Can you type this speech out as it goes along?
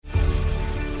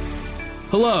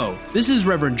Hello, this is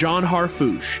Reverend John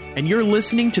Harfouche, and you're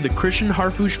listening to the Christian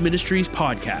Harfouche Ministries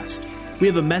podcast. We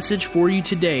have a message for you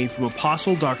today from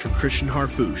Apostle Dr. Christian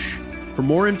Harfouche. For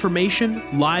more information,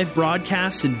 live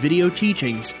broadcasts, and video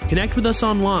teachings, connect with us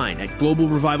online at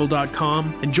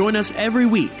globalrevival.com and join us every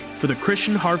week for the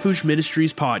Christian Harfouche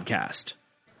Ministries podcast.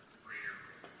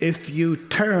 If you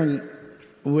turn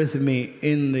with me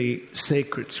in the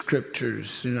sacred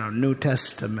scriptures in our New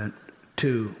Testament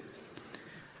to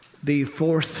the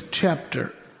 4th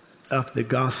chapter of the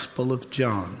Gospel of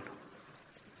John.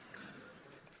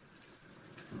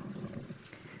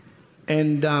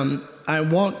 And I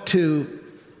want to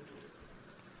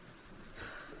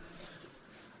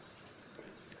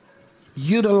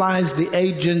utilize the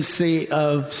agency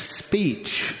of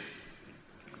speech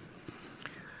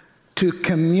to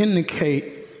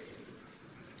communicate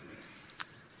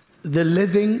the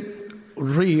living,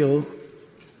 real,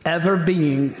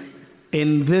 ever-being,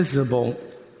 invisible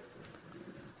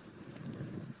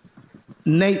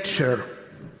nature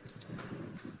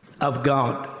of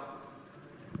God.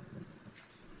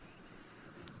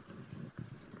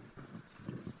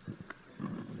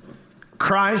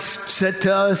 Christ said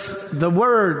to us, the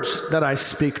words that I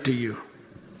speak to you,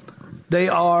 they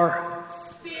are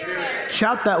Spirit.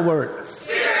 Shout that word.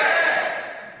 Spirit.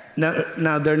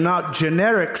 Now they're not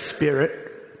generic spirit.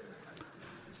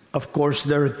 Of course,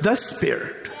 they're the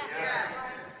Spirit.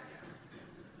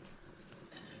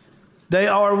 They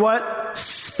are what?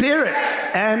 Spirit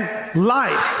and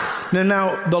life.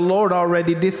 Now, the Lord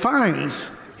already defines.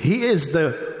 He is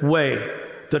the way,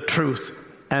 the truth,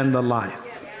 and the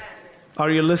life.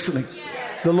 Are you listening?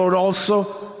 The Lord also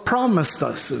promised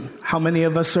us. And how many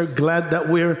of us are glad that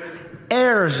we're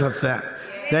heirs of that?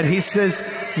 That He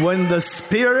says, when the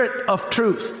Spirit of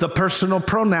truth, the personal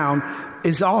pronoun,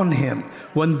 is on Him,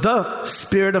 when the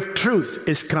Spirit of truth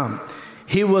is come,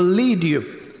 He will lead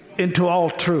you into all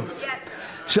truth.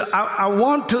 So I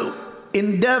want to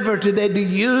endeavor today to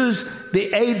use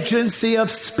the agency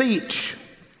of speech.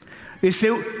 You see,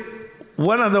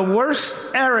 one of the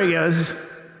worst areas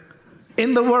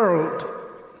in the world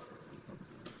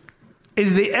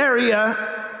is the area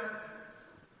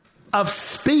of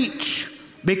speech,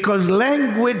 because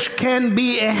language can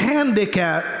be a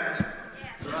handicap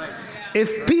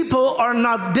if people are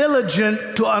not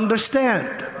diligent to understand.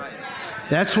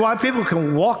 That's why people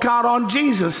can walk out on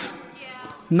Jesus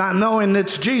not knowing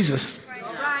it's Jesus.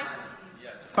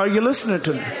 Are you listening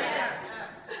to me?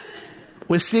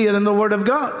 We see it in the Word of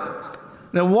God.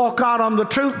 They walk out on the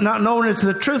truth not knowing it's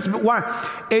the truth. But why?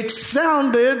 It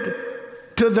sounded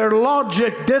to their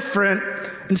logic different.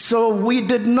 And so we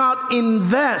did not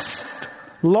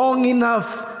invest long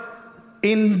enough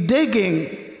in digging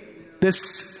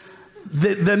this,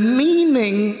 the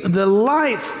meaning, the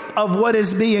life of what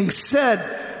is being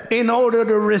said, in order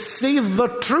to receive the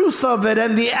truth of it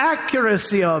and the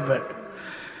accuracy of it.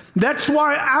 That's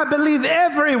why I believe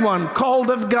everyone called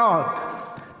of God.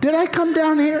 Did I come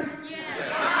down here?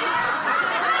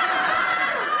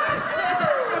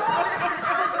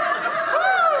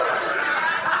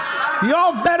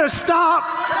 Y'all better stop.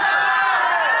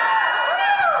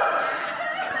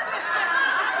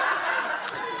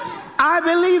 I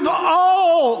believe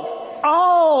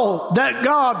all that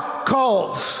God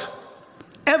calls.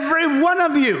 Every one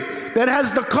of you that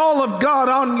has the call of God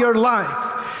on your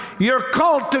life, you're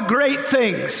called to great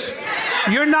things.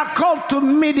 You're not called to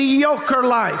mediocre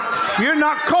life. You're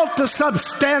not called to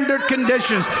substandard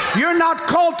conditions. You're not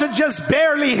called to just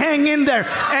barely hang in there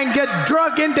and get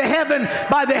drugged into heaven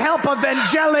by the help of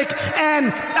angelic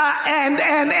and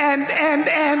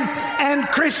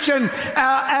Christian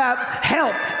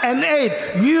help and aid.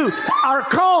 You are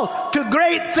called to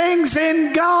great things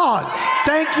in God.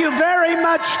 Thank you very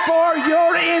much for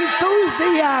your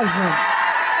enthusiasm.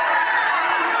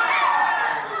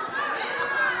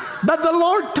 But the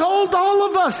Lord told all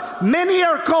of us, many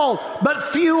are called, but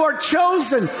few are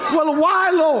chosen. Well,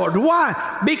 why, Lord? Why?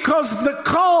 Because the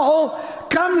call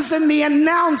comes in the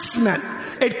announcement.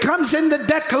 It comes in the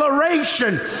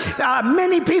declaration.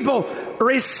 Many people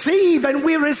receive, and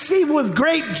we receive with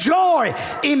great joy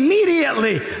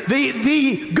immediately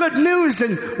the good news,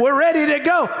 and we're ready to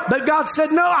go. But God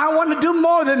said, no, I want to do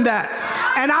more than that.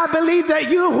 And I believe that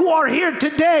you who are here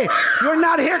today, you're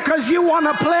not here because you want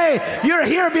to play. You're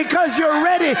here because you're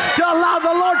ready to allow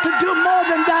the Lord to do more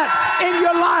than that in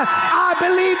your life. I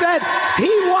believe that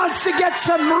He wants to get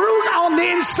some root on the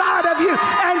inside of you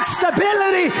and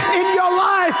stability in your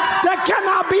life that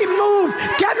cannot be moved,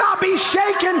 cannot be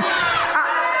shaken.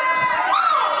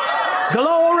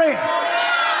 Glory.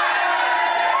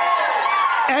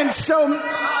 And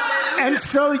And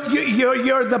so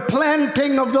you're the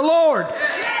planting of the Lord.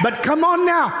 But come on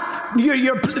now,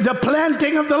 you're the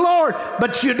planting of the Lord,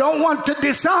 but you don't want to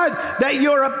decide that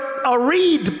you're a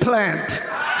reed plant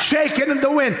shaken in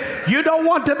the wind. You don't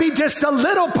want to be just a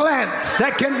little plant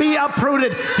that can be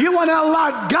uprooted. You want to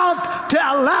allow God to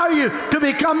allow you to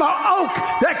become an oak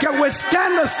that can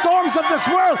withstand the storms of this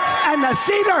world, and a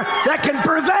cedar that can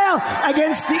prevail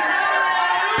against the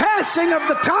passing of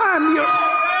the time.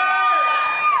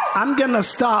 I'm going to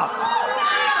stop.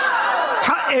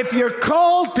 If you're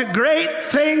called to great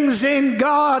things in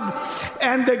God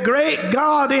and the great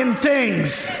God in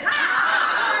things,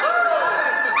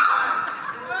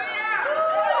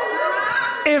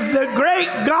 if the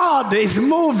great God is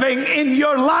moving in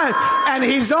your life and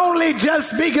He's only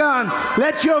just begun,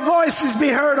 let your voices be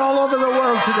heard all over the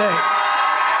world today.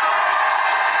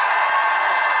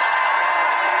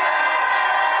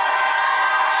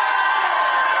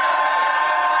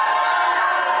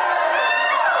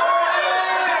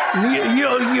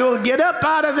 You'll get up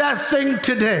out of that thing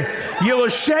today. You will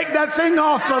shake that thing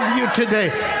off of you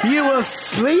today. You will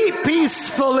sleep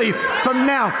peacefully from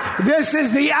now. This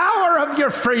is the hour of your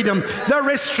freedom. The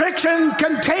restriction and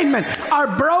containment are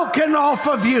broken off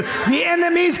of you. The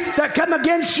enemies that come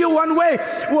against you one way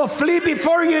will flee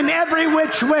before you in every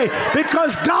which way,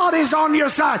 because God is on your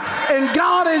side and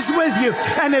God is with you.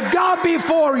 And if God be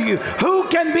for you, who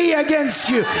can be against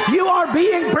you? You are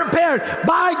being prepared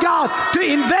by God to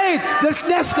invade this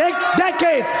next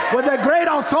decade with a great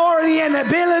authority and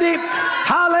ability.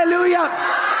 Hallelujah.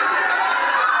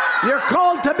 You're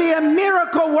called to be a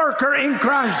miracle worker in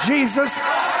Christ Jesus,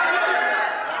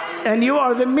 and you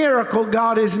are the miracle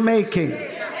God is making.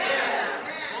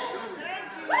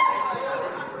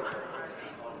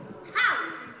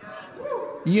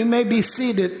 You may be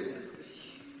seated.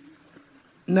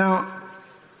 Now,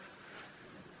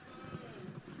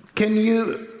 can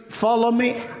you follow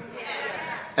me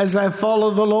as I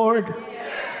follow the Lord?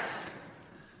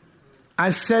 I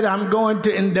said I'm going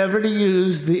to endeavor to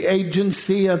use the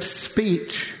agency of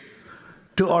speech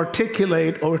to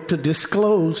articulate or to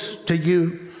disclose to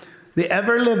you the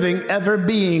ever-living,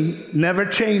 ever-being,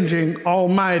 never-changing,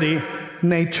 almighty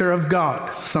nature of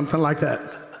God. Something like that.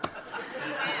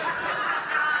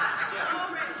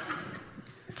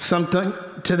 Something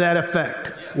to that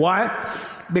effect. Why?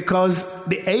 Because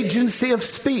the agency of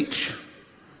speech,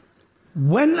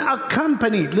 when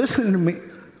accompanied, listen to me,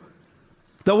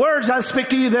 the words I speak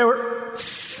to you, they were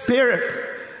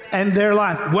spirit and their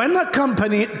life. When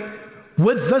accompanied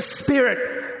with the spirit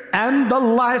and the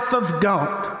life of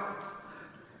God,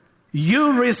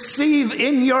 you receive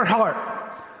in your heart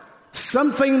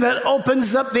something that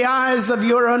opens up the eyes of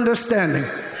your understanding.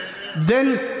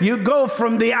 Then you go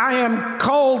from the I am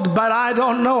cold but I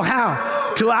don't know how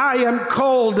to I am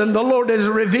cold and the Lord is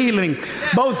revealing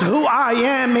both who I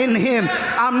am in Him.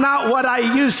 I'm not what I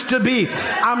used to be.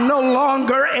 I'm no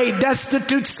longer a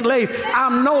destitute slave.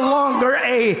 I'm no longer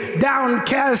a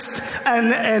downcast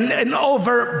and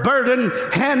overburdened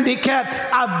handicap.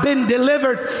 I've been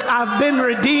delivered. I've been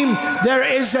redeemed. There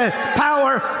is a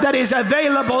power that is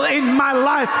available in my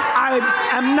life. I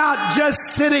am not just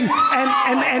sitting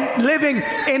and living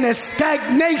in a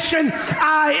stagnation.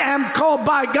 I am called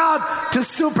by God to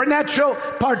supernatural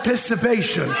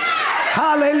participation.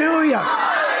 Hallelujah.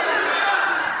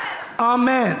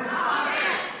 Amen.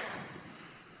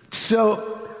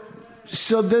 So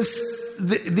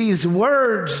these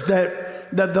words that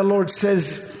the Lord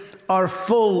says are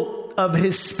full of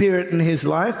His Spirit and His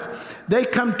life, they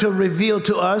come to reveal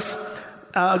to us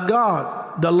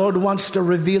God. The Lord wants to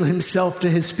reveal Himself to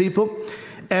His people,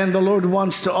 and the Lord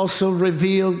wants to also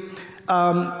reveal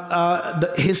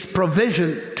His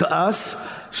provision to us,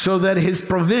 so that His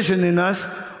provision in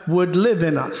us would live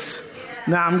in us.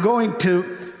 Now I'm going to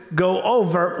go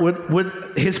over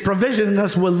with His provision in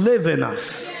us will live in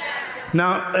us.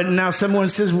 Now someone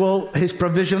says, well, His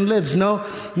provision lives. No,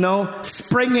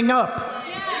 springing up.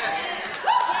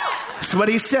 That's what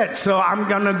He said. So I'm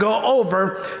going to go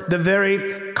over the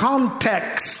very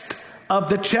context of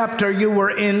the chapter you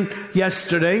were in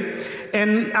yesterday.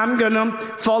 And I'm going to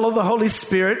follow the Holy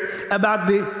Spirit about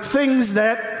the things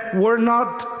that were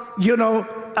not,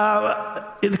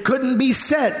 it couldn't be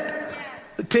said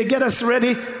to get us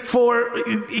ready for,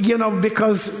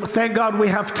 because thank God we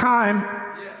have time.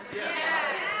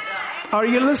 Are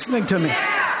you listening to me?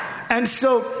 And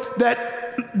so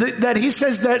that He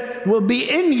says that will be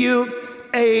in you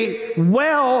a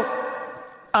well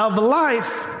of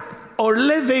life or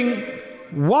living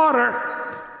water,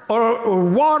 or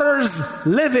waters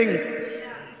living,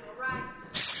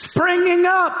 springing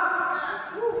up.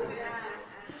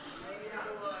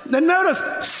 And notice,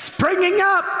 springing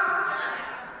up.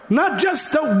 Not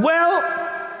just a well,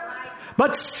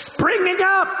 but springing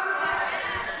up.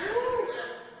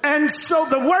 And so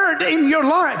the word in your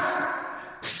life,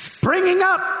 springing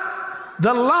up.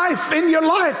 The life in your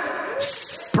life,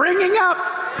 springing up.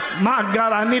 My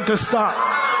God, I need to stop.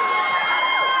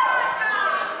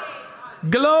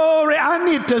 Glory, I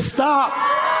need to stop.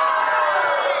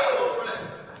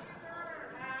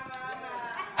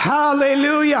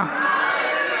 Hallelujah.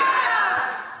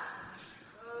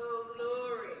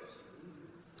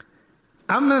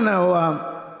 I'm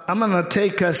gonna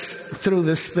take us through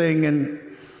this thing and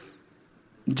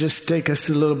just take us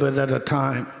a little bit at a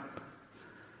time.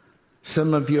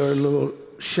 Some of you are a little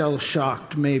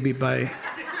shell-shocked maybe by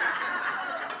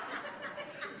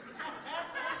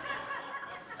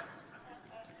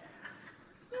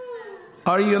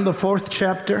Are you in the 4th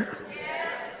chapter?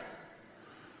 Yes.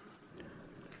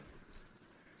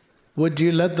 Would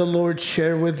you let the Lord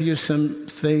share with you some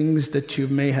things that you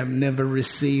may have never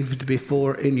received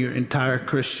before in your entire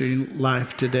Christian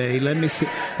life today? Let me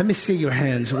see your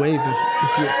hands. Wave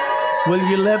if you will.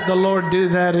 You let the Lord do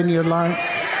that in your life?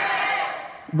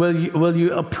 Will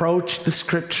you approach the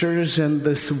scriptures and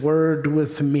this word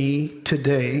with me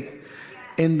today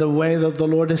in the way that the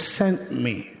Lord has sent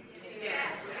me?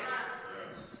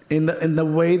 In the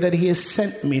way that he has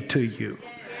sent me to you.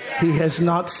 He has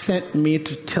not sent me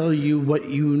to tell you what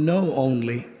you know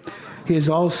only. He has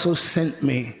also sent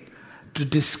me to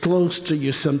disclose to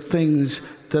you some things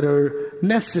that are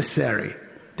necessary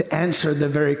to answer the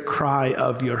very cry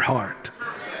of your heart.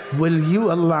 Will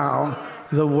you allow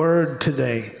the word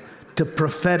today to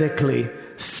prophetically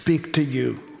speak to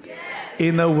you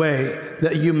in a way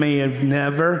that you may have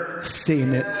never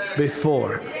seen it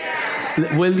before?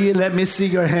 Will you let me see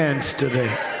your hands today?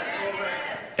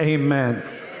 Amen.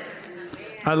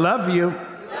 I love you.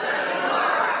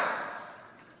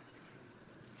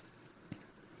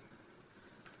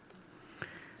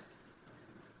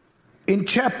 In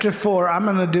chapter 4, I'm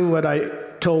going to do what I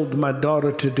told my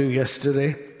daughter to do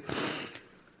yesterday.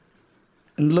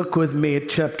 And look with me at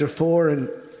chapter 4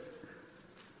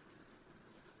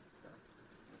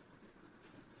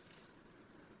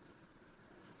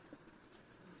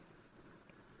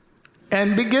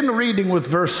 and begin reading with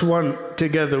verse 1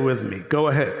 together with me. Go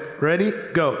ahead. Ready?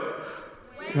 Go.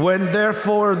 When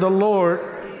therefore the Lord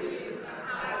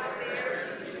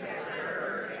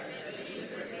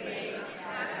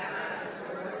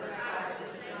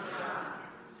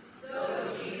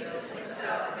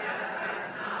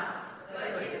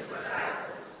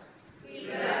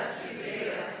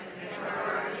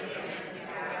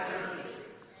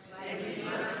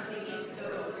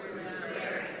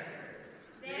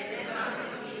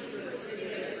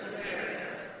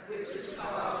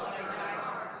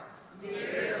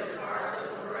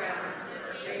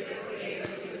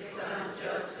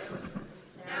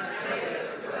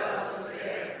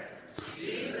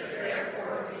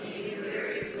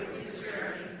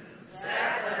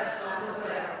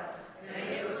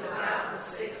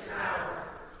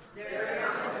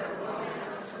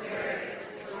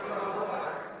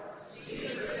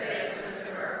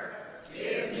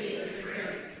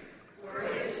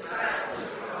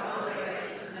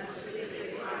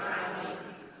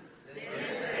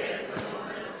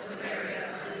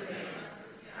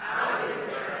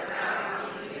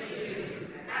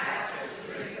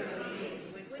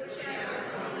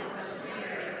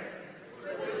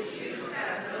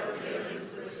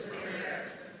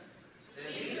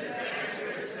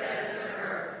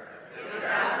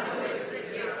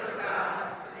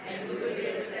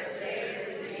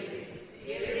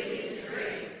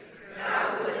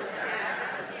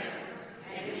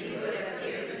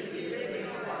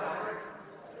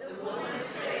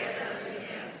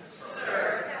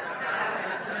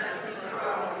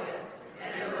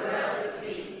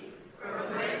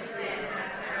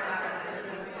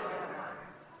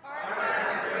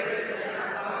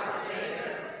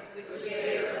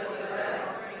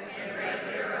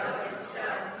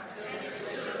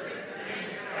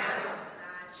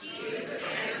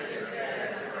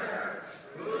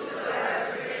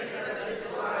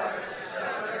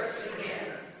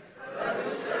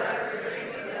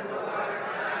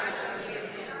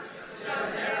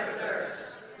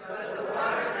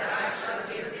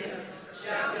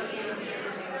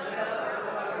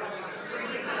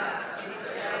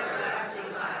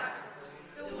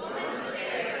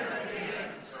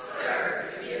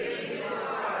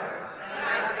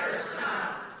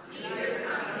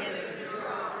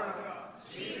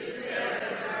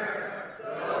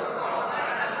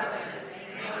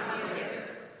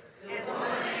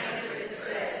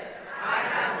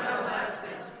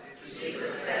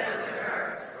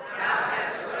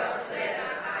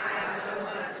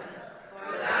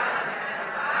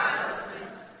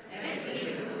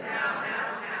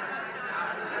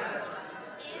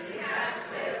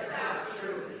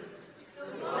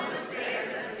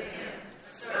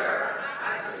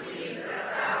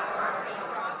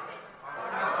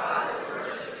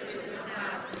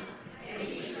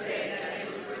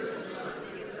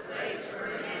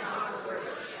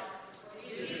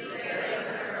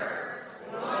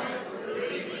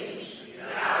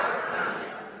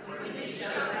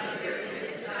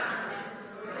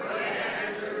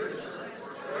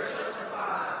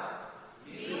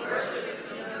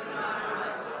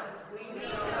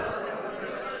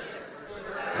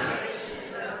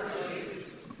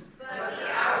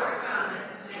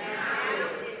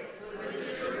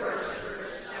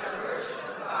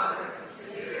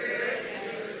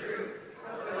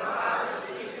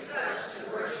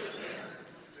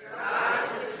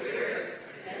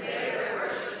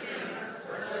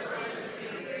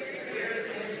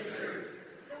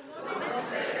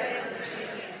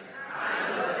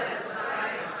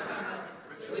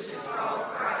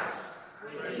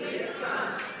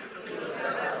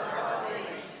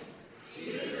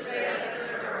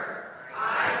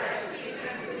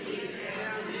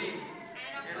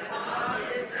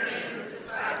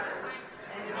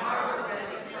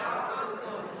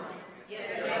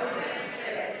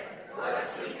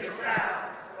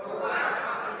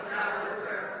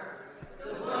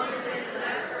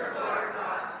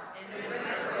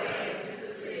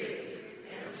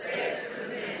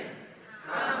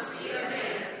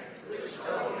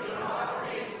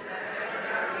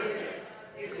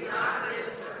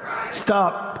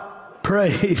stop.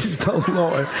 Praise the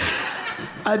Lord.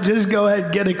 I just go ahead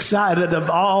and get excited of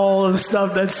all the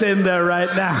stuff that's in there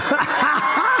right now.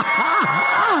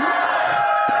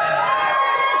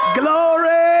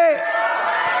 Glory!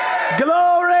 Glory!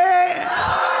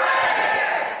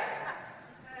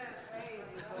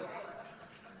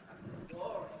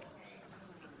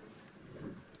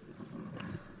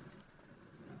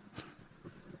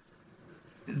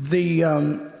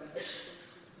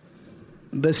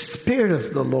 The Spirit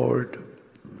of the Lord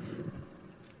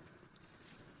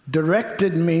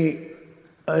directed me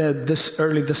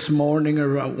early this morning,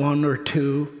 around 1 or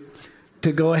 2,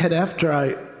 to go ahead after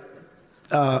I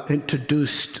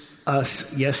introduced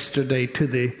us yesterday to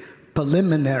the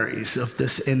preliminaries of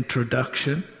this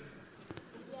introduction,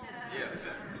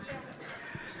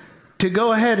 to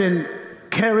go ahead and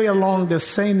carry along the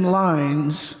same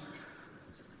lines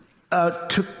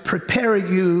to prepare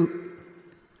you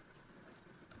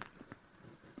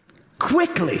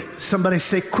quickly. Somebody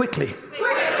say quickly.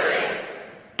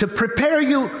 To prepare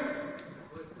you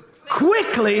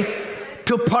quickly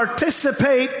to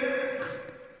participate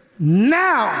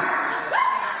now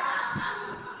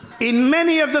in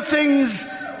many of the things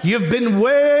you've been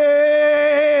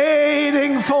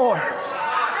waiting for.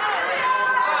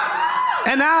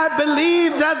 And I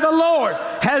believe that the Lord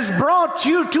has brought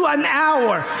you to an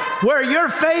hour where your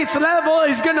faith level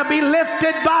is going to be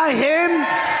lifted by Him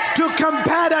to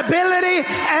compatibility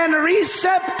and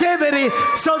receptivity,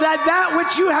 so that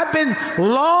which you have been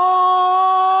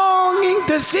longing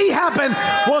to see happen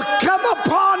will come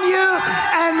upon you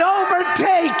and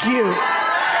overtake you.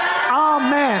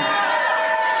 Amen.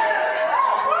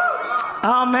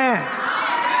 Amen.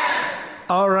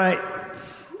 All right.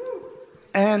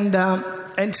 And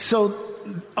so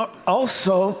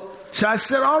also, so I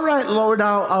said, all right, Lord,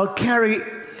 I'll carry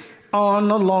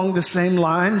on along the same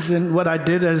lines. And what I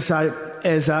did it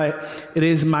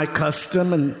is my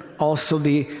custom, and also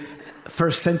the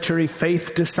first century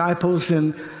faith disciples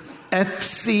and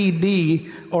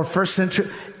FCD, or first century.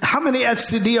 How many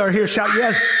FCD are here? Shout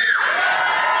yes.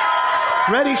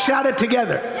 Ready? Shout it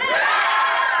together.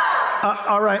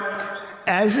 All right.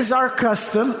 As is our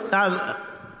custom, I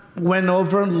went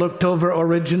over and looked over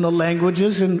original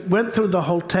languages and went through the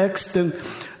whole text and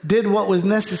did what was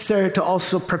necessary to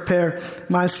also prepare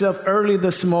myself early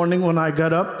this morning when I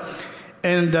got up.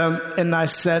 And I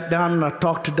sat down and I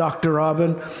talked to Dr.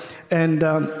 Robin and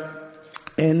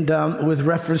with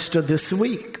reference to this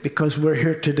week, because we're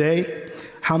here today.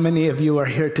 How many of you are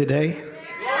here today?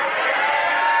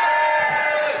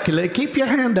 Keep your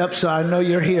hand up so I know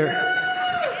you're here.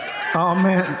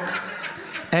 Amen.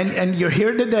 And you're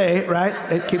here today, right?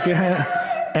 Keep your hand.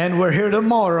 And we're here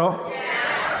tomorrow.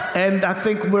 And I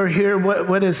think we're here,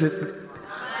 what is it?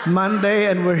 Monday,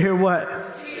 and we're here what?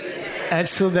 Tuesday. And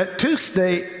so that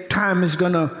Tuesday time is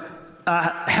going to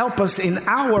help us in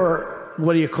our,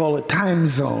 time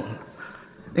zone.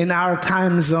 In our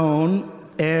time zone,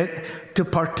 to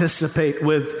participate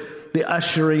with the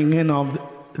ushering in of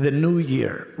the new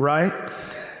year, right?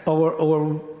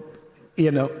 Or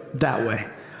that way.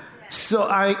 So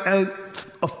I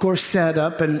of course, sat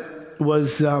up and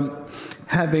was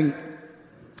having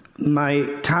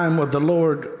my time with the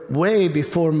Lord way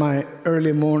before my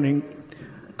early morning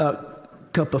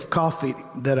cup of coffee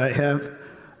that I have,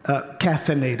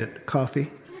 caffeinated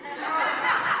coffee.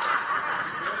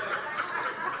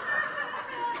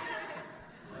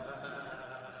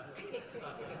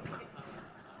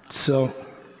 So,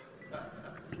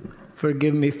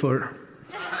 forgive me for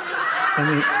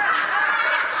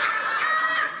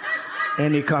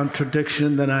any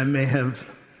contradiction that I may have.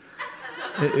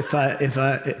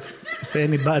 If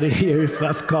anybody here, if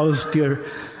I've caused your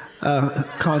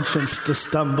conscience to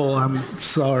stumble, I'm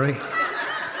sorry.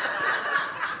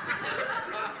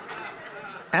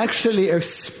 Actually,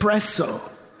 espresso.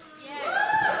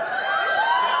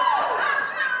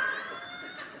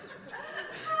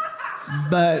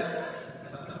 But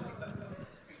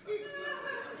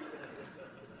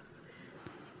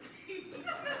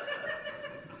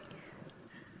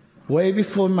way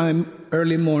before my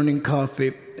early morning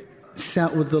coffee,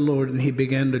 sat with the Lord, and He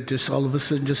began to just all of a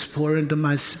sudden just pour into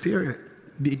my spirit.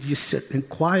 You sit in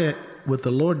quiet with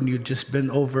the Lord, and you've just been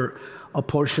over a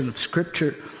portion of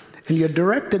Scripture, and you're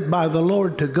directed by the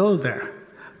Lord to go there,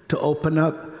 to open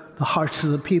up the hearts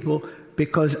of the people,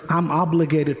 because I'm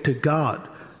obligated to God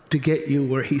to get you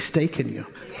where He's taken you.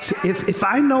 So if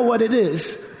I know what it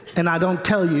is and I don't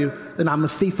tell you, then I'm a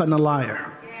thief and a liar.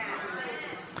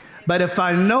 But if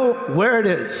I know where it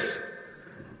is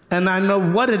and I know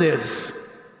what it is,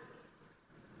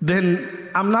 then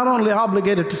I'm not only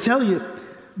obligated to tell you,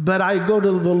 but I go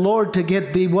to the Lord to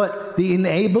get the what? the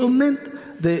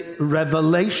enablement, the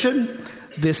revelation,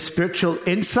 the spiritual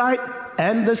insight,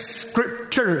 and the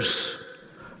scriptures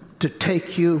to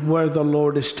take you where the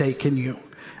Lord is taking you.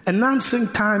 Announcing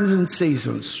times and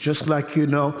seasons, just like you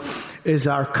know, is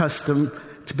our custom.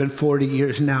 It's been 40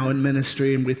 years now in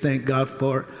ministry, and we thank God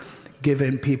for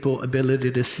giving people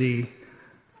ability to see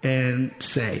and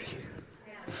say.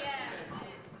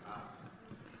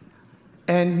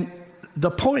 And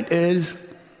the point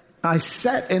is, I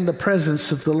sat in the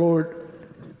presence of the Lord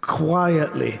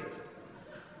quietly.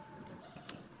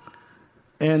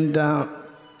 And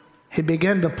he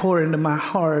began to pour into my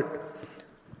heart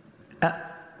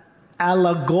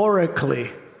allegorically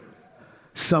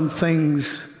some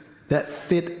things that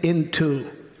fit into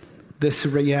this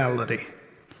reality.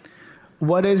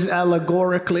 What is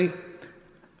allegorically?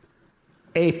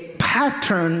 A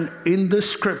pattern in the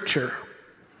scripture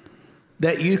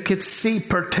that you could see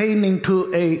pertaining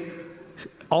to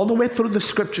all the way through the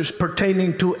scriptures,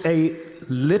 pertaining to a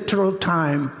literal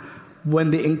time when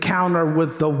the encounter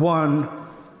with the one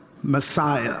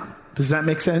Messiah. Does that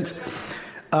make sense?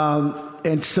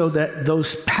 And so that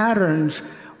those patterns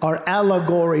are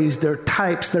allegories, they're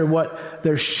types,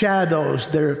 they're shadows,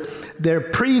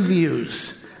 they're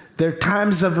previews, they're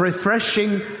times of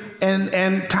refreshing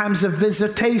and times of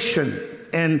visitation.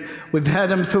 And we've had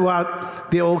them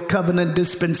throughout the Old Covenant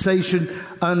dispensation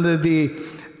under the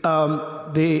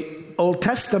Old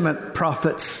Testament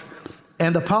prophets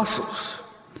and apostles.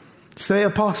 Say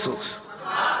apostles.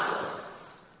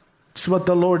 Apostles. It's what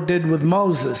the Lord did with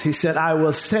Moses. He said, I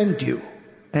will send you,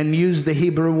 and use the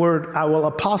Hebrew word, I will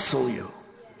apostle you.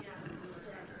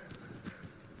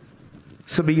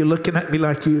 Some of you looking at me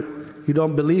like you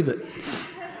don't believe it.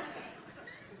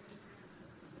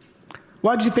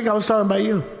 Why did you think I was talking about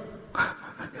you?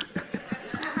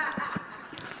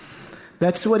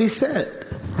 That's what he said.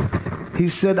 He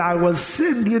said, I will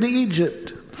send you to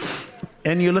Egypt.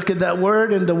 And you look at that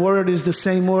word, and the word is the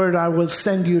same word, I will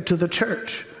send you to the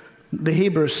church, the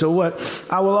Hebrew. So what?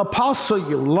 I will apostle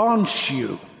you, launch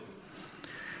you.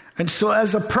 And so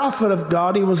as a prophet of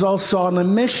God, he was also on a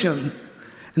mission.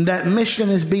 And that mission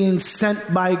is being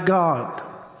sent by God.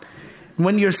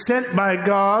 When you're sent by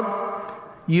God,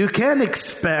 you can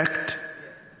expect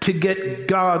to get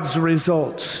God's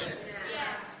results.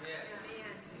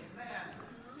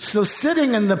 So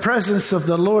sitting in the presence of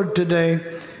the Lord today,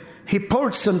 he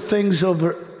poured some things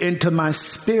over into my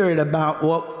spirit about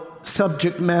what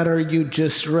subject matter you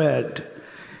just read.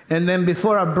 And then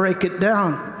before I break it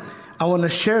down, I want to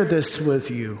share this with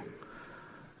you.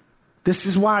 This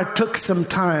is why I took some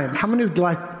time. How many would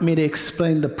like me to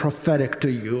explain the prophetic to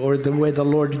you, or the way the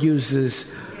Lord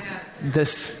uses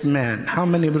this man? How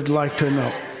many would like to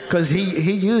know? Because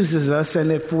he uses us,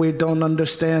 and if we don't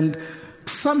understand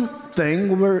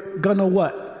something, we're going to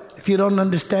what? If you don't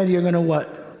understand, you're going to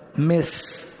what?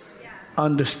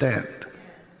 Misunderstand.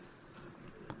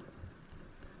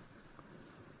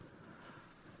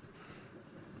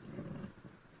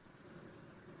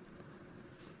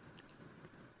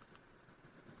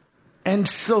 And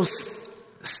so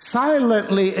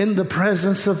silently in the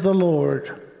presence of the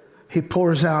Lord, he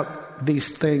pours out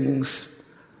these things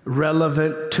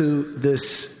relevant to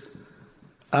this,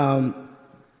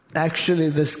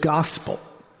 this gospel.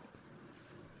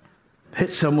 Hit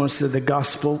someone, said the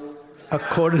gospel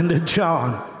according to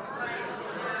John.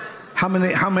 How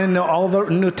many know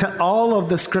all of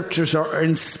the scriptures are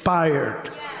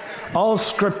inspired? All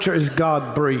scripture is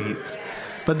God breathed.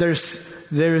 But there's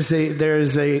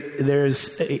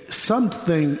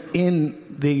something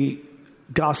in the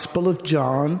Gospel of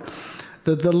John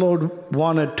that the Lord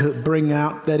wanted to bring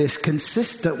out that is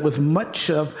consistent with much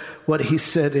of what he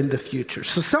said in the future.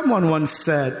 So someone once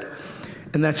said,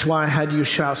 and that's why I had you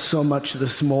shout so much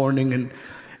this morning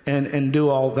and do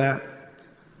all that.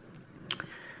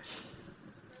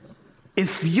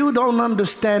 If you don't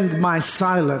understand my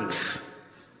silence,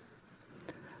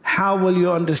 how will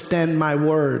you understand my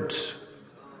words?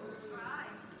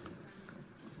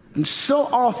 And so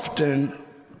often,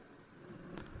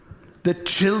 the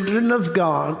children of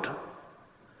God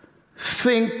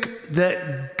think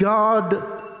that God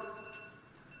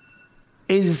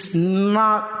is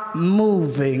not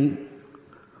moving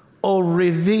or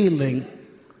revealing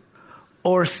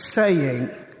or saying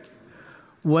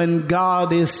when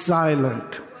God is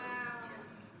silent.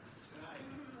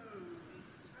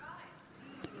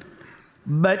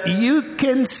 But you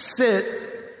can sit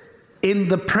in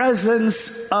the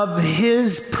presence of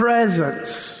his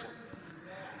presence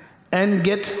and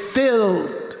get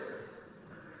filled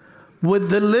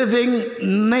with the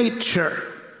living nature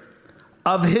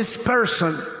of his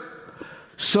person,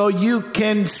 so you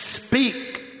can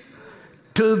speak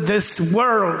to this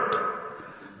world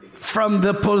from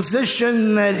the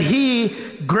position that He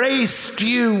graced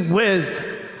you with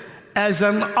as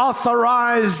an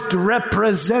authorized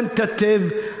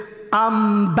representative,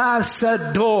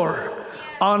 ambassador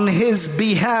on His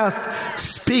behalf,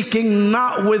 speaking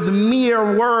not with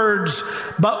mere words,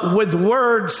 but with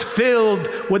words filled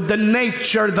with the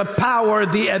nature, the power,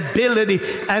 the ability,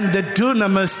 and the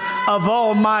dunamis of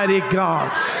Almighty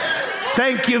God.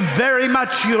 Thank you very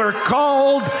much. You are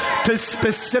called to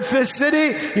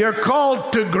specificity. You're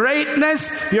called to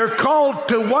greatness. You're called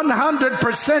to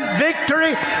 100%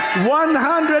 victory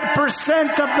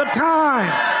 100% of the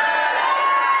time.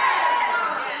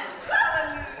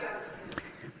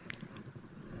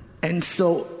 And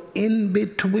so in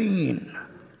between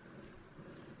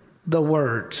the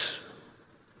words,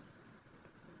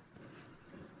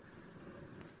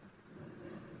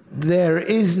 there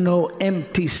is no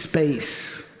empty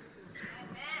space.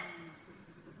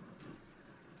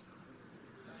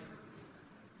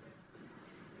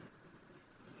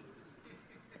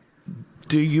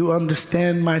 Do you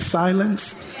understand my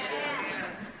silence?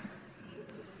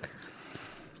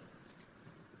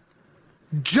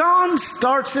 John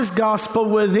starts his gospel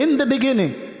with, in the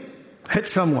beginning. Hit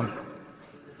someone.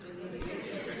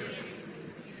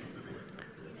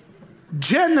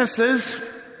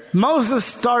 Genesis, Moses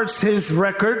starts his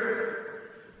record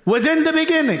within the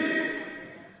beginning.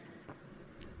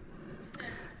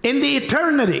 In the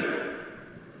eternity.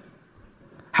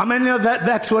 How many know that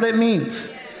that's what it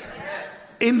means?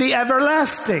 In the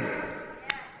everlasting.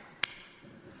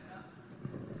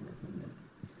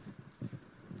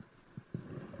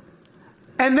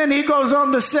 And then he goes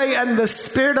on to say, and the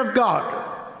Spirit of God.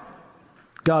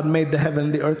 God made the heaven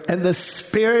and the earth. And the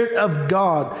Spirit of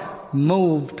God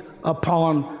moved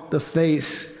upon the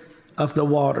face of the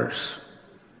waters.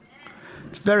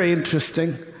 It's very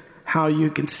interesting how you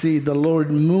can see the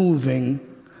Lord moving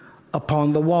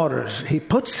upon the waters. He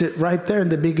puts it right there in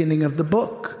the beginning of the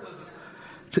book.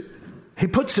 He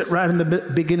puts it right in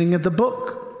the beginning of the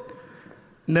book.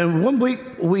 And then when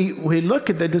we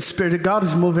look at that, the Spirit of God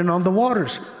is moving on the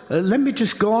waters. Let me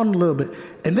just go on a little bit.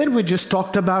 And then we just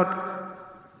talked about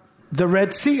the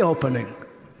Red Sea opening.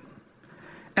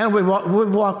 And we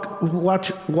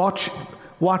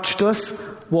watched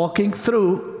us walking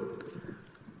through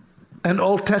an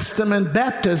Old Testament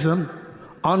baptism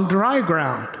on dry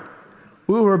ground.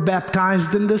 We were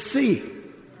baptized in the sea.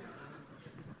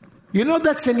 You know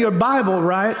that's in your Bible,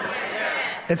 right?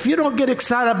 If you don't get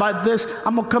excited about this,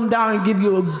 I'm going to come down and give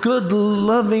you a good,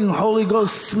 loving Holy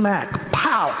Ghost smack.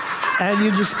 Pow! And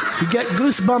you get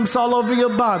goosebumps all over your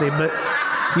body. But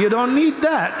you don't need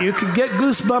that. You can get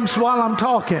goosebumps while I'm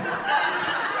talking.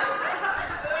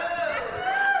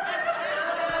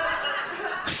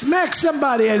 Smack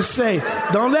somebody and say,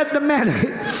 don't let the man...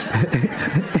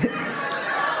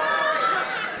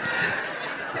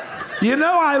 You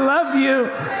know I love you.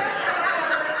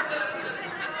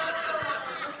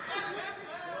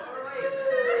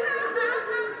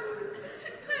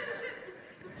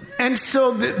 And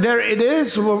so there it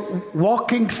is, we're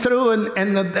walking through,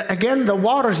 and again, the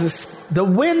waters, the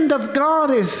wind of God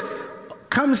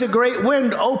comes a great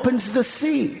wind, opens the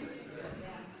sea.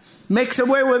 Makes a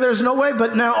way where there's no way,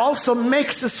 but now also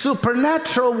makes a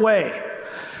supernatural way.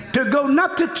 To go,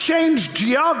 not to change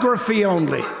geography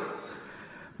only,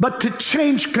 but to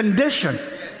change condition.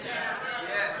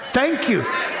 Thank you.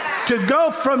 To go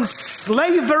from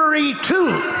slavery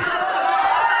to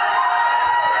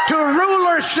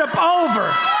rulership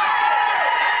over.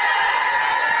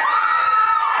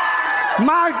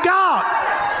 My God.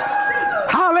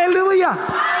 Hallelujah.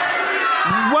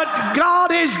 What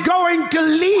God is going to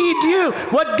lead you,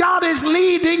 what God is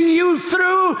leading you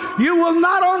through, you will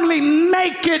not only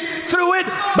make it through it,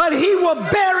 but He will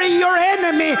bury your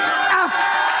enemy after.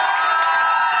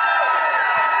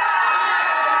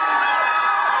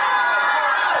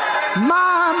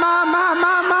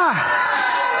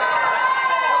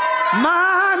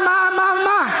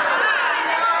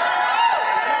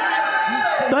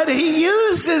 But He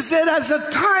uses it as a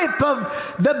type of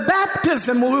the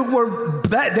baptism.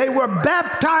 They were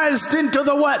baptized into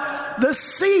the what? The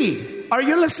sea. Are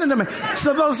you listening to me?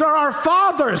 So those are our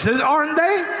fathers, aren't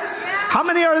they? How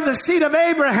many are the seed of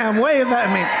Abraham? Wave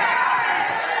at me.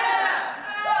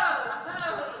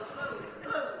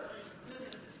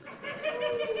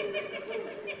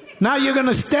 Now you're going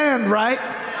to stand, right?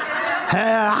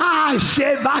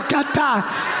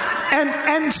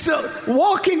 And so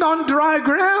walking on dry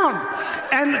ground.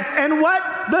 And what?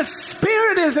 the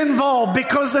Spirit is involved,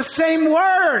 because the same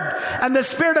word and the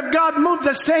Spirit of God move.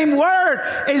 The same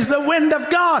word is the wind of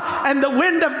God, and the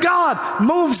wind of God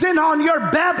moves in on your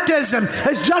baptism.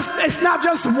 It's not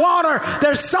just water.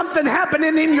 There's something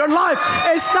happening in your life.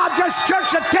 It's not just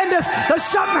church attendance. There's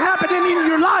something happening in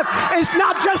your life. It's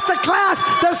not just a class.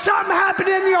 There's something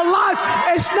happening in your life.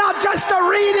 It's not just a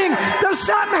reading. There's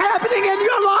something happening in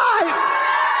your life.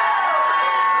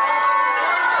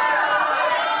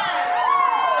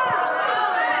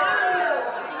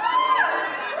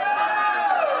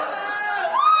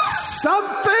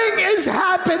 Something is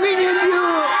happening in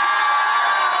you.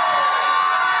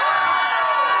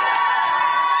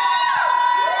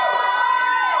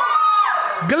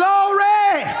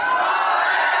 Glory.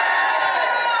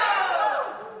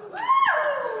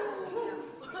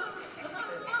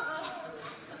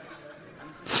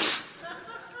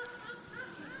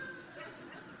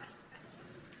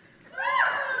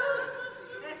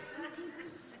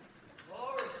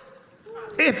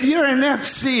 If you're an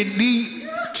FCD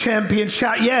champion,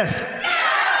 shout yes.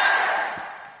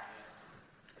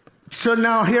 So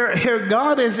now here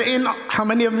God is in. How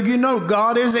many of you know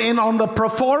God is in on the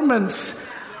performance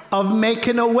of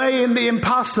making a way in the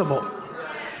impossible?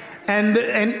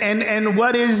 And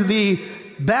what is the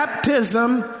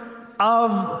baptism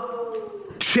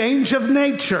of change of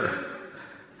nature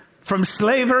from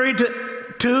slavery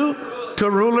to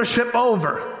rulership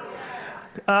over?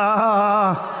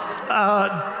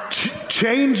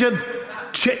 Change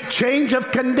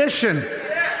of condition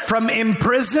from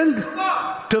imprisoned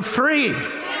to free.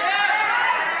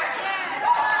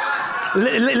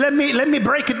 Let me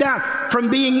break it down. From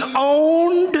being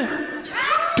owned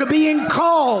to being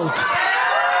called.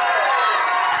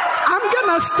 I'm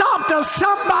gonna stop till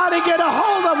somebody get a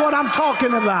hold of what I'm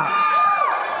talking about.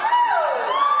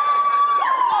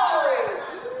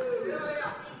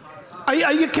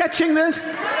 Are you catching this?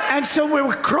 And so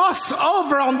we cross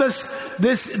over on this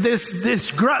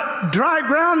dry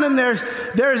ground, and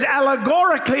there's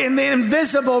allegorically in the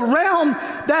invisible realm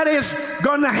that is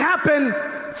going to happen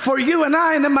for you and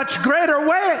I in a much greater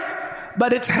way.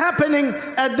 But it's happening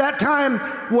at that time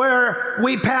where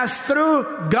we pass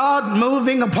through, God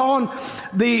moving upon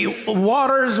the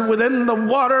waters within the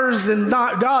waters, and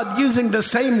not God using the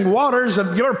same waters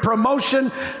of your promotion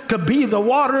to be the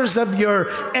waters of your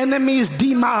enemy's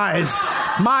demise.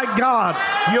 My God,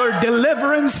 your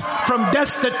deliverance from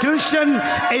destitution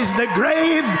is the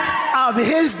grave of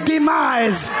his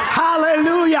demise.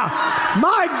 Hallelujah.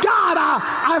 My God,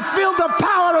 I feel the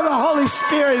power of the Holy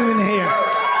Spirit in here.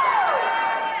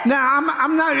 Now,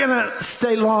 I'm not going to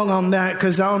stay long on that,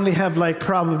 because I only have like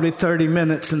probably 30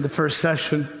 minutes in the first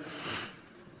session.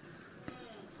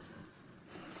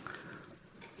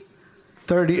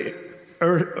 30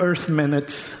 earth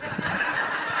minutes.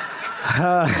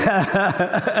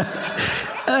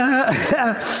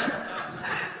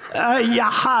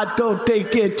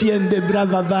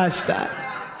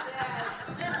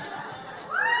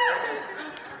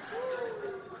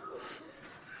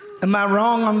 Am I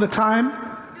wrong on the time?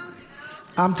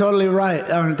 I'm totally right,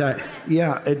 aren't I?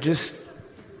 Yeah,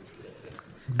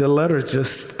 the letter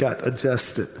just got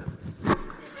adjusted.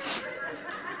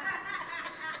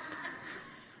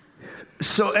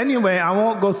 So anyway, I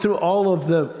won't go through all of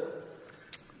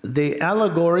the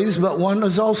allegories, but one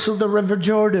is also the River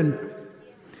Jordan.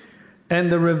 And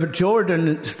the River Jordan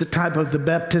is the type of the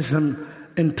baptism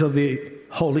into the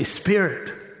Holy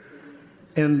Spirit.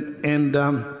 But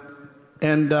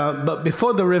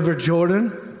before the River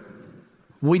Jordan,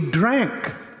 we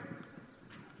drank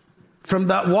from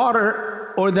that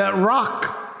water or that rock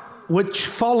which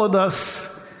followed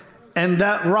us, and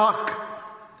that rock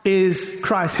is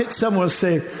Christ. Hit someone,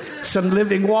 say, some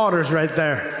living waters right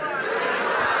there.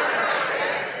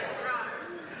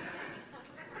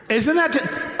 Isn't that,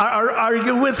 are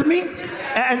you with me?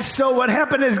 And so what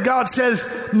happened is God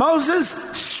says, Moses,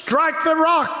 strike the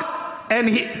rock. And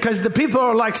because the people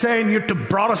are like saying, you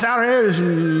brought us out here, there's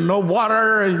no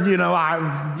water,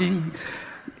 and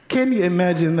can you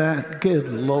imagine that? Good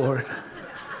Lord.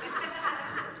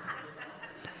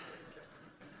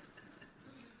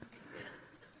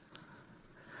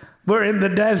 We're in the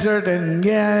desert, and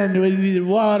we need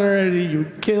water, and you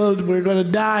killed, we're going to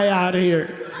die out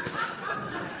here.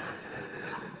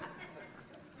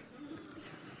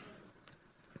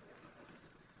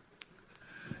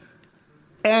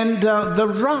 And the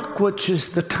rock, which is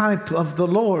the type of the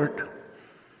Lord,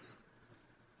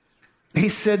 he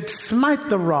said, smite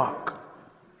the rock.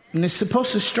 And he's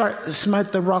supposed to smite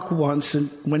the rock once. And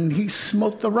when he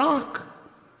smote the rock,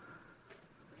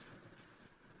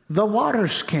 the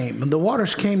waters came. And the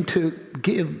waters came to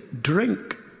give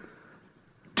drink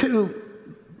to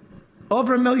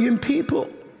over 1 million people.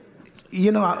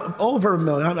 Over 1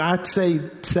 million. I'd say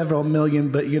several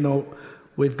million, but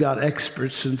we've got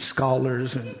experts and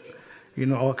scholars and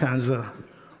all kinds of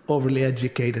overly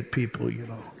educated people. You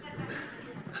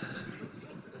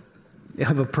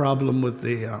have a problem with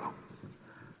the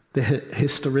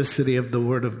historicity of the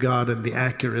Word of God and the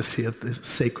accuracy of the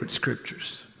sacred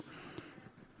scriptures.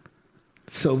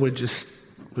 So we'll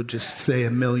just say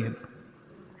 1 million.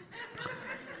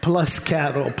 Plus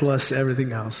cattle, plus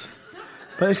everything else.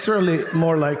 But it's really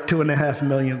more like 2.5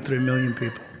 million, 3 million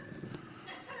people.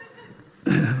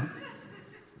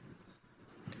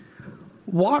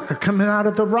 Water coming out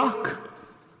of the rock.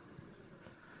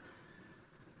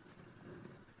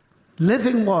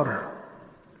 Living water.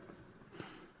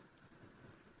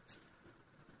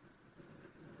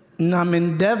 And I'm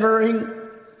endeavoring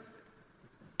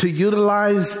to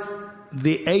utilize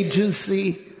the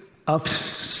agency of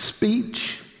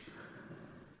speech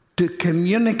to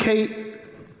communicate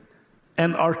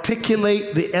and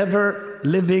articulate the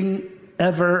ever-living,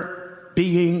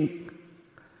 ever-being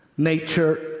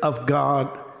nature of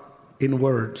God in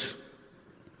words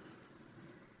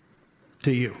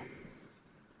to you.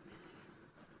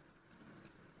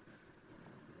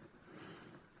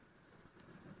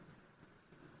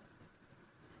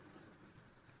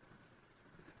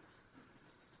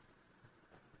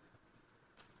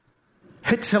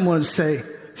 Hit someone and say,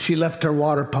 she left her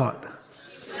water pot.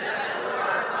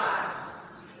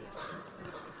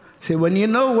 See, when you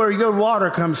know where your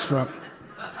water comes from,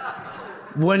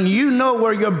 when you know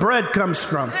where your bread comes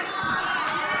from,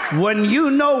 when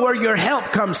you know where your help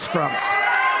comes from,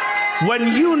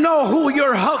 when you know who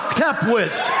you're hooked up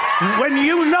with, when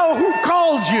you know who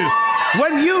called you,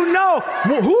 when you know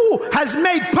who has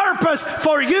made purpose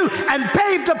for you and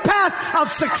paved a path of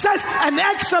success and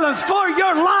excellence for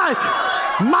your life.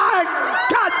 My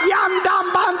God,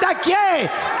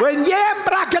 when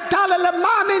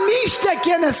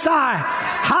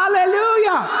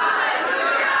hallelujah.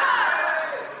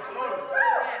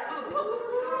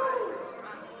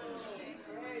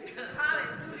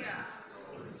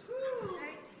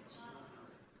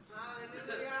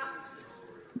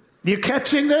 You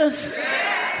catching this?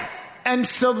 And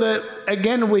so that,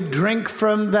 again, we drink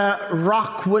from that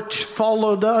rock which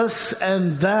followed us,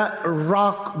 and that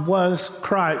rock was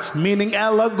Christ. Meaning,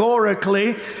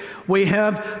 allegorically, we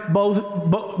have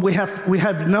both. We have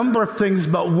a number of things,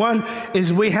 but one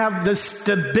is we have the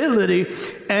stability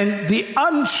and the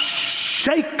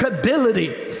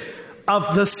unshakability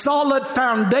of the solid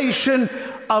foundation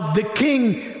of the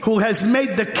King who has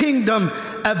made the kingdom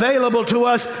available to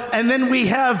us, and then we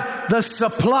have the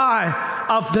supply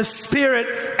of the Spirit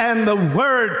and the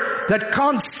Word that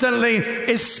constantly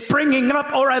is springing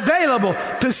up or available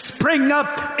to spring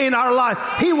up in our life.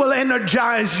 He will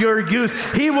energize your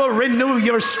youth. He will renew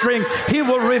your strength. He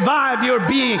will revive your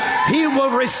being. He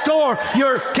will restore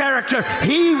your character.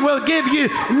 He will give you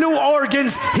new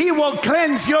organs. He will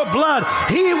cleanse your blood.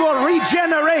 He will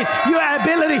regenerate your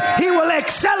ability. He will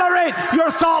accelerate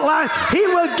your thought life. He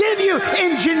will give you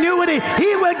ingenuity.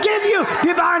 He will give you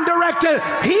divine directive.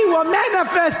 He will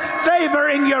manifest favor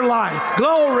in your life.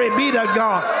 Glory be to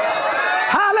God.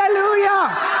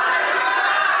 Hallelujah.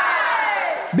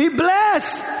 Be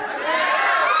blessed.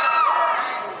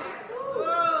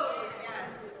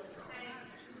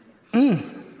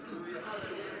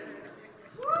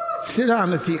 Sit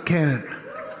down if you can.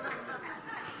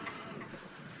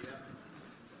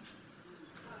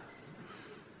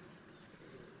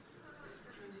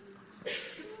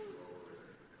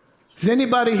 Does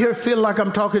anybody here feel like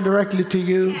I'm talking directly to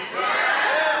you?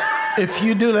 If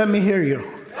you do, let me hear you.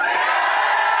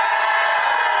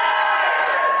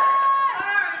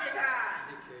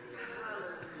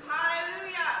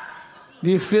 Do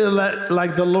you feel that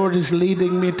like the Lord is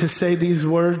leading me to say these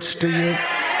words to you?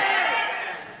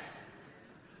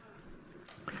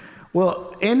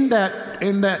 Well, in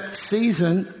that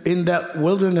season, in that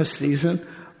wilderness season,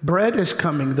 bread is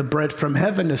coming. The bread from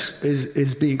heaven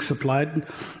is being supplied.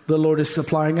 The Lord is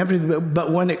supplying everything.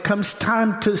 But when it comes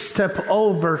time to step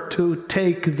over to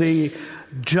take the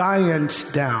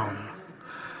giants down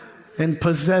and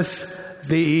possess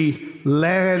the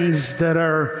lands that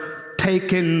are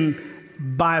taken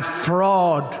by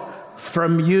fraud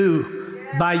from you,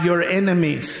 by your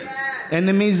enemies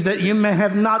that you may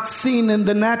have not seen in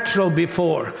the natural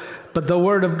before, but the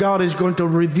Word of God is going to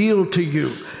reveal to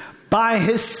you by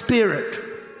His Spirit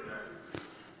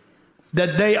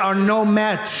that they are no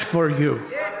match for you.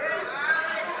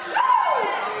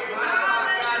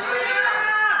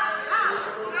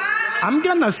 I'm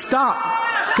gonna stop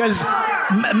because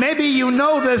maybe you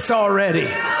know this already.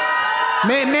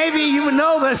 Maybe you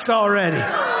know this already.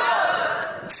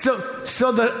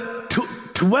 So the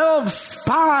 12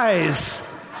 spies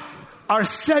are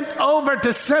sent over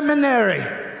to seminary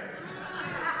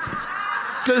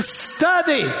to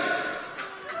study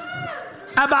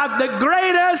about the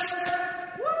greatest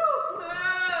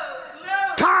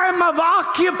time of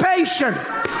occupation,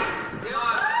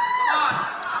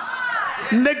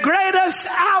 the greatest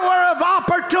hour of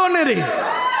opportunity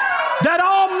that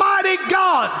Almighty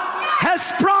God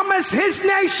has promised His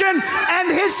nation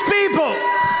and His people.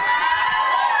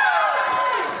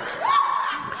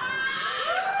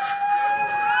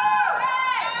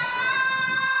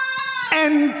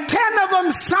 And 10 of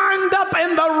them signed up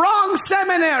in the wrong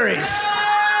seminaries.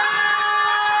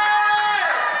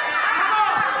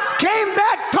 Came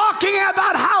back talking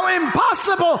about how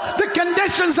impossible the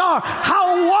conditions are,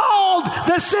 how walled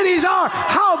the cities are,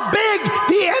 how big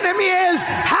the enemy is,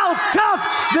 how tough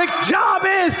the job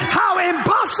is, how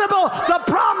impossible the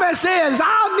promise is.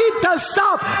 I'll need to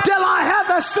stop till I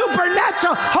have a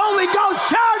supernatural Holy Ghost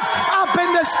church up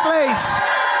in this place.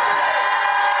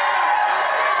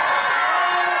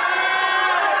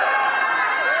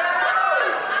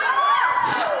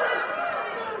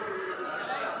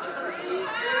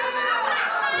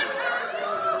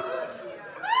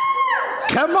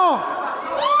 Come on.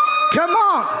 Come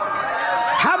on.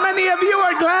 How many of you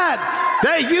are glad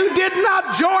that you did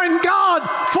not join God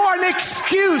for an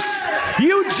excuse?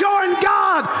 You joined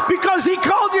God because He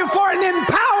called you for an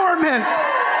empowerment.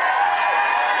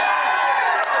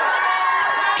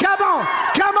 Come on.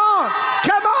 Come on.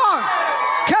 Come on.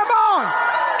 Come on.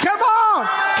 Come on.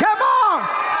 Come on.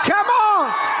 Come on.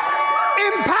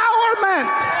 Empowerment.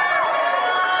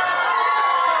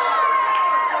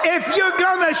 If you're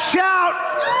going to shout,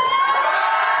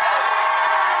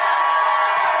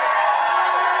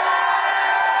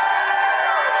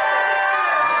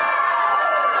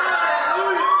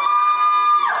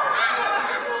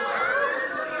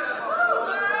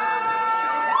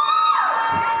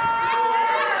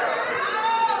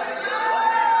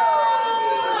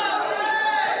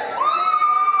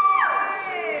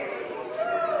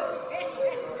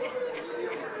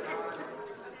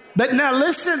 but now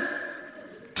listen,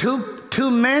 two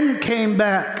men came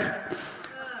back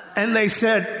and they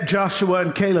said, Joshua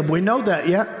and Caleb, we know that,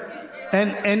 yeah?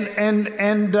 And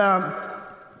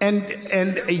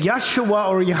Yeshua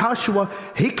or Yehoshua,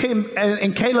 he came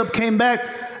and Caleb came back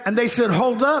and they said,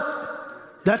 hold up,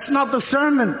 that's not the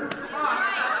sermon.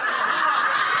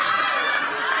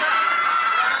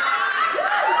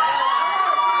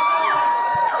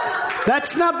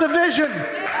 That's not the vision.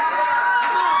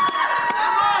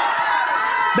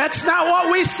 That's not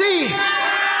what we see.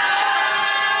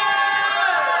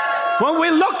 When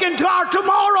we look into our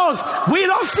tomorrows, we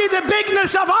don't see the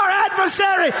bigness of our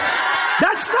adversary.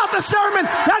 That's not the sermon.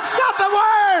 That's not the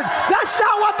word. That's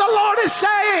not what the Lord is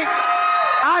saying.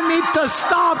 I need to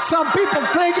stop. Some people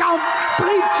think I'm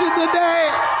preaching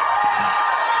today.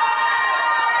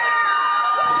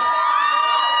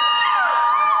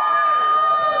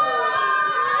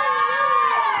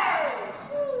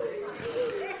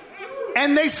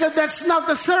 And they said, that's not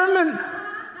the sermon.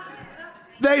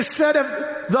 They said,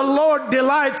 if the Lord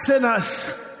delights in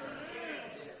us,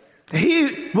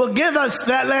 He will give us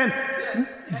that land.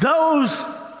 Those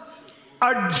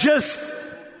are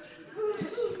just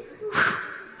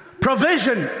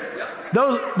provision.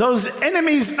 Those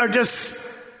enemies are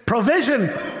just provision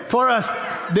for us.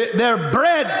 They're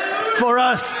bread for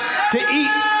us to eat.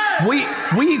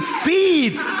 We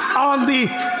feed on the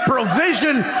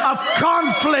provision of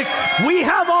conflict. We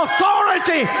have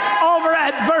authority over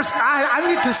adversity. I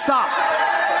need to stop.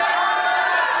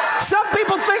 Some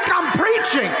people think I'm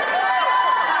preaching.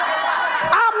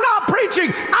 I'm not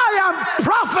preaching. I am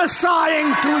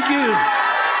prophesying to you.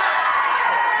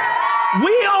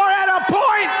 We are at a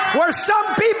point where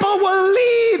some people will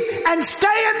leave and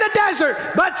stay in the desert,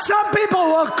 but some people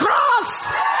will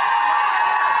cross.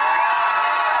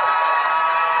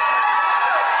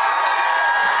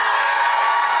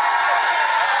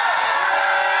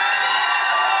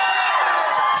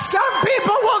 Some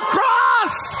people will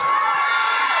cross.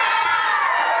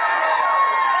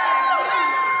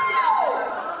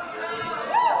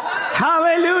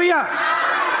 Hallelujah.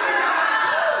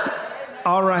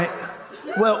 All right.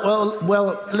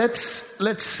 Well.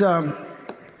 Let's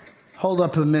hold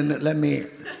up a minute. Let me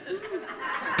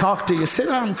talk to you. Sit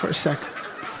down for a second.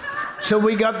 So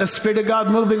we got the Spirit of God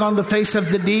moving on the face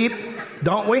of the deep,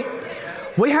 don't we?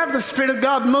 We have the Spirit of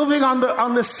God moving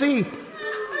on the sea.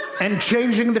 And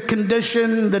changing the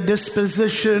condition, the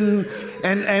disposition,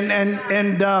 and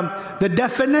the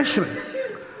definition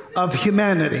of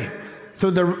humanity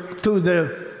through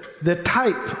the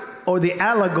type or the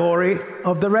allegory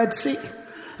of the Red Sea.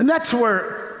 And that's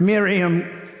where Miriam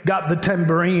got the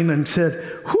tambourine and said,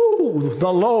 "Whoo,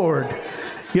 the Lord,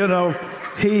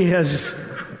 he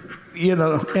has,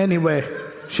 anyway,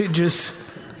 she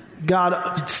just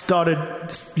got started,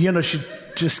 she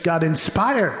just got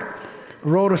inspired,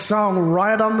 wrote a song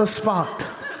right on the spot."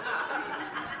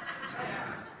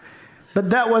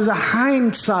 But that was a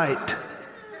hindsight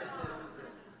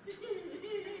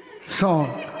song.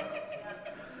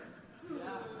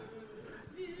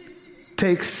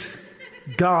 Takes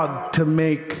God to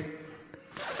make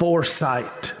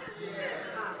foresight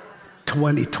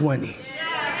 2020.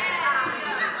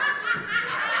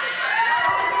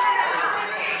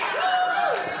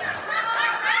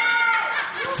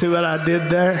 See what I did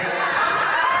there?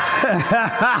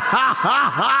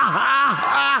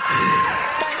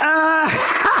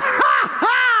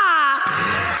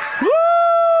 Woo!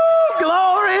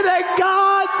 Glory to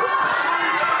God.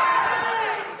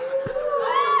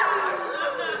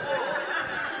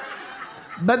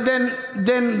 But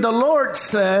then the Lord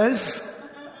says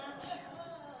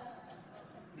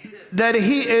that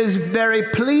he is very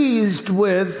pleased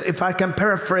with, if I can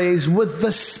paraphrase, with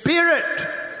the spirit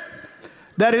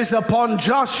that is upon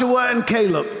Joshua and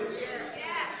Caleb.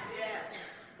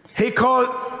 He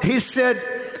said,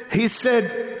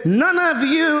 none of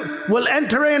you will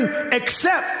enter in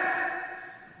except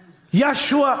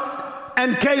Joshua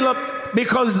and Caleb,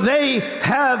 because they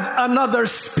have another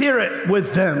spirit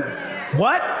with them.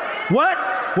 What?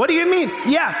 What do you mean?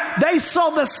 Yeah, they saw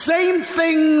the same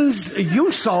things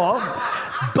you saw,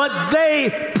 but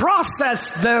they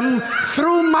processed them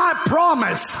through my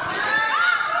promise.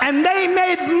 And they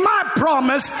made my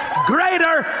promise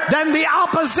greater than the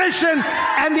opposition,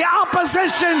 and the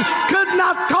opposition could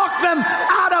not talk them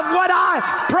out of what I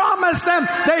promised them.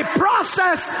 They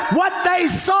processed what they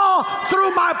saw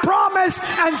through my promise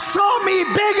and saw me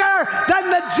bigger than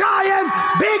the giant,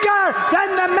 bigger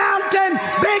than the mountain,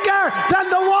 bigger than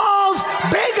the walls,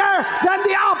 bigger than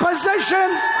the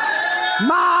opposition.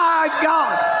 My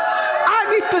God, I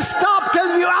need to stop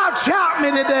till you out-shout me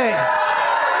today.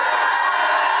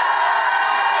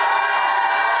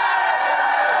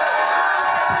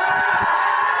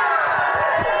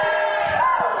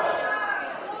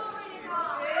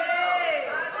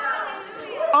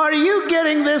 Are you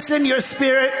getting this in your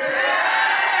spirit?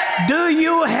 Do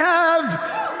you have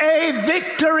a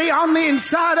victory on the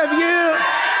inside of you?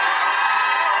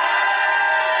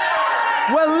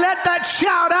 Well, let that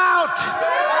shout out.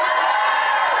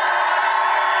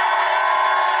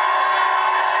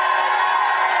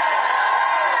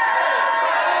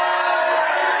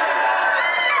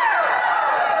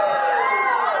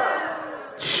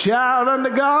 Shout unto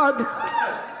God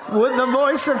with the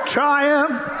voice of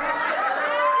triumph.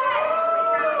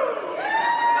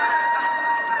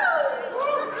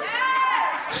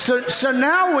 So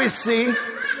now we see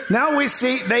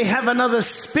they have another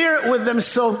spirit with them.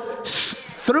 So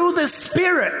through the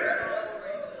spirit,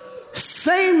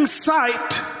 same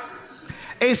sight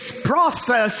is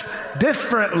processed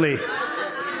differently.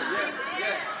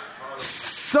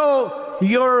 So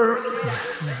your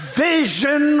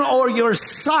vision or your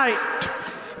sight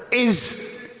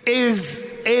is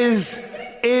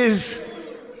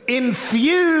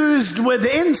infused with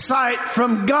insight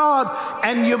from God,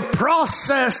 and you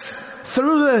process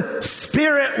through the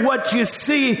Spirit what you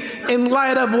see in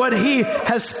light of what He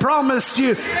has promised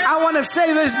you. I want to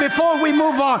say this before we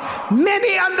move on.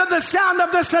 Many under the sound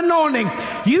of this anointing,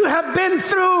 you have been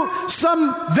through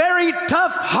some very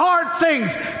tough, hard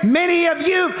things. Many of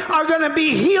you are going to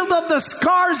be healed of the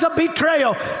scars of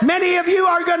betrayal. Many of you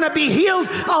are going to be healed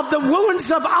of the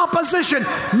wounds of opposition.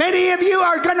 Many of you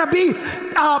are going to be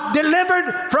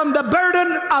delivered from the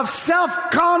burden of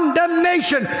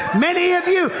self-condemnation. Many of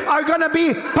you are going to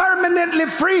be permanently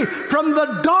free from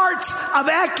the darts of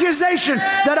accusation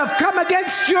that have come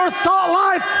against your thought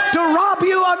life to rob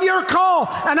you of your call.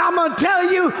 And I'm going to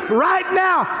tell you right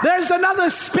now, there's another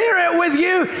spirit with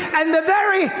you, and the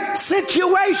very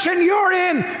situation you're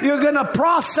in, you're going to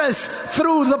process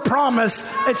through the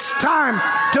promise. It's time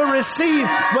to receive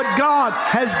what God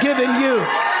has given you.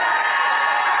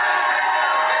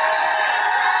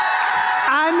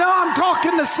 I know I'm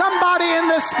talking to somebody in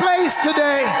this place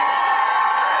today.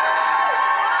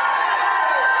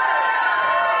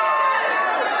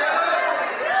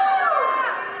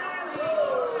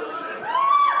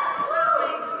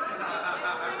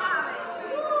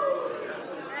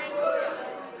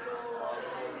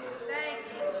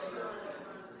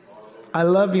 I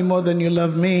love you more than you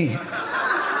love me.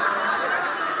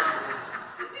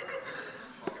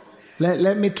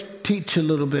 Let me teach a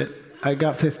little bit. I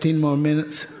got 15 more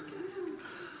minutes.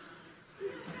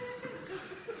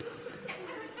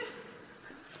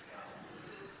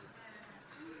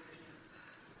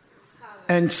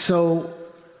 And so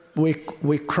we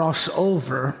cross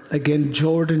over. Again,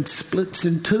 Jordan splits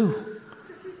in two.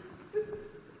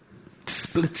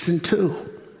 Splits in two.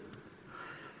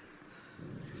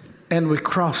 And we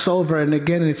cross over, and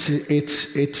again,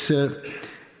 it's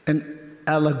an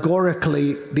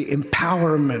allegorically the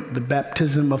empowerment, the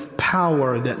baptism of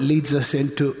power that leads us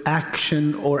into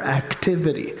action or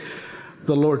activity.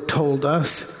 The Lord told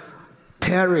us,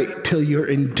 tarry till you're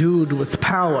endued with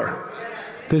power.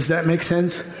 Does that make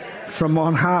sense? From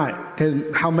on high.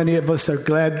 And how many of us are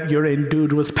glad you're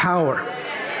endued with power?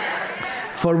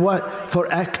 For what? For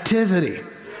activity.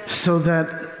 So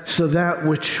that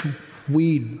which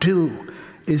we do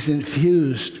is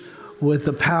infused with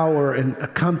the power and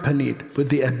accompanied with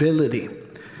the ability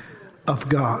of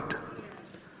God.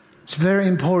 It's very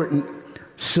important.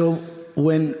 So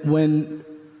when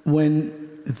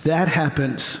that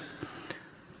happens,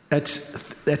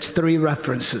 that's three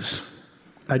references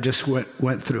I just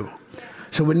went through.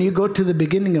 So when you go to the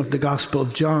beginning of the Gospel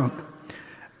of John,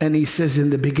 and he says, in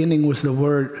the beginning was the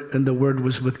Word, and the Word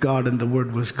was with God, and the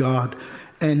Word was God.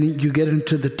 And you get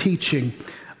into the teaching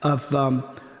of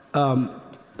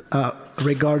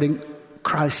regarding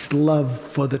Christ's love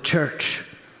for the church.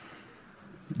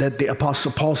 That the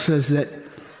Apostle Paul says that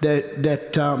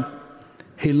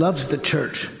he loves the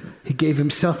church. He gave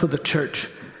himself for the church,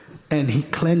 and he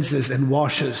cleanses and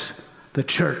washes the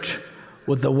church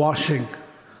with the washing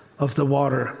of the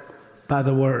water by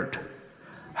the word.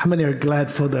 How many are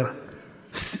glad for the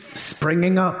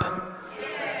springing up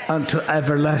unto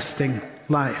everlasting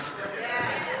life?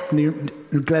 And you're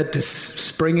glad to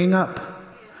springing up.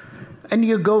 And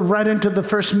you go right into the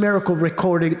first miracle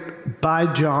recorded by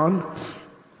John.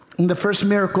 And the first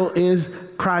miracle is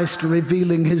Christ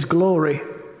revealing his glory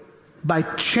by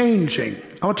changing.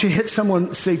 I want you to hit someone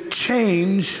and say,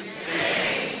 change.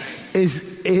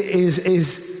 Is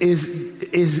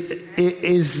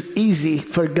easy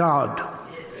for God.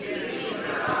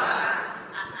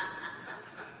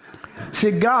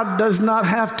 See, God does not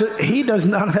have to, he does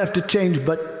not have to change,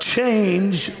 but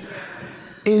change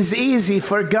is easy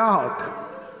for God.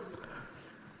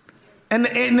 And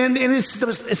it's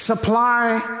the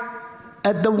supply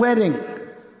at the wedding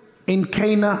in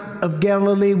Cana of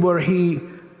Galilee, where he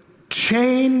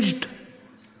changed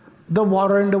the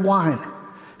water into wine.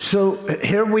 So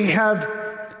here we have,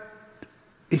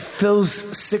 he fills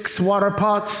 6 water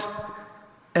pots,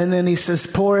 and then he says,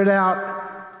 pour it out.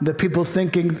 The people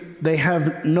thinking they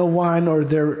have no wine or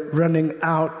they're running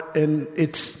out, and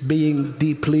it's being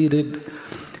depleted.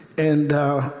 And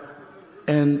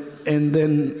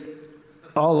then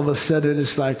all of a sudden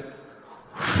it's like,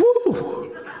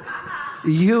 whew,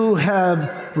 you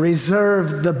have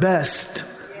reserved the best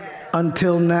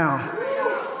until now.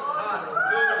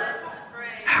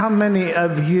 How many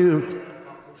of you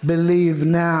believe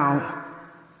now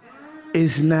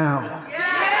is now?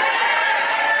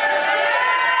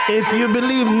 If you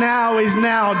believe now is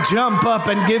now, jump up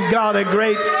and give God a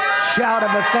great shout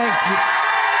of a thank you.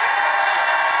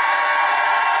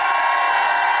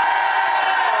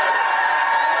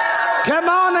 Come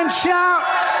on and shout.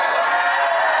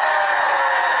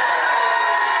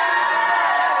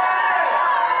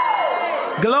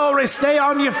 Glory, stay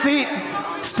on your feet.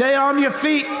 Stay on your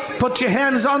feet. Put your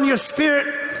hands on your spirit.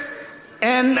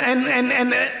 And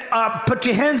put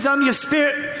your hands on your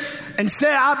spirit and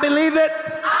say, I believe it.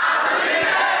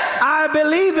 I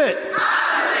believe it.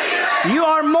 You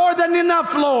are more than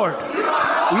enough, Lord.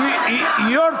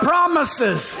 Your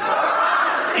promises,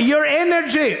 your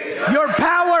energy, your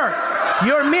power,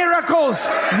 your miracles,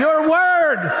 your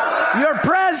word, your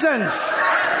presence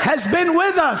has been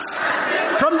with us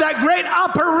from that great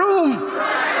upper room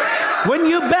when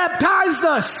you baptized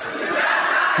us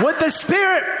with the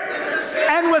Spirit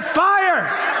and with fire.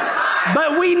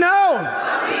 But we know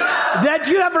that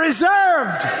you have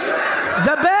reserved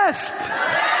the best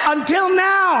until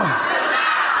now.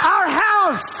 Our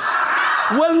house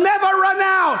will never run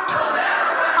out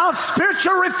of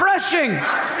spiritual refreshing,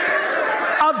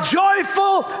 of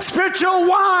joyful spiritual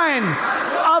wine,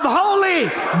 of holy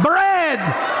bread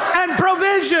and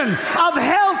provision, of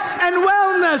health and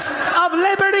wellness, of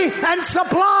liberty and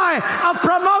supply, of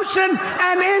promotion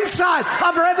and insight,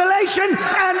 of revelation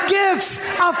and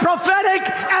gifts, of prophetic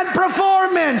and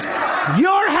performance.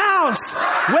 Your house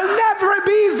will never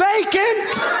be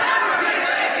vacant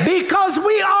because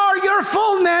we are your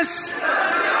fullness,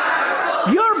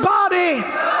 your body,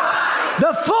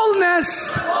 the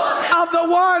fullness of the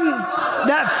one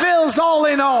that fills all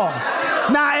in all.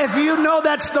 Now, if you know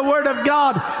that's the word of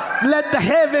God, let the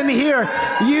heaven hear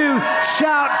you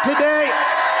shout today.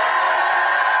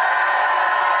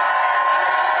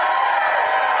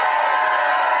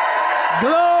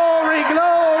 Glory,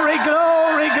 glory,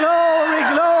 glory, glory,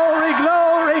 glory,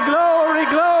 glory, glory,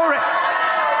 glory.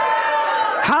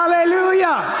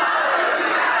 Hallelujah.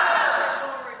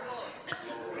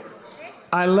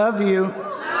 I love you.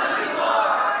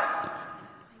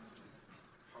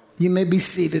 You may be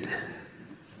seated.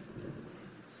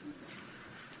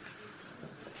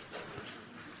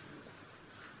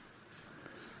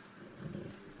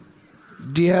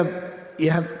 Do you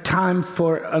have time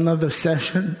for another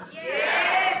session?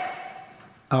 Yes.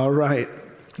 All right.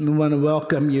 I want to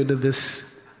welcome you to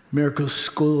this Miracle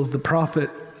School of the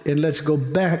Prophet. And let's go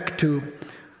back to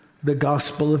the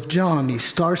Gospel of John. He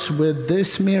starts with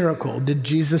this miracle. Did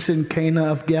Jesus in Cana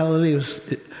of Galilee?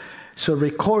 So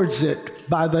records it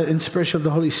by the inspiration of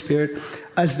the Holy Spirit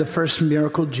as the first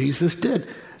miracle Jesus did.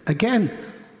 Again,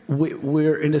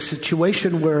 we're in a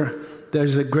situation where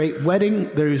there's a great wedding,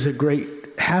 there is a great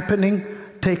happening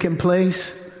taking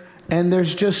place, and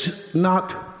there's just not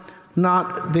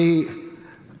the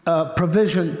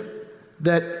provision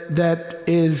that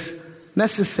is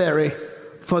necessary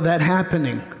for that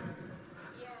happening.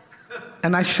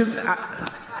 And I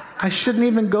shouldn't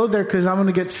even go there because I'm going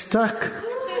to get stuck.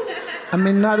 I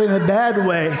mean, not in a bad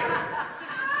way.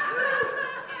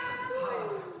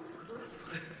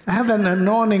 I have an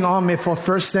anointing on me for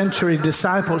first century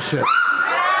discipleship.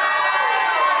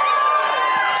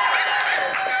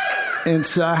 And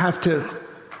so I have to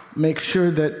make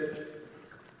sure that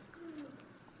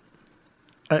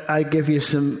I give you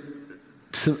some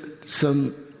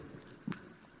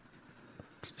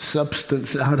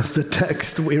substance out of the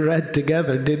text we read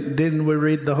together. Didn't we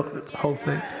read the whole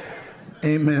thing?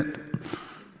 Amen.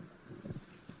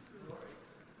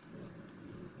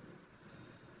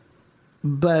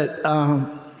 But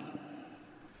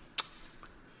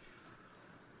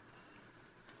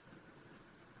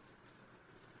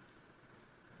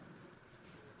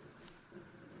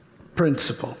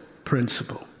principle,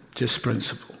 just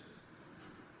principle.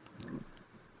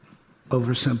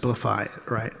 Oversimplify it,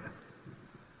 right?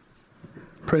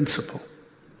 Principle.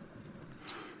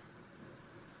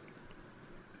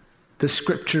 The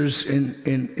scriptures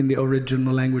in the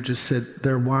original languages said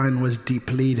their wine was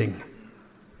depleting.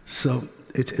 So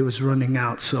it was running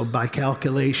out. So by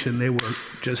calculation, they were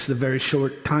just a very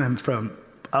short time from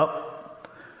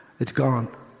it's gone.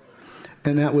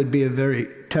 And that would be a very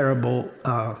terrible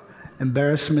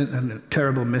embarrassment and a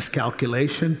terrible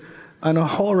miscalculation and a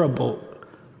horrible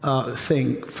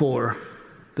thing for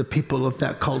the people of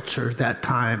that culture, that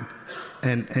time,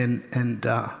 and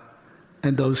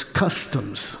those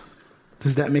customs.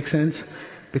 Does that make sense?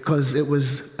 Because it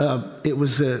was a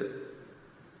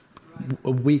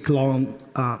week-long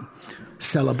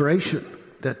celebration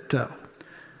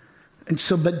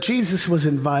but Jesus was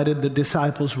invited, the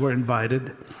disciples were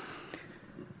invited,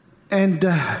 and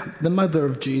the mother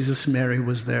of Jesus, Mary,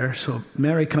 was there. So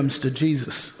Mary comes to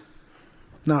Jesus.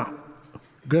 Now,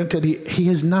 granted, he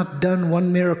has not done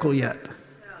one miracle yet,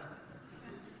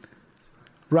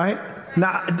 right?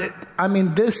 Now, I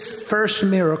mean, this first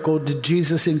miracle did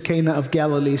Jesus in Cana of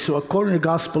Galilee. So according to the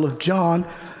Gospel of John,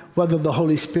 whether the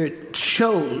Holy Spirit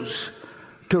chose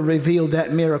to reveal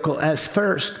that miracle as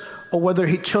first, or whether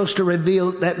he chose to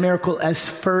reveal that miracle as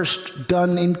first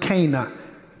done in Cana,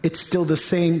 it's still the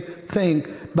same thing.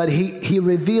 But he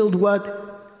revealed what?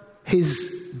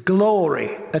 His glory.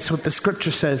 That's what the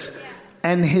scripture says.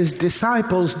 And his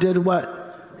disciples did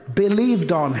what?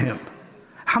 Believed on him.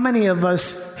 How many of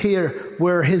us here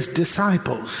were his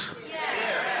disciples?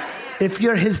 Yes. If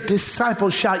you're his disciple,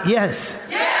 shout yes.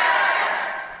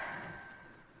 Yes.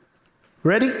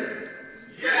 Ready?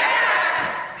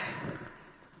 Yes.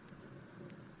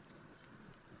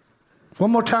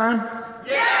 One more time.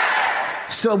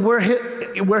 Yes. So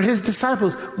we're his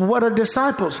disciples. What are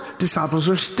disciples? Disciples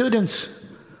are students.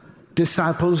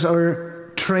 Disciples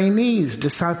are trainees.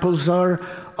 Disciples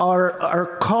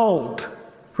are called,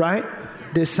 right?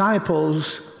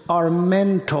 Disciples are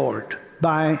mentored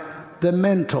by the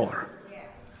mentor.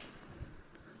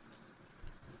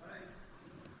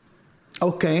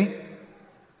 Okay.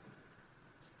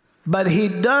 But he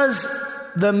does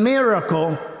the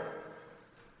miracle,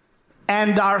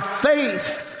 and our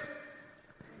faith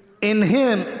in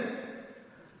him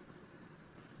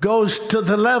goes to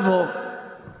the level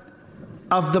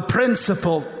of the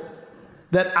principle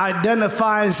that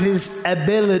identifies his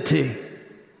ability.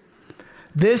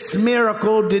 This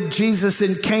miracle did Jesus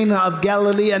in Cana of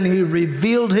Galilee, and he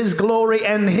revealed his glory,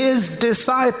 and his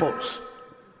disciples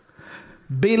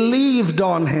believed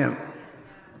on him.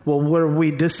 Well, were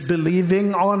we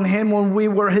disbelieving on him when we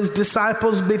were his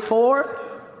disciples before?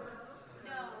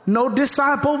 No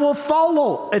disciple will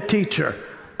follow a teacher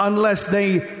unless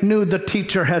they knew the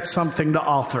teacher had something to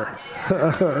offer.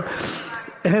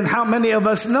 And how many of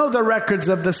us know the records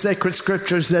of the sacred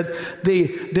scriptures that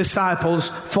the disciples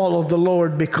followed the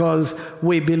Lord because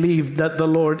we believed that the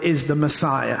Lord is the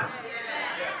Messiah?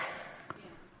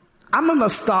 I'm going to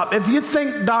stop. If you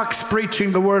think Doc's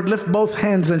preaching the word, lift both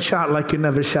hands and shout like you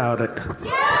never shouted.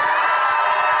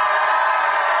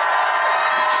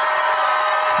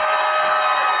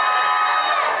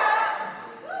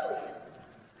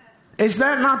 Is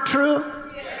that not true?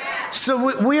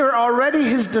 So we are already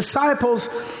his disciples,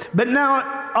 but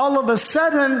now all of a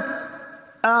sudden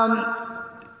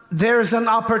there's an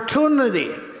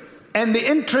opportunity. And the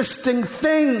interesting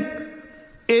thing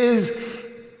is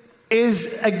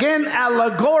again,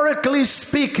 allegorically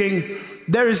speaking,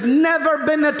 there's never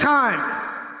been a time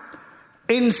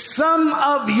in some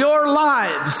of your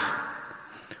lives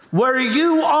where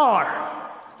you are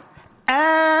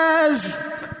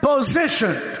as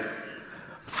positioned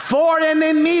for an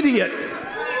immediate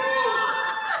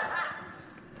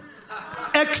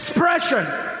expression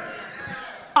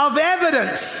of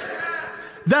evidence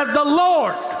that the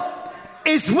Lord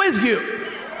is with you,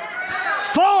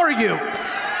 for you,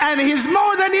 and he's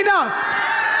more than enough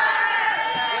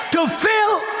to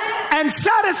fill and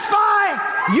satisfy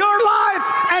your life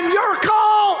and your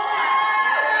call.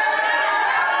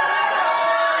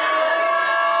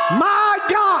 My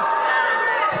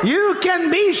God, you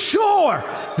can be sure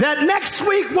that next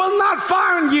week will not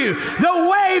find you the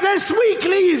way this week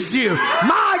leaves you.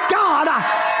 My God,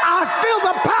 I feel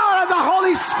the power of the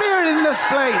Holy Spirit in this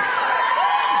place.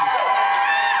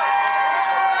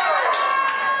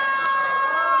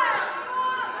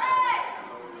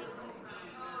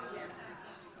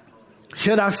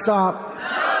 Should I stop?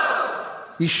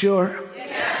 No. You sure?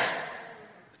 Yes.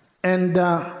 And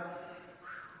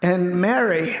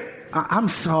Mary, I'm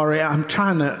sorry. I'm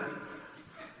trying to.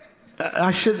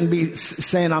 I shouldn't be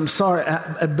saying I'm sorry,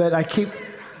 but I keep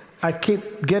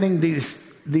getting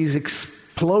these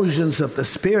explosions of the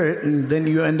Spirit, and then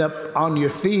you end up on your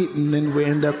feet, and then we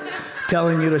end up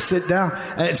telling you to sit down.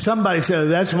 And somebody said,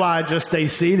 "That's why I just stay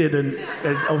seated and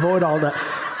avoid all that."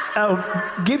 Oh,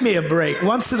 give me a break.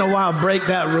 Once in a while, break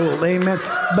that rule. Amen.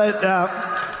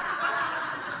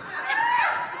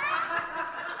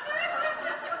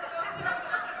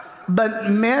 But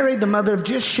Mary, the mother of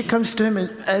Jesus, she comes to him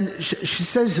and she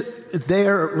says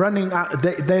they're running out.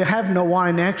 They have no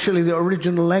wine. Actually, the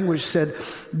original language said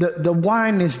the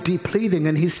wine is depleting.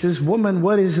 And he says, "Woman,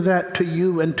 what is that to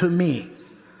you and to me?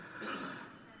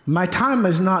 My time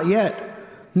is not yet."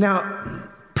 Now,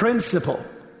 principle.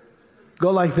 Go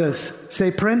like this.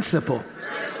 Say principle.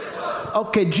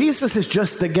 Okay, Jesus is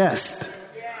just the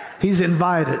guest. He's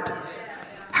invited.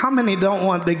 How many don't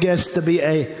want the guest to be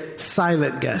a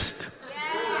silent guest?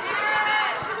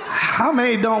 How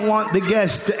many don't want the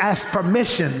guest to ask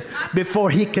permission before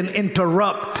he can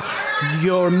interrupt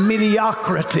your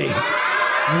mediocrity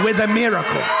with a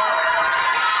miracle?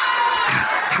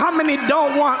 How many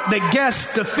don't want the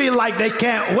guest to feel like they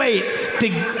can't wait to...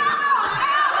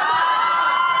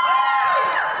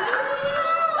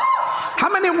 How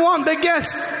many want the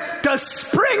guest to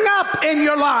spring up in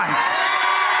your life?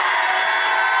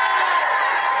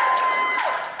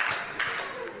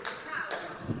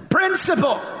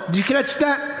 Principle. Did you catch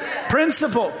that?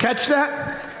 Principle. Catch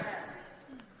that?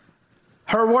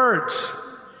 Her words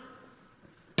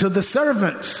to the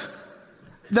servants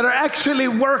that are actually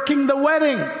working the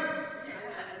wedding.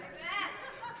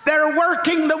 They're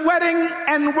working the wedding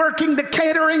and working the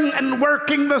catering and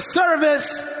working the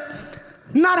service.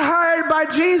 Not hired by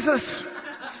Jesus.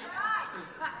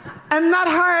 And not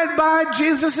hired by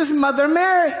Jesus' mother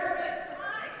Mary.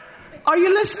 Are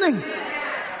you listening?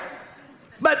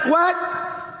 But what?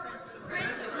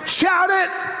 Shout it.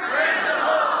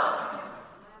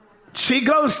 She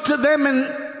goes to them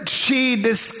and she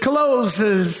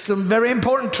discloses some very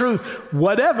important truth.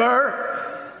 Whatever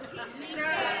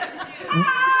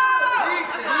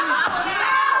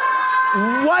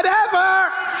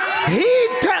he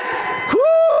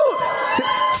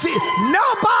see,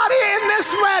 nobody in this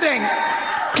wedding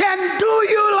can do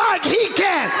you like he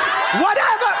can.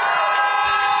 Whatever.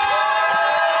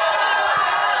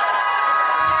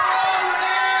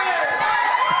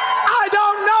 I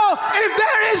don't know if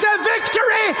there is a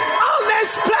victory on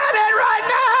this planet right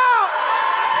now.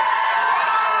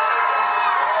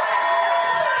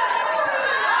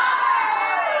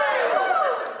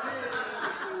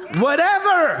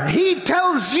 Whatever he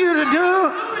tells you to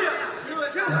do,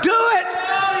 do it.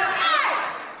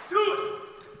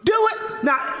 Do it.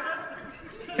 Now,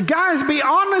 guys, be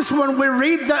honest. When we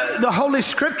read the Holy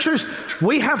Scriptures,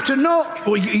 we have to know,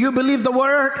 you believe the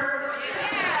Word?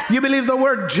 You believe the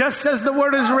Word just as the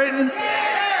Word is written?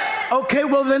 Okay,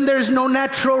 well then there's no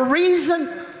natural reason.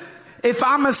 If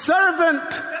I'm a servant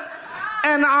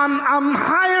and I'm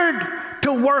hired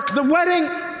to work the wedding,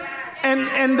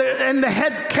 and the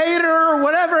head caterer or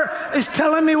whatever is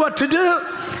telling me what to do,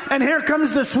 and here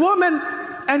comes this woman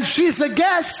and she's a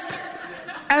guest,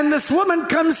 and this woman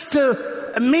comes to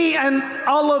me and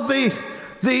all of the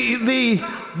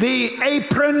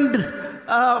aproned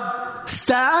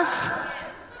staff,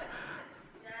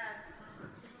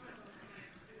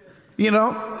 you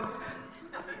know,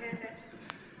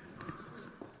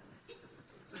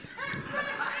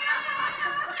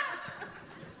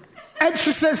 and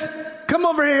she says, come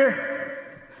over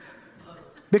here.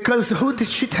 Because who did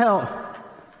she tell?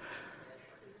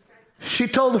 She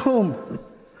told whom?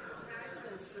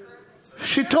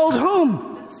 She told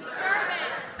whom?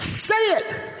 Say it.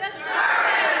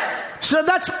 So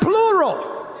that's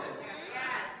plural.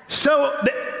 So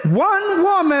one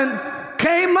woman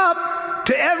came up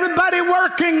to everybody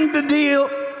working the deal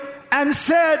and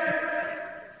said,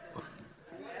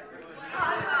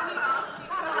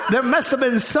 there must have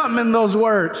been something in those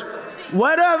words.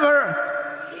 Whatever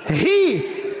he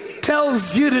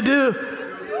tells you to do,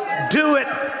 do it.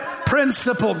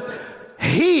 Principle.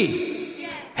 He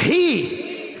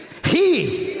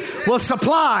will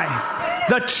supply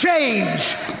the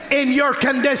change in your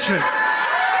condition.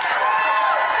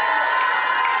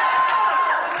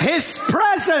 His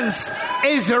presence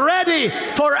is ready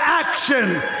for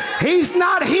action. He's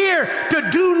not here to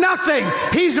do nothing.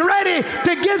 He's ready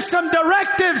to give some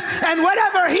directives, and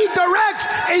whatever he directs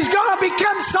is going to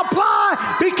become supply,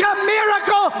 become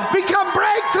miracle, become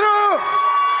breakthrough,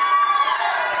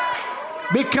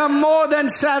 become more than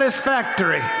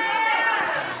satisfactory.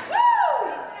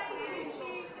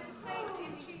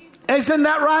 Isn't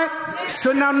that right?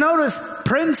 So now notice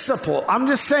principle. I'm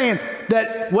just saying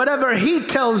that whatever he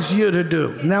tells you to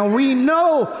do. Now we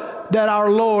know that our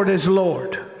Lord is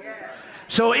Lord.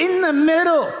 So in the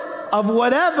middle of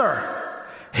whatever,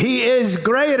 he is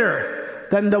greater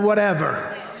than the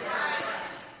whatever.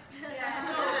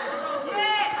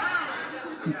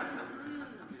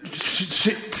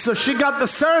 So she got the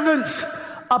servants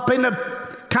up in a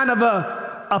kind of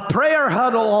a prayer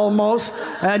huddle almost,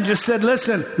 and just said,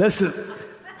 listen,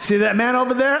 see that man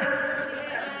over there?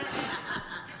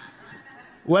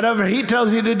 Whatever he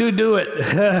tells you to do, do it.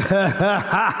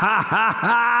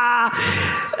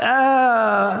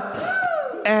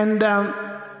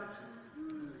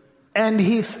 And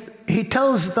he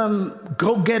tells them,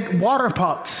 go get water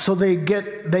pots. So they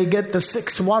get the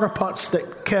 6 water pots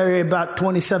that carry about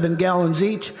 27 gallons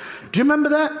each. Do you remember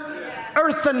that? Yeah.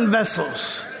 Earthen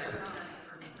vessels.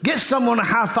 Give someone a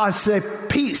high five, say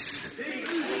peace.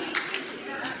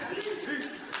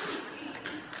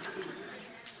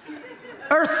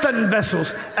 Earthen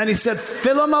vessels. And he said,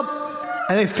 fill them up.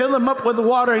 And they filled them up with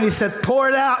water. And he said, pour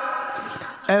it out.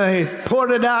 And they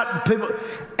poured it out.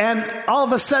 And all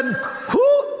of a sudden,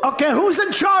 who's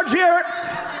in charge here?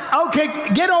 Okay,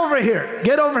 get over here.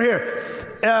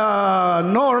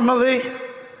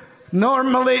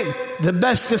 Normally, the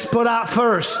best is put out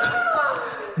first.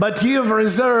 But you've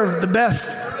reserved the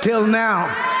best till now.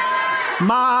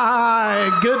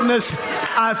 My goodness,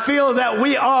 I feel that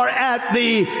we are at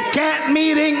the camp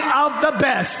meeting of the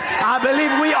best. I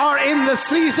believe we are in the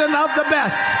season of the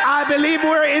best. I believe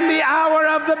we're in the hour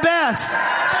of the best.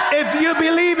 If you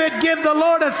believe it, give the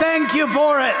Lord a thank you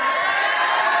for it.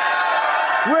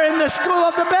 We're in the school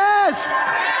of the best.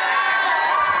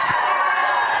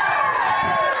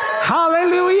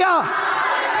 Hallelujah.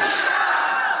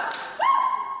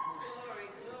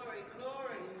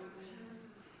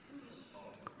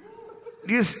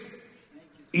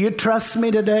 You trust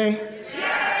me today?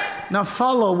 Yes. Now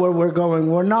follow where we're going.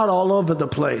 We're not all over the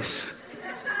place.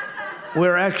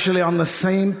 We're actually on the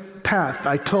same path.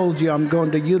 I told you I'm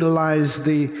going to utilize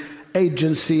the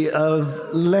agency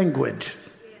of language.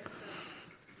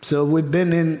 So we've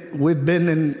been in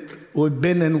water. We've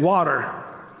been in water.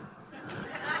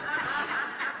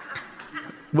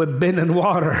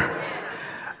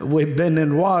 We've been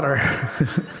in water.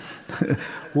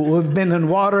 We've been in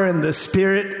water, and the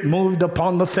Spirit moved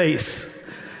upon the face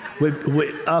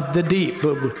of the deep.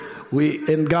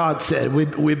 And God said,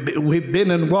 we've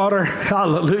been in water,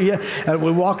 hallelujah, and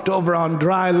we walked over on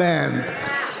dry land.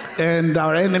 and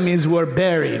our enemies were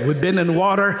buried. We've been in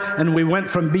water, and we went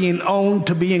from being owned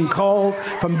to being called,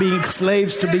 from being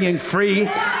slaves to being free,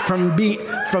 from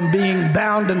being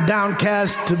bound and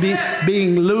downcast to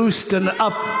being loosed and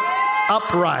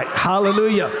upright.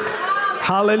 Hallelujah.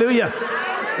 Hallelujah.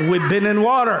 We've been in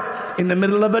water, in the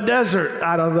middle of a desert,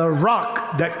 out of the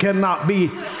rock that cannot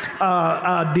be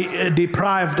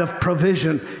deprived of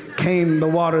provision came the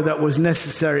water that was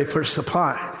necessary for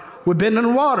supply. We've been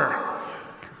in water.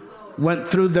 Went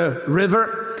through the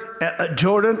river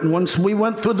Jordan. Once we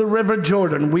went through the river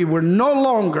Jordan, we were no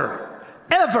longer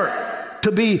ever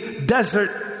to be desert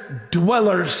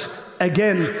dwellers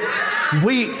again.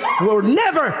 We were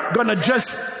never going to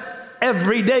just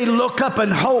every day look up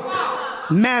and hope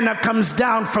manna comes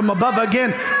down from above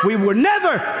again. We were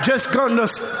never just going to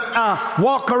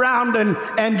walk around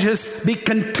and just be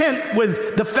content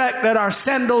with the fact that our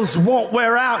sandals won't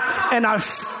wear out and our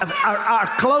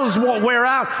clothes won't wear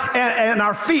out and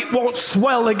our feet won't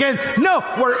swell again. No,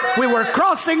 we were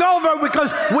crossing over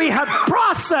because we had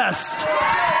processed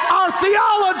our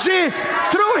theology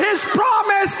through His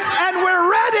promise, and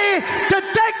we're ready to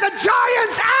take the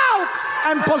giants out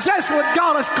and possess what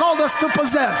God has called us to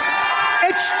possess.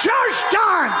 It's church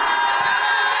time.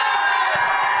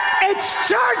 It's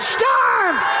church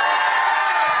time.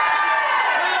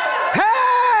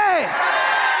 Hey!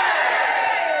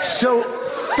 So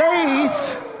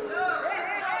faith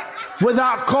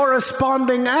without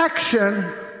corresponding action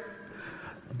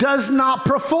does not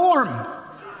perform.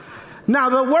 Now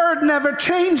the word never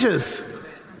changes,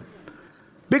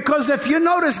 because if you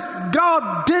notice,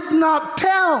 God did not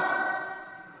tell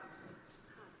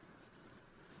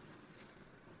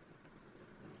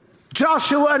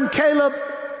Joshua and Caleb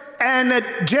and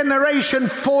a generation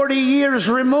 40 years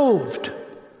removed,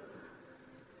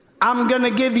 I'm going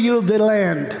to give you the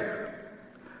land.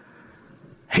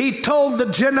 He told the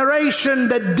generation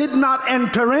that did not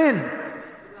enter in,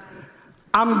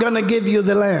 I'm going to give you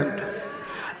the land.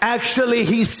 Actually,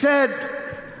 He said,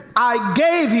 I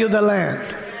gave you the land.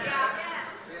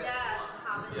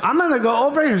 I'm going to go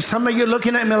over here. Some of you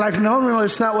looking at me like, no,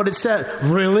 it's not what it said.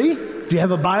 Really? Do you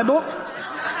have a Bible?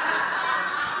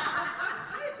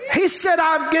 He said,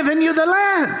 I've given you the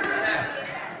land.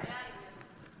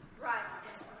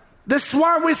 This is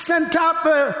why we sent out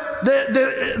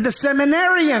the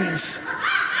seminarians.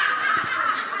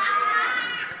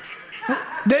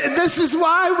 This is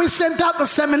why we sent out the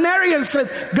seminarians, said,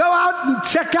 go out and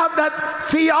check out that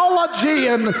theology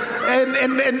and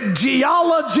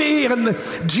geology and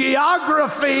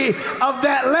geography of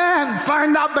that land.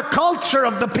 Find out the culture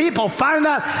of the people. Find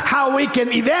out how we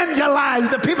can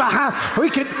evangelize the people. How we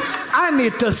can. I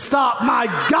need to stop. My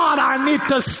God, I need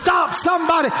to stop.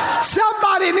 Somebody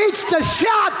needs to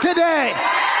shout today.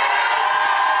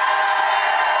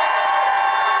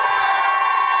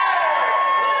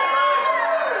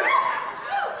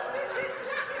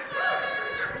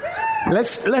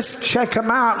 Let's check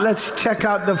them out. Let's check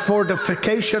out the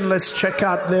fortification. Let's check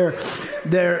out their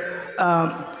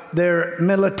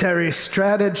military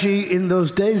strategy. In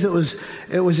those days, it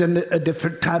was a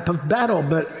different type of battle,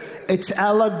 but it's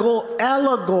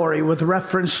allegory with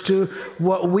reference to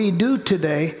what we do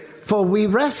today. For we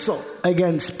wrestle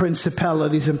against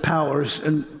principalities and powers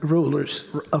and rulers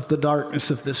of the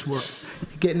darkness of this world.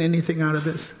 You getting anything out of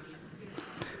this?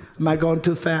 Am I going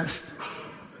too fast?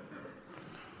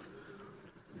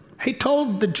 He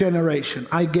told the generation,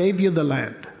 I gave you the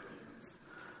land.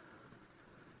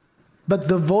 But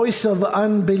the voice of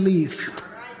unbelief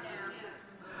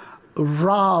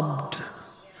robbed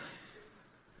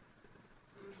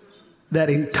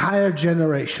that entire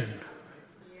generation.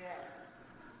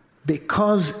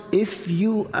 Because if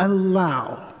you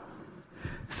allow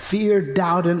fear,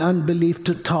 doubt, and unbelief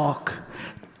to talk,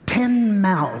 10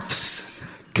 mouths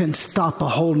can stop a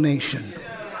whole nation.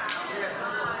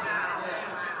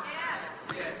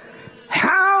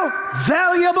 How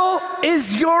valuable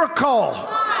is your call?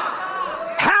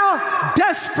 How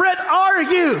desperate are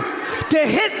you to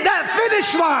hit that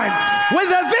finish line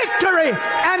with a victory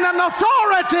and an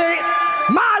authority?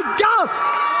 My God!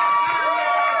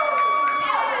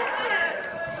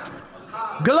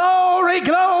 Glory,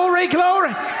 glory,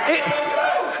 glory.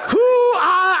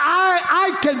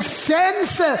 I can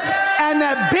sense an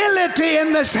ability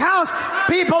in this house.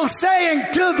 People saying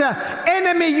to the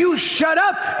enemy, you shut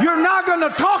up. You're not going to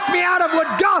talk me out of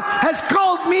what God has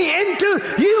called me into.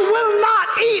 You will not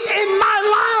eat in my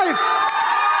life.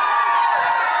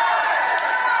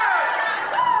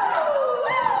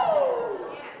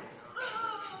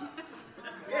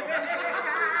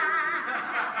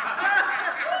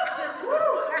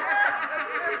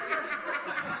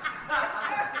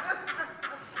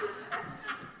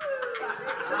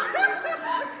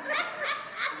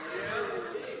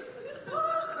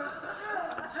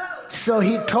 So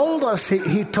he told us,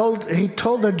 he told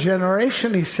the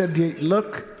generation, he said,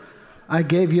 look, I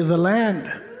gave you the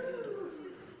land.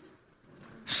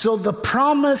 So the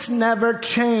promise never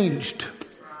changed.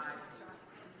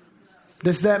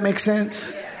 Does that make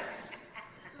sense?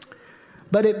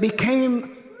 But it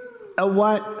became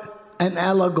an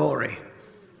allegory.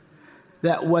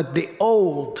 That what the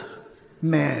old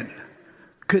man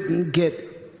couldn't get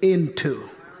into,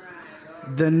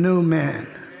 the new man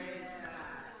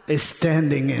is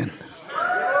standing in.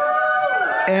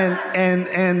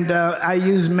 And I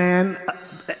use man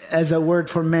as a word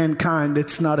for mankind.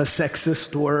 It's not a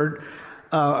sexist word.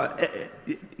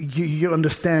 You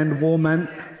understand, woman?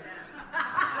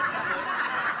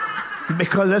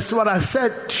 Because that's what I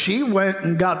said. She went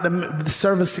and got the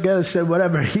service together, said,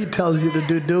 whatever he tells you to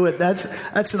do, do it.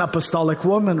 That's an apostolic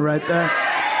woman right there.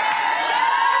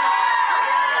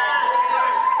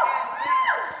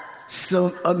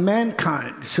 So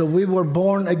mankind, so we were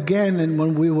born again, and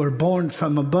when we were born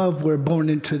from above, we're born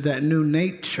into that new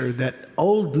nature. That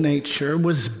old nature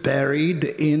was buried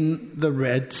in the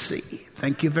Red Sea.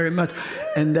 Thank you very much.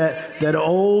 And that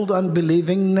old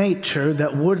unbelieving nature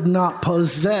that would not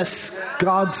possess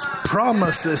God's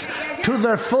promises to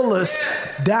their fullest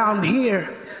down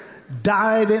here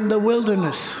died in the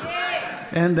wilderness.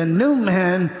 And the new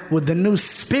man with the new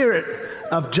spirit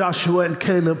of Joshua and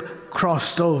Caleb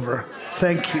crossed over.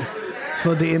 Thank you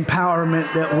for the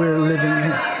empowerment that we're living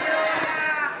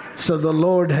in. So the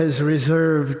Lord has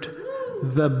reserved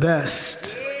the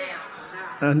best.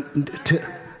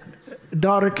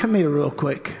 Daughter, come here real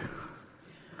quick.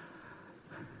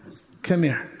 Come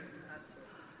here.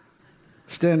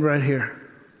 Stand right here.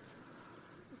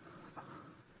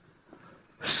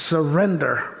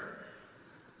 Surrender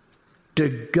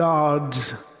to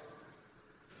God's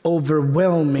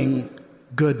overwhelming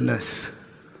goodness.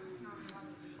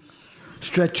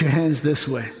 Stretch your hands this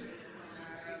way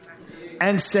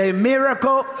and say,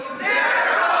 miracle,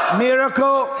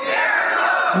 miracle,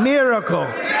 miracle, miracle.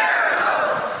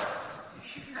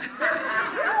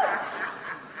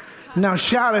 Now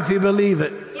shout if you believe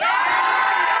it.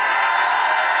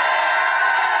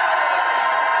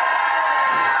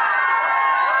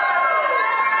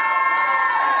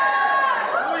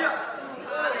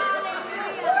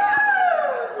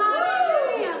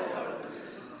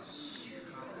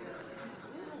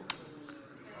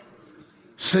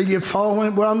 So you're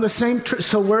following, we're on the same trip.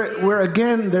 So we're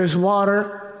again, there's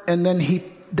water, and then he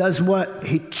does what?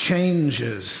 He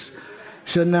changes.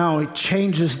 So now he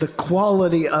changes the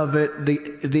quality of it,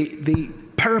 the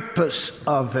purpose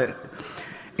of it,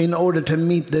 in order to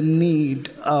meet the need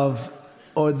of,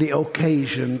 or the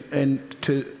occasion, and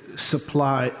to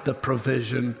supply the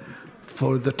provision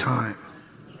for the time.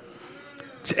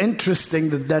 It's interesting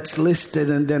that that's listed,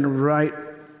 and then right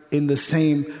in the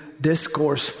same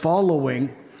discourse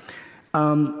following,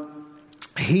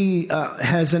 he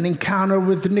has an encounter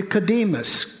with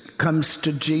Nicodemus, comes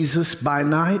to Jesus by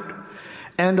night.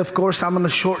 And of course, I'm going to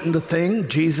shorten the thing.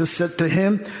 Jesus said to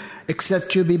him,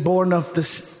 except you be born of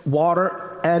the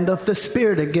water and of the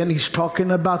Spirit. Again, he's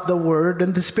talking about the Word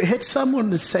and the Spirit. Hit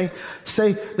someone to say,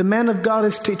 the man of God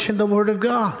is teaching the Word of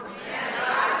God.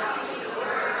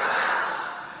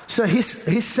 So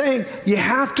he's saying you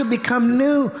have to become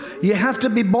new. You have to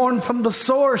be born from the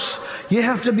source. You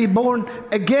have to be born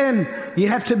again. You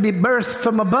have to be birthed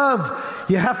from above.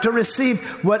 You have to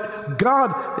receive what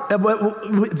God,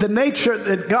 the nature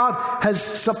that God has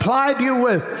supplied you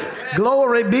with.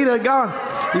 Glory be to God.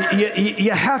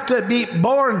 You have to be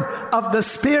born of the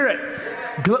Spirit.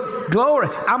 Glory.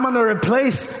 I'm going to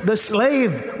replace the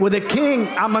slave with a king.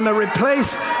 I'm going to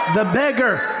replace the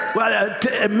beggar.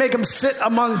 To make them sit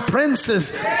among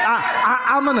princes.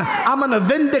 I'm gonna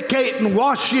vindicate and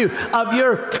wash you of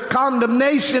your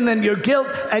condemnation and your guilt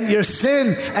and your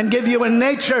sin, and give you a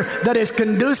nature that is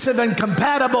conducive and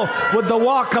compatible with the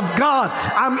walk of God.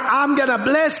 I'm gonna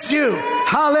bless you.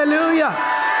 Hallelujah.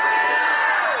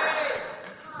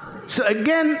 So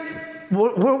again,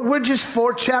 we're just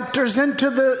 4 chapters into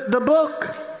the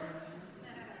book.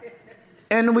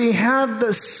 And we have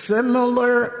the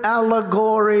similar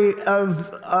allegory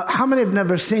of, how many have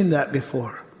never seen that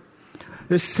before?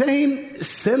 The same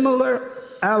similar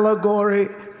allegory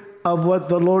of what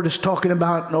the Lord is talking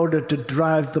about in order to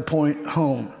drive the point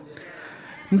home.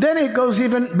 And then it goes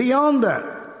even beyond that.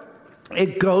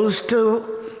 It goes to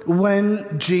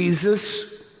when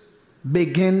Jesus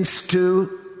begins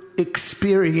to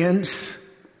experience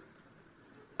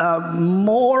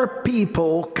more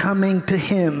people coming to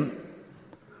him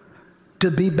to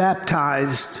be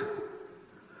baptized.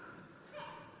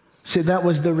 See, that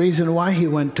was the reason why he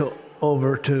went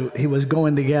he was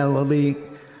going to Galilee,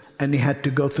 and he had to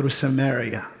go through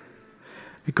Samaria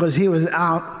because he was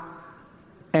out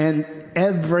and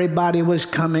everybody was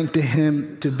coming to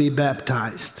him to be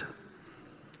baptized.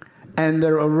 And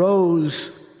there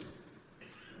arose,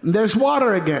 there's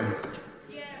water again.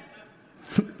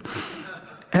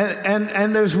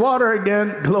 And there's water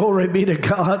again. Glory be to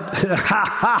God.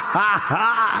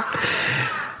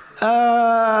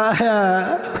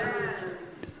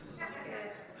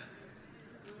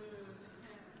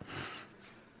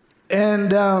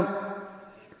 And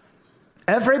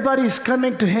everybody's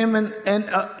coming to him, and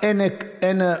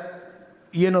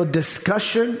a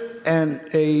discussion and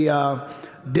a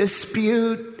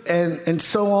dispute and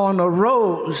so on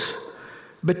arose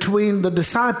between the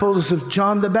disciples of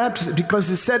John the Baptist,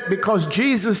 because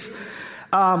Jesus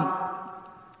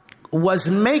was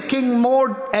making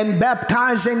more and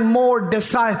baptizing more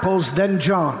disciples than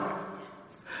John.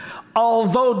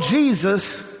 Although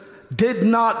Jesus did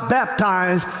not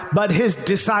baptize, but his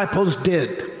disciples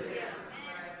did.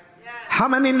 How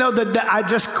many know that I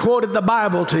just quoted the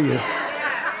Bible to you?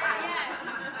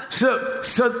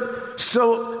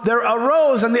 So there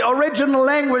arose, in the original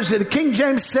language, the King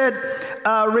James said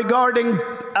regarding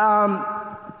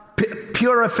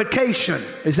purification.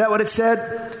 Is that what it said?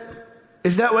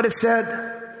 Is that what it said?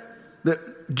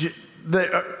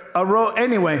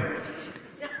 Anyway,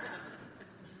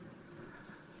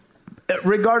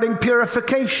 regarding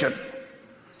purification,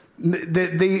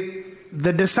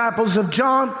 the disciples of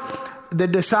John, the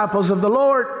disciples of the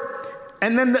Lord,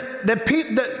 and then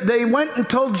they went and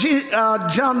told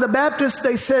John the Baptist.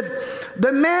 They said,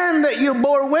 "The man that you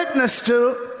bore witness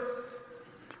to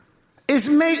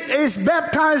is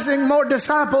baptizing more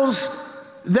disciples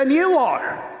than you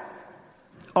are."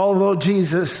 Although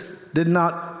Jesus did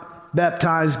not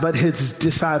baptize, but his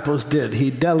disciples did.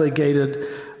 He delegated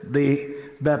the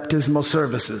baptismal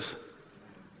services.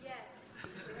 Yes.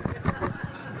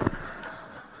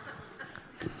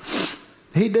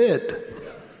 He did.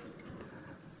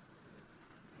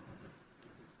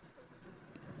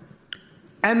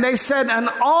 And they said, and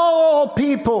all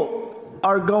people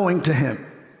are going to him.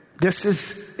 This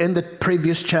is in the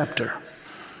previous chapter.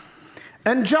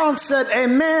 And John said, a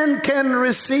man can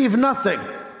receive nothing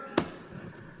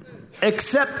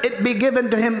except it be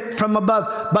given to him from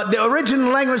above. But the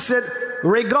original language said,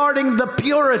 regarding the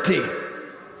purity.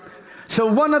 So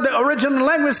one of the original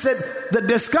language said the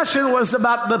discussion was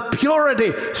about the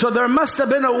purity. So there must have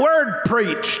been a word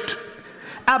preached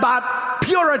about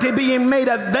purity being made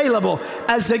available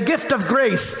as a gift of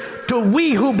grace to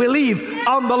we who believe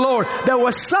on the Lord. There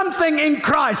was something in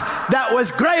Christ that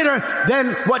was greater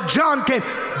than what John came.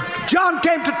 John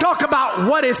came to talk about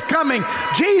what is coming.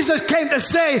 Jesus came to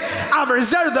say, I've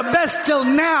reserved the best till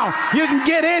now. You can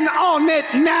get in on it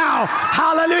now.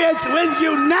 Hallelujah. It's with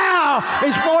you now.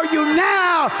 It's for you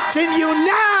now. It's in you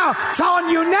now. It's on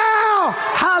you now.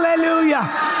 Hallelujah.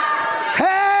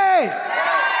 Hey!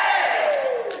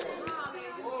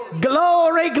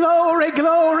 Glory, glory,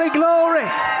 glory, glory.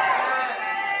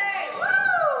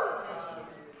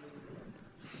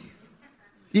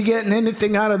 You getting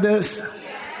anything out of this?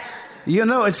 You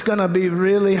know it's going to be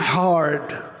really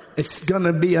hard. It's going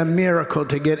to be a miracle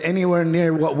to get anywhere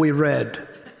near what we read.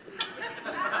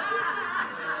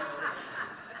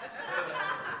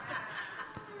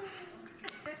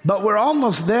 But we're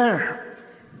almost there.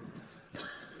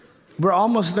 We're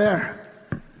almost there.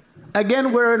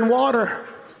 Again, we're in water.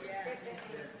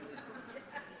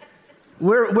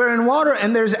 We're in water,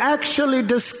 and there's actually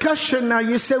discussion. Now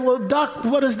you say, well, Doc,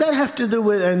 what does that have to do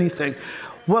with anything?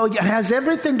 Well, it has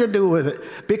everything to do with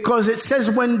it, because it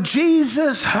says when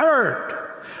Jesus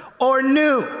heard or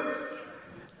knew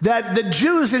that the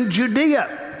Jews in Judea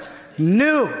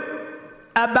knew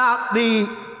about the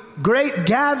great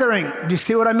gathering, do you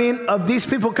see what I mean, of these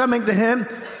people coming to him,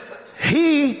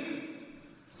 he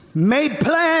made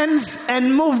plans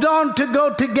and moved on to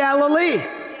go to Galilee.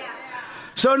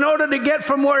 So in order to get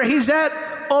from where he's at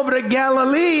over to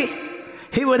Galilee,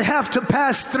 he would have to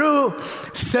pass through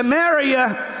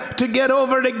Samaria to get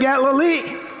over to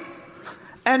Galilee.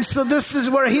 And so this is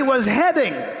where he was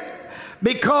heading,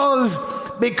 because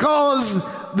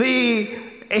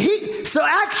so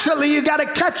actually you got to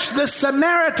catch the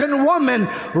Samaritan woman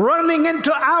running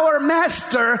into our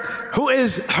master, who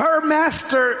is her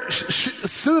master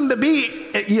soon to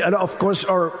be, of course,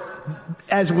 or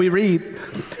as we read.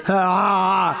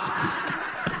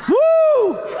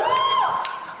 Woo!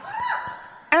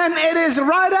 And it is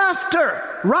right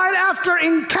after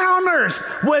encounters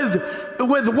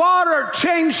with water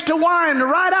changed to wine,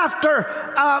 right after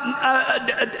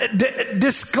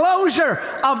disclosure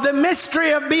of the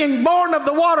mystery of being born of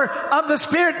the water of the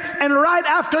Spirit, and right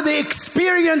after the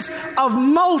experience of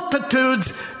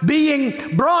multitudes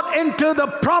being brought into the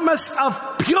promise of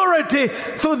purity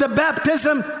through the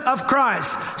baptism of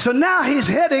Christ. So now he's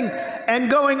heading and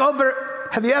going over.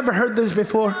 Have you ever heard this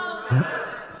before?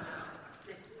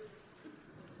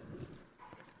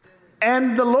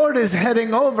 And the Lord is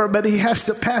heading over, but he has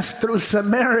to pass through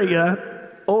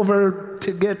Samaria over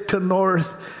to get to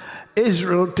North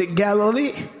Israel, to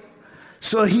Galilee.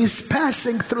 So he's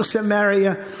passing through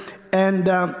Samaria, and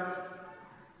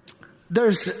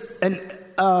there's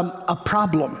a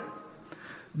problem.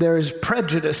 There is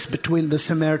prejudice between the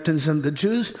Samaritans and the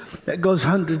Jews that goes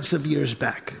hundreds of years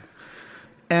back.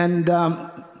 And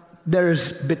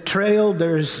there's betrayal,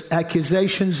 there's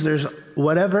accusations, there's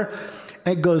whatever.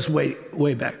 It goes way,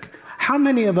 way back. How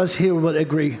many of us here would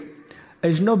agree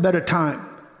there's no better time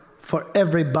for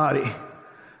everybody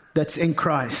that's in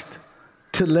Christ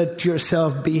to let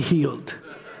yourself be healed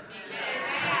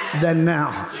than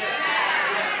now?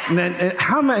 And then,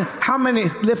 how many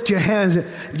lift your hands?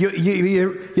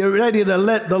 You're ready to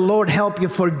let the Lord help you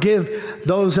forgive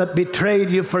those that betrayed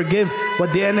you, forgive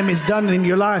what the enemy's done in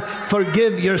your life,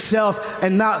 forgive yourself,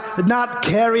 and not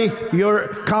carry your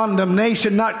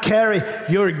condemnation, not carry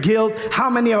your guilt. How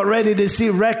many are ready to see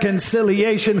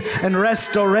reconciliation and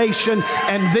restoration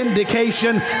and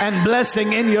vindication and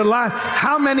blessing in your life?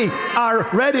 How many are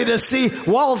ready to see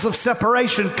walls of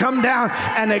separation come down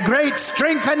and a great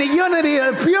strength and a unity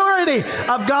and a purity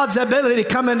of God's ability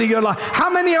come into your life? How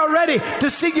many are ready to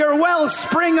see your well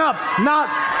spring up? Not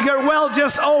your well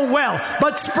just, oh well,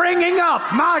 but springing up.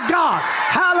 My God.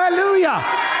 Hallelujah.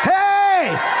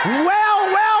 Hey, well.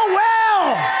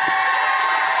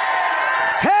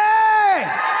 Hey.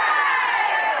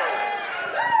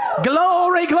 Glory.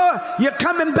 You're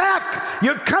coming back.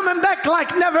 You're coming back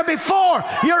like never before.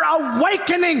 You're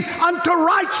awakening unto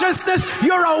righteousness.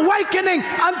 You're awakening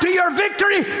unto your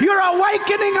victory. You're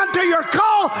awakening unto your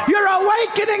call. You're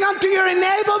awakening unto your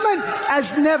enablement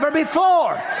as never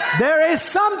before. There is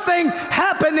something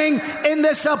happening in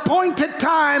this appointed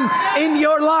time in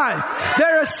your life.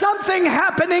 There is something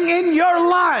happening in your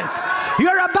life.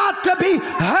 You're about to be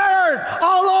heard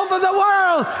all over the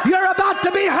world. You're about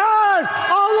to be heard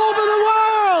all over the world.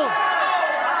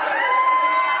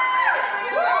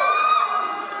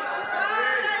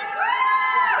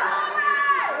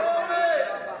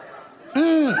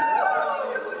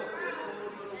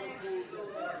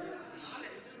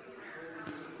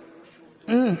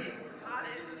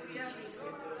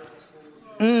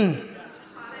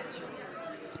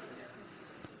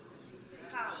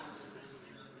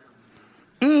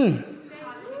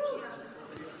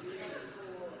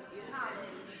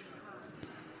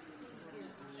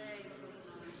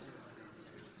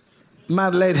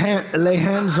 Might lay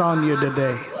hands on you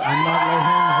today. I might lay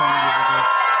hands on you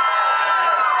today.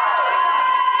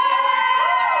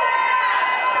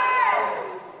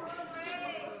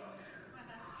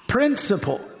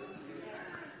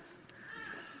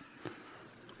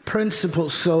 Principle.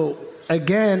 So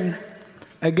again,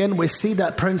 we see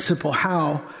that principle.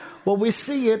 How? Well, we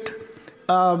see it.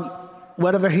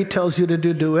 Whatever he tells you to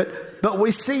do, do it. But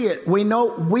we see it. We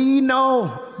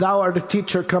know thou art a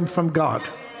teacher come from God.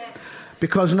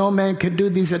 Because no man can do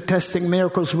these attesting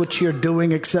miracles which you're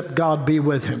doing except God be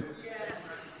with him.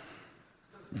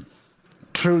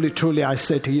 Truly, truly, I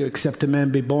say to you, except a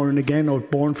man be born again or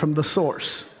born from the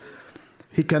source,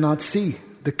 he cannot see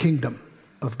the kingdom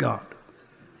of God.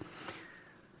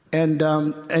 And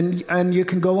you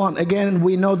can go on. Again,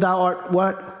 we know thou art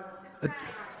what?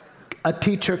 A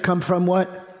teacher come from what?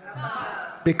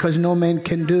 Because no man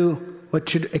can do what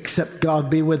should except God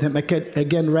be with him.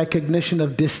 Again, recognition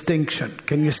of distinction.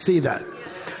 Can you see that?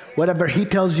 Whatever he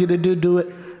tells you to do, do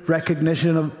it.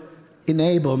 Recognition of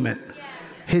enablement.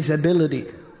 His ability.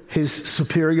 His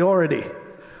superiority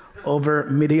over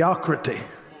mediocrity.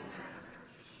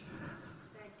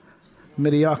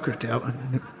 Mediocrity. I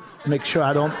make sure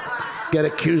I don't get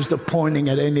accused of pointing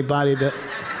at anybody that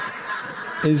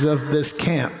is of this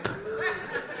camp.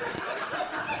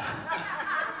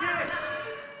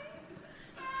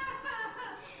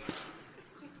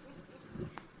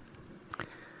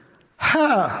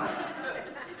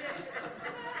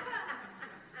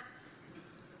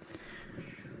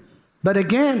 But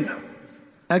again,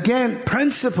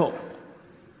 principle.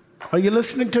 Are you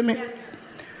listening to me?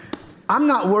 I'm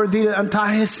not worthy to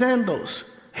untie his sandals.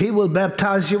 He will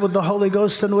baptize you with the Holy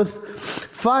Ghost and with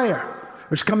fire.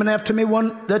 There's coming after me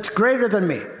one that's greater than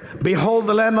me. Behold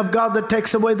the Lamb of God that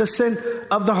takes away the sin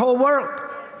of the whole world.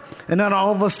 And then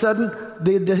all of a sudden,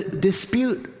 the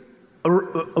dispute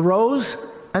arose,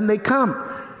 and they come.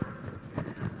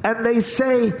 And they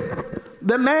say,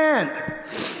 the man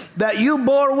that you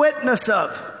bore witness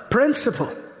of,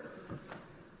 principle.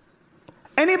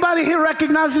 Anybody here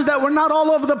recognizes that we're not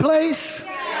all over the place?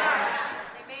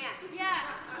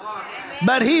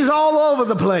 But he's all over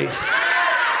the place.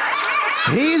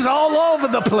 He's all over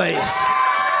the place.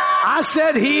 I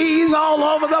said he's all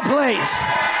over the place.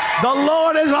 The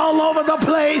Lord is all over the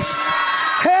place.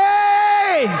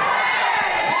 Hey!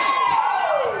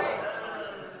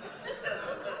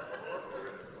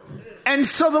 And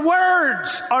so the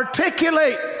words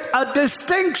articulate a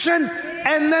distinction,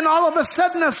 and then all of a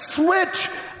sudden a switch.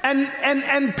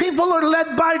 And people are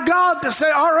led by God to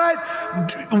say, all right,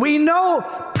 we know,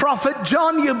 Prophet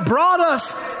John, you brought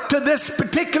us to this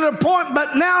particular point,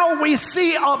 but now we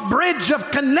see a bridge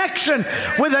of connection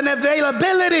with an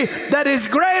availability that is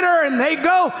greater, and they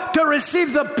go to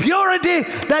receive the purity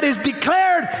that is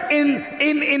declared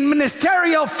in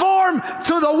ministerial form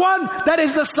to the one that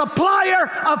is the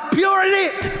supplier of purity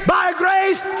by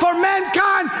grace for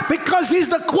mankind, because he's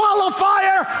the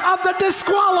qualifier of the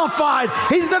disqualified.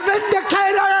 He's the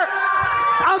vindicator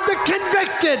of the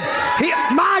convicted.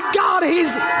 My God,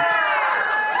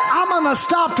 I'm going to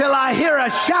stop till I hear a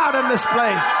shout in this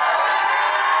place.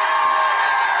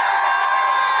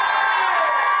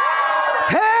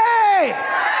 Hey!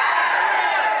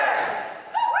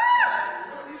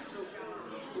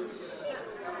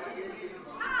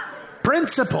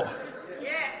 Principle.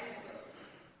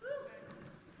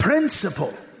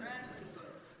 Principle.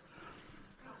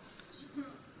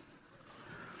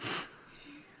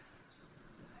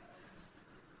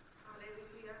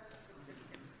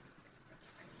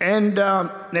 And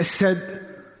they said,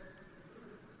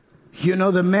 you know,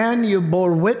 the man you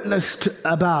bore witness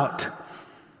about,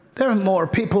 there are more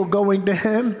people going to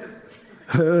him.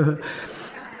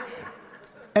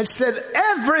 And said,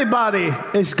 everybody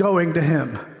is going to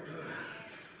him.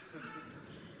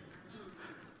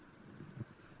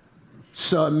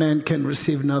 So a man can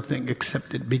receive nothing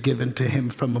except it be given to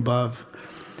him from above.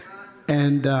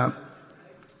 And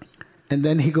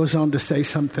then he goes on to say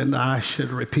something that I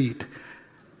should repeat.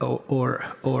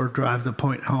 Or drive the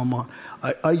point home on.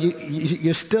 Are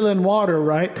you're still in water,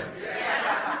 right?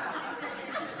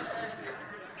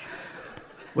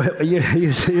 Well,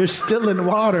 you're still in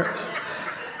water.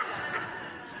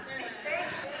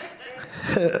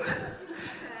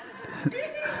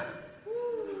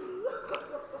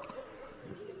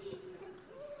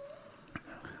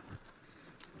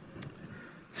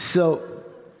 So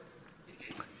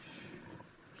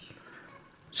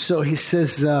he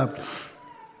says,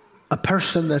 a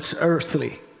person that's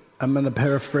earthly, I'm going to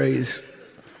paraphrase,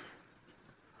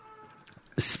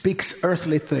 speaks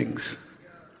earthly things.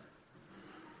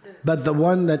 But the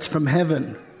one that's from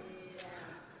heaven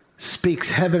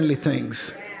speaks heavenly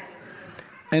things.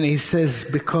 And he says,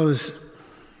 because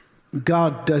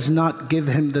God does not give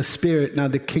him the Spirit. Now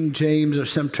the King James or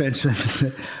some translations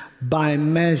say, by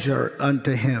measure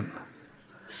unto him.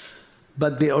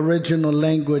 But the original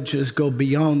languages go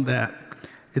beyond that.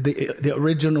 The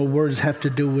original words have to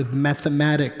do with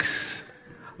mathematics,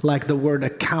 like the word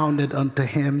accounted unto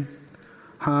him.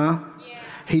 Yes.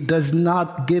 He does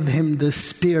not give him the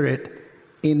Spirit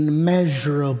in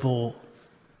measurable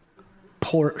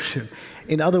portion.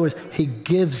 In other words, he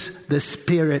gives the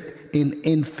Spirit in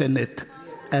infinite.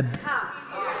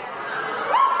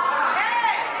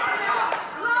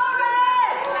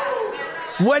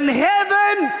 When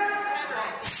heaven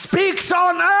speaks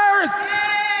on earth,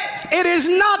 it is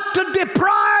not to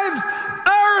deprive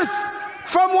earth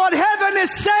from what heaven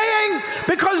is saying,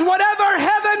 because whatever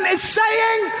heaven is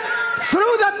saying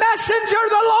through the messenger,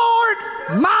 the Lord,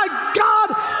 my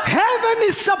God, heaven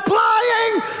is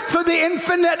supplying for the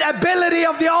infinite ability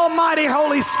of the Almighty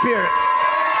Holy Spirit.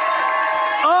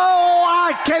 Oh,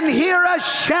 I can hear a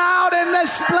shout in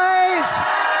this place.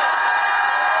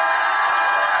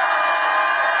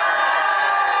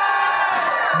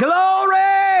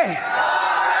 Glory!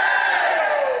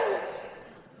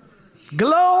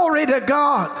 Glory to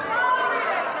God.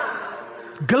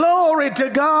 Glory to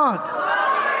God.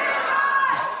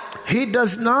 He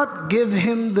does not give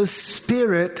him the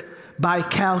Spirit by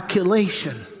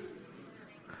calculation.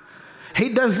 He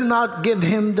does not give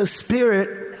him the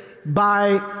Spirit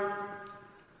by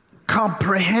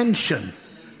comprehension.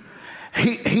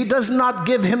 He does not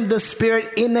give him the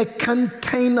Spirit in a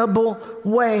containable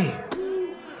way.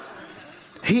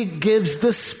 He gives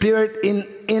the Spirit in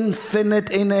infinite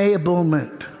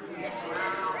enablement.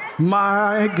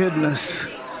 My goodness.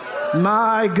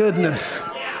 My goodness.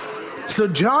 So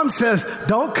John says,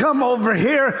 don't come over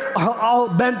here all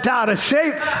bent out of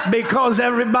shape because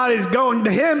everybody's going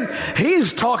to him.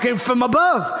 He's talking from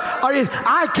above.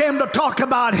 I came to talk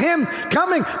about him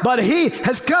coming, but he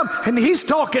has come and he's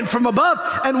talking from above.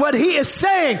 And what he is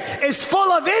saying is full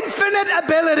of infinite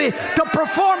ability to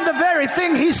perform the very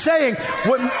thing he's saying.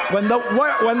 When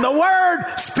the word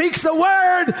speaks the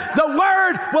word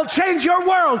will change your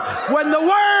world. When the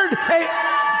word...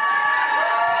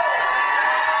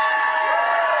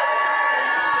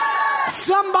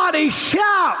 Somebody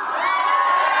shout.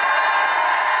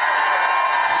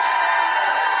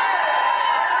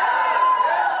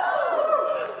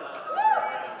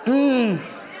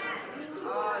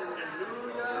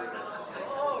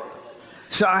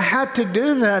 So I had to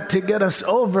do that to get us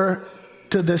over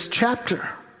to this chapter.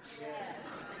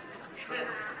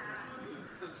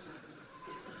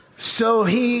 So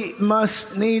he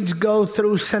must needs go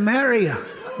through Samaria.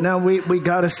 Now we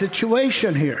got a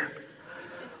situation here.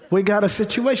 We got a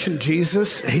situation.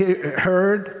 Jesus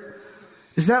heard.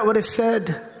 Is that what it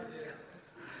said?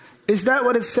 Is that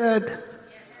what it said?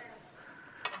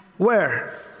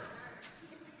 Where?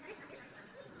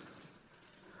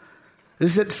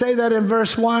 Does it say that in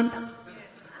verse 1?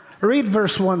 Read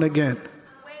verse 1 again.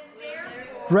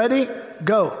 Ready?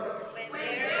 Go.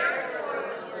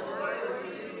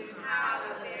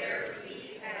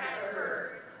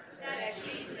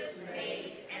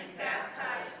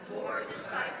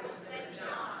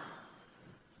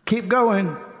 Keep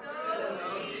going.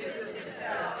 Jesus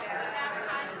himself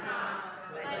baptized not,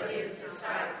 but his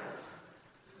disciples.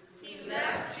 He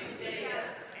left Judea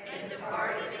and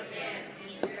departed again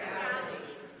into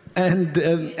Galilee.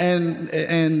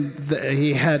 And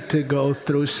he had to go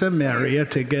through Samaria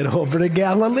to get over to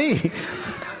Galilee,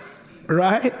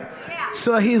 right?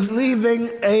 So he's leaving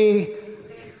a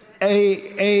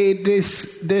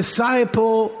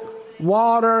disciple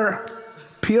water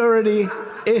purity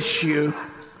issue.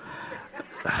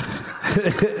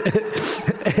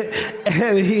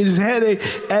 And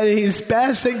he's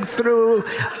passing through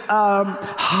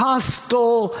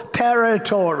hostile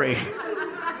territory.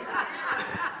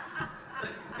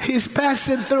 He's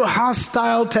passing through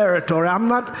hostile territory. I'm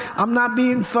not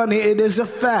being funny. It is a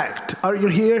fact. Are you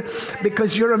here?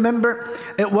 Because you remember,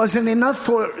 it wasn't enough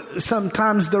for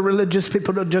sometimes the religious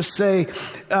people to just say,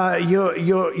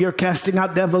 you're casting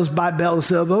out devils by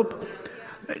Beelzebub.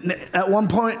 At one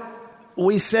point,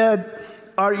 we said,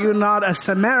 are you not a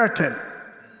Samaritan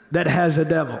that has a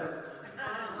devil?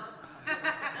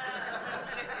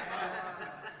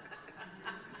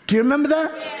 Do you remember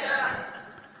that? Yeah.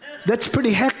 That's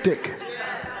pretty hectic.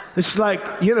 It's like,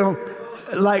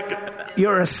 like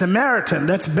you're a Samaritan.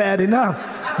 That's bad enough.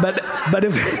 But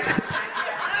if...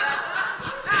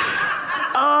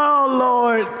 Oh,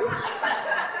 Lord.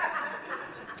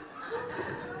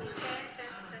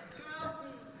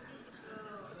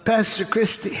 Pastor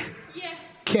Christy, yes.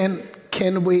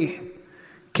 Can we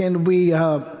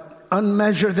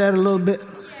unmeasure that a little bit?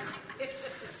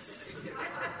 Yes.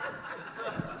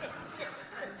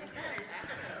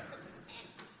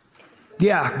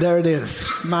 Yeah, there it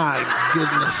is. My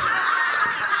goodness.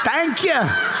 Thank you.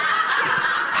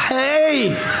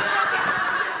 Hey.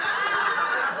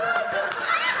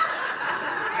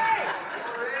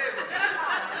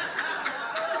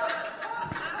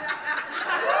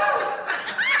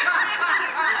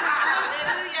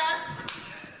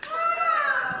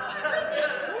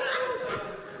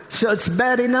 So it's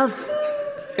bad enough.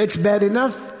 It's bad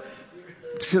enough.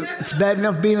 So it's bad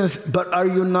enough being a, but are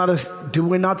you not a, do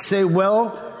we not say,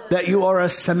 well, that you are a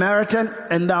Samaritan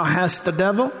and thou hast the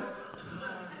devil?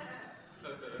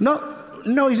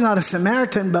 No, he's not a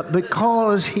Samaritan, but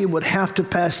because he would have to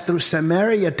pass through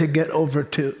Samaria to get over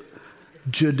to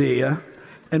Judea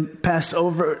and pass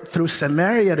over through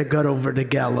Samaria to get over to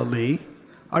Galilee.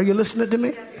 Are you listening to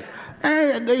me?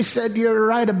 And they said, you're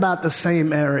right about the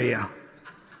same area.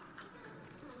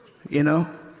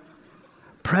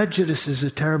 Prejudice is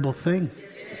a terrible thing.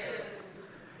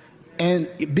 And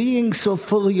being so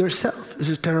full of yourself is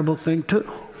a terrible thing too.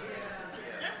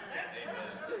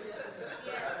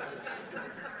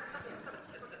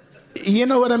 You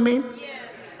know what I mean?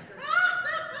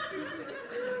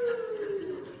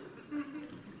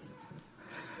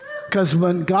 Because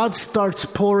when God starts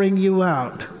pouring you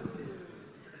out,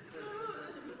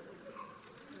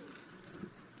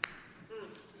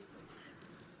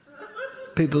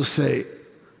 people say,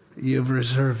 you've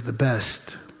reserved the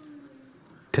best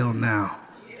till now.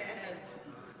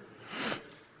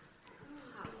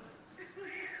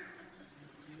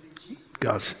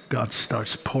 God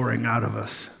starts pouring out of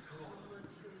us.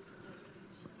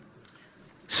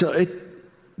 So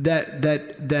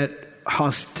that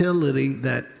hostility,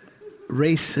 that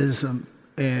racism,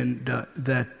 and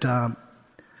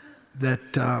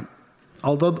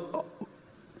although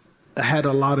had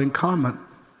a lot in common,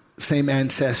 same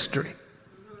ancestry,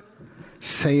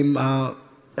 same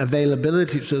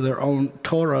availability to their own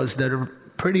Torahs that are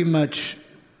pretty much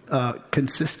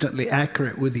consistently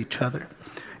accurate with each other.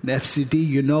 In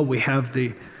FCD, we have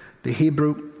the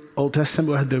Hebrew Old Testament,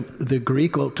 we have the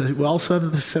Greek Old Testament, we also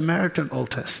have the Samaritan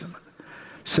Old Testament.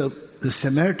 So the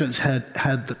Samaritans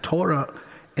had the Torah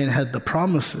and had the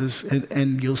promises,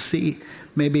 and you'll see,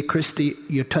 maybe Christy,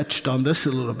 you touched on this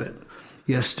a little bit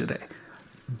yesterday.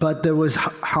 But there was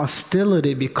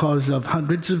hostility because of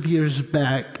hundreds of years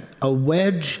back, a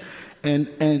wedge and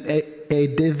a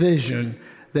division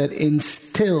that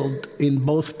instilled in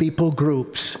both people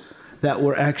groups that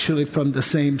were actually from the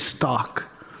same stock.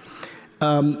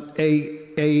 A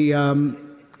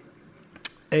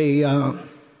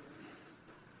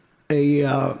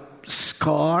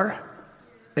scar,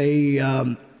 a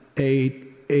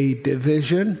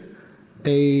division,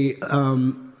 a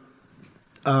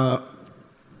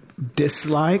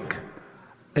dislike,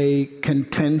 a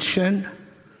contention,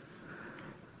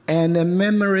 and a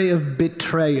memory of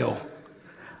betrayal.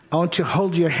 I want you to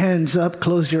hold your hands up,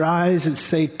 close your eyes, and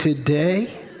say, today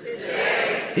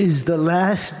is the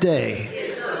last day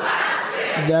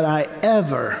that I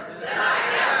ever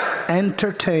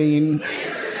entertain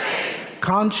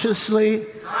consciously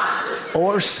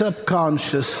or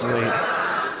subconsciously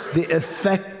the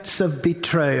effects of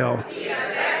betrayal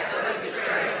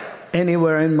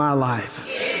anywhere in my life.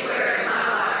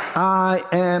 I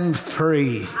am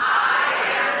free.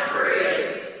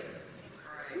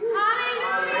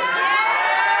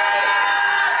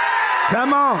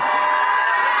 Come on.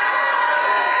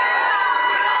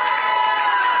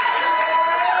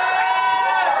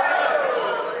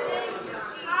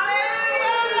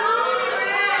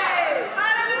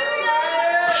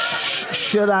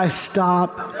 Should I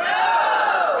stop? No.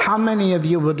 How many of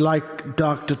you would like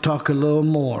Doc to talk a little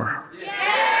more?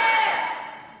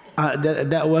 Yes.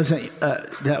 That wasn't.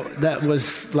 That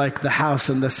was like the House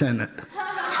and the Senate.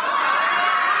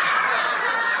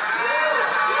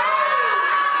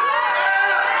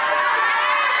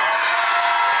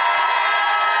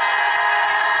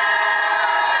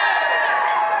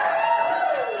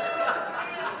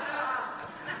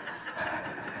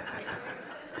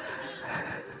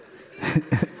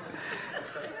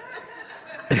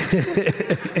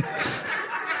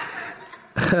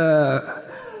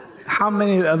 How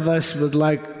many of us would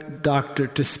like Doctor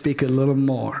to speak a little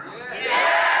more?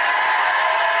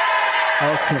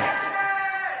 Okay.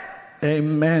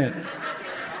 Amen.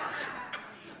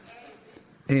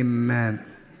 Amen.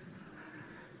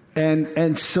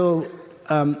 And so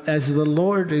as the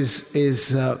Lord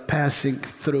is passing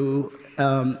through,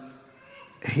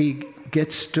 he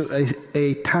gets to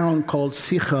a town called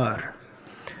Sichar.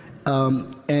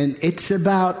 And it's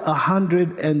about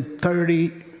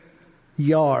 130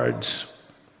 yards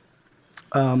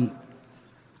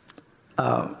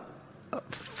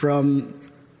from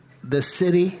the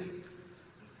city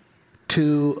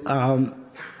to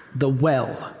the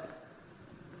well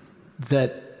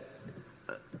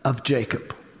of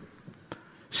Jacob.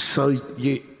 So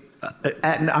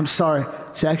I'm sorry,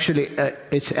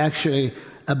 it's actually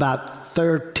about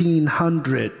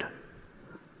 1,300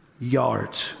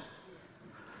 yards.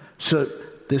 So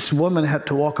this woman had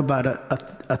to walk about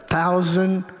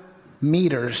 1,000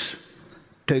 meters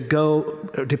to go,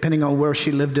 depending on where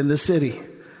she lived in the city,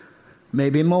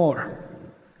 maybe more,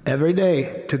 every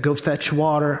day to go fetch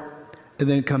water and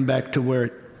then come back to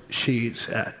where she's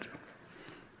at.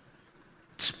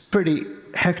 It's pretty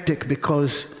hectic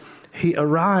because he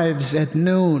arrives at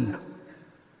noon.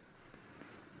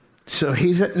 So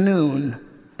he's at noon,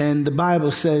 and the Bible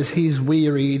says he's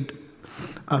wearied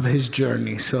of his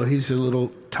journey. So he's a little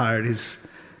tired. He's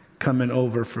coming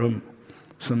over from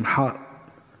some hot,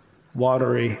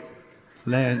 watery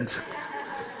lands.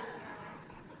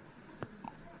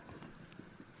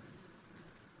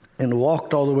 And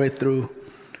walked all the way through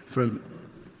from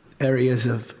areas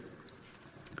of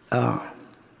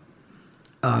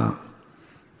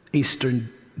eastern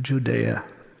Judea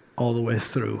all the way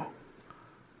through,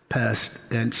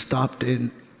 past and stopped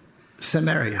in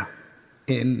Samaria,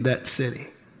 in that city.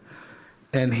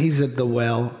 And he's at the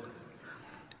well.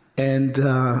 And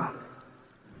do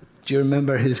you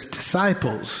remember his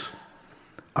disciples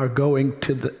are going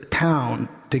to the town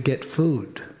to get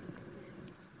food?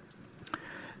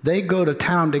 They go to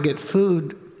town to get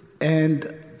food,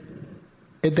 and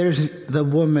there's the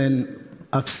woman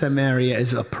of Samaria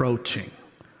is approaching.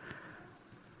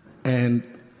 And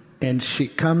And she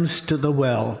comes to the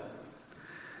well.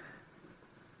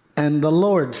 And the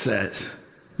Lord says,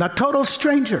 now total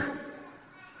stranger.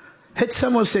 Hit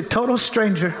someone, say total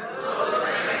stranger. Total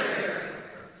stranger.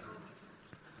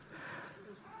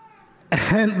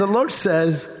 And the Lord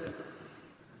says,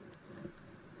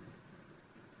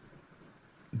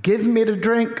 give me to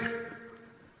drink.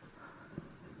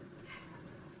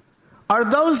 Are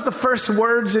those the first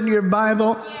words in your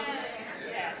Bible?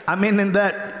 Yes. I mean, in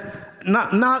that,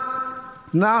 not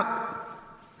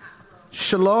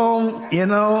shalom,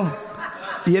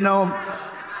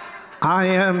 I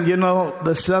am,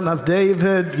 the son of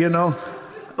David,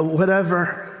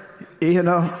 whatever,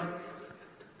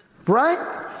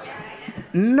 right?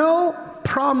 No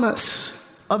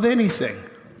promise of anything.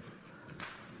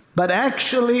 But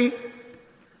actually,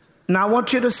 now I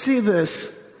want you to see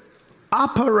this,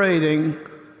 operating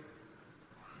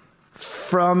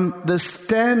from the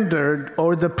standard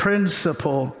or the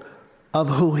principle of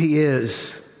who he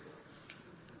is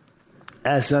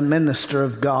as a minister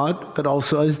of God, but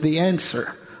also as the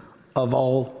answer of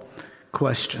all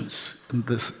questions and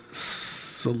the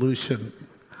solution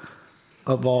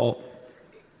of all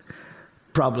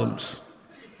problems,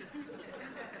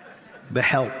 the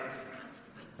help.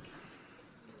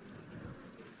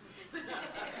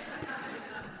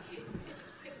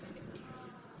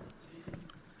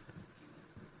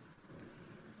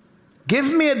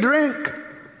 Give me a drink.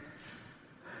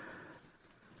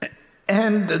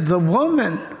 And the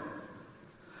woman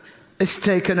is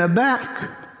taken aback.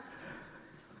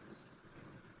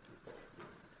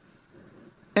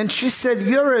 And she said,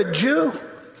 you're a Jew,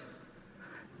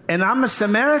 and I'm a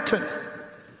Samaritan.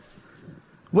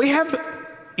 We have,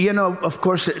 of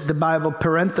course, the Bible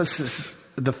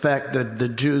parenthesis the fact that the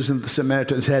Jews and the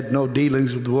Samaritans had no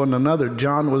dealings with one another.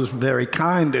 John was very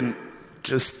kind and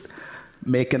just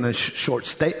making a short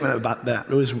statement about that.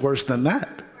 It was worse than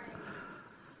that.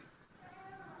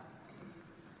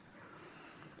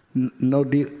 No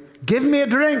deal. Give me a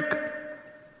drink.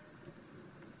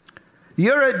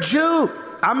 You're a Jew.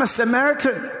 I'm a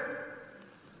Samaritan.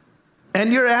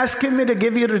 And you're asking me to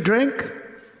give you a drink?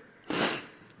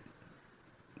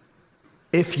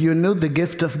 If you knew the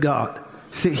gift of God.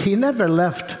 See, he never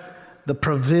left the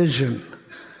provision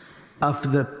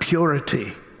of the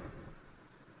purity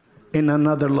in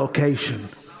another location.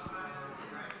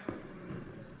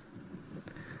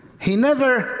 He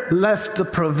never left the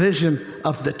provision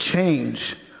of the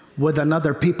change with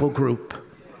another people group.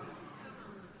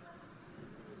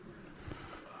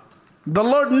 The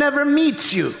Lord never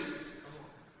meets you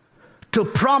to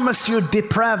promise you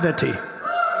depravity.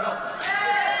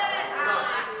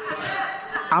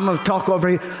 I'm going to talk over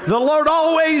here. The Lord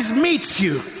always meets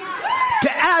you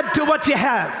to add to what you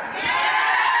have.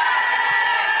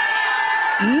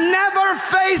 Never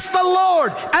face the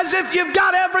Lord as if you've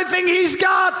got everything He's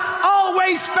got.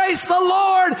 Always face the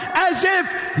Lord as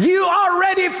if you are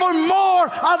ready for more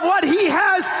of what He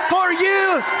has for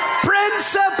you.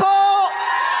 Principle.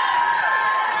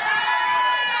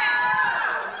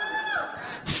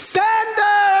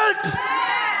 Standard.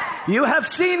 You have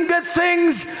seen good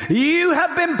things. You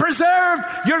have been preserved.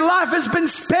 Your life has been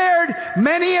spared.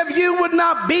 Many of you would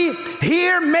not be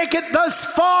here, make it thus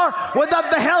far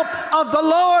without the help of the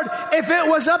Lord. If it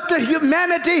was up to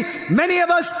humanity, many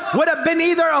of us would have been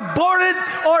either aborted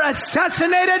or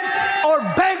assassinated or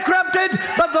bankrupted.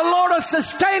 But the Lord has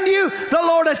sustained you. The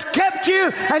Lord has kept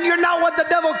you. And you're not what the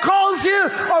devil calls you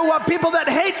or what people that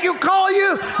hate you call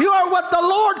you. You are what the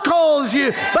Lord calls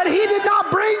you. But He did not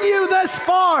bring you this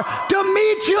far to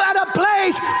meet you at a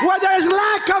place where there's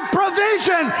lack of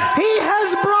provision. He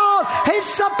has brought His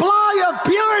supply of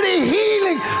purity,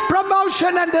 healing,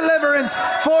 promotion, and deliverance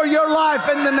for your life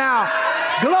in the now.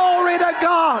 Glory to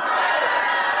God.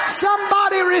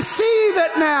 Somebody receive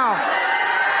it now.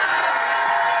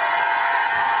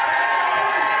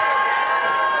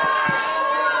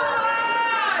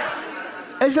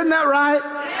 Isn't that right?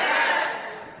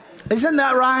 Isn't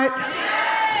that right?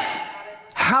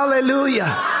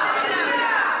 Hallelujah.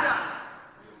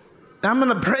 I'm going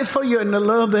to pray for you in a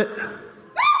little bit.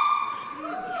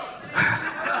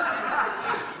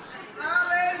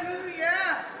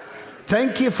 Hallelujah.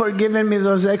 Thank you for giving me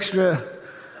those extra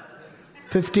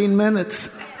 15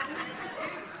 minutes.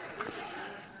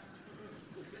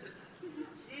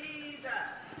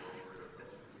 Jesus.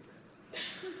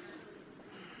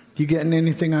 You getting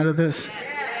anything out of this? Yes.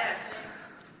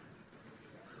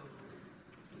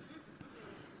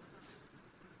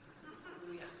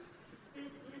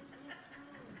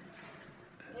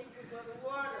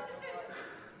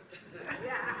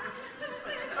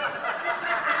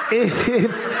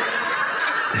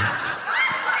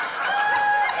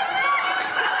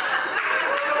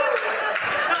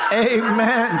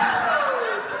 Amen.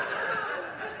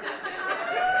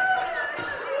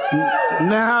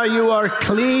 Now you are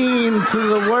clean to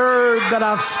the word that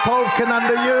I've spoken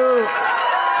unto you.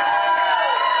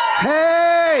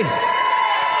 Hey!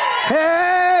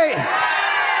 Hey!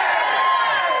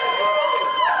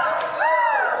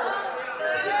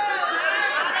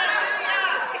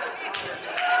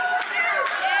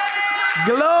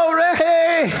 Glory!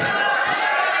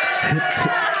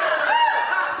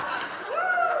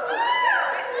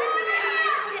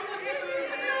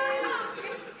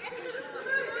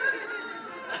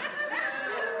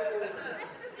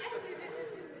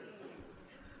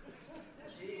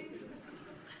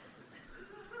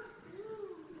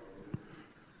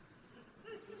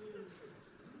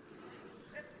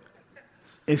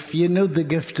 If you know the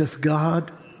gift of God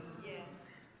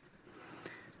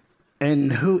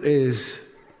and who is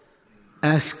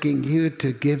asking you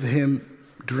to give him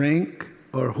drink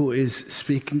or who is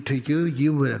speaking to you,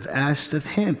 you would have asked of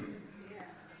him.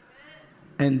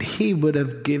 And he would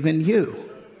have given you.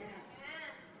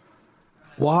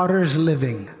 Waters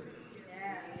living.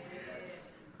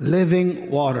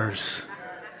 Living waters.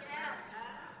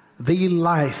 The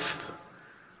life.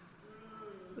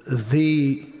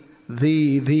 The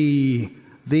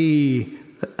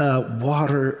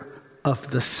water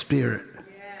of the Spirit.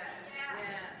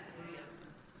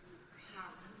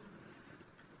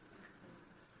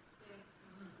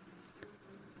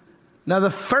 Now, the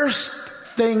first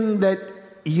thing that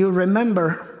you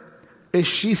remember is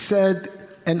she said,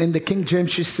 and in the King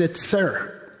James she said,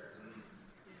 "Sir."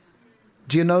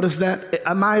 Do you notice that?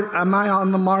 Am I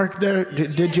on the mark there?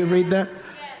 Did you read that?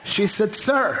 She said,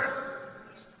 "Sir."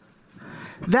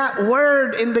 That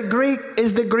word in the Greek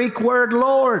is the Greek word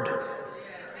Lord.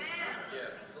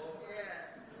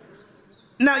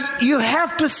 Now you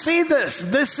have to see this.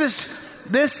 This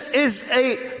is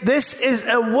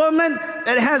a woman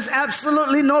that has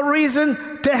absolutely no reason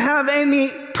to have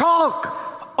any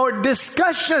talk or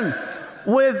discussion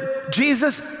with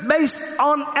Jesus based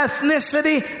on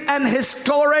ethnicity and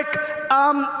historic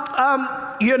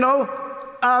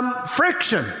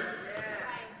friction.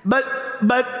 But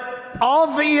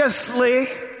obviously,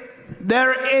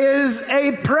 there is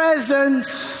a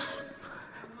presence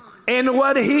in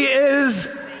what he is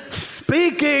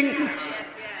speaking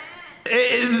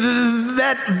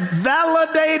that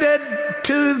validated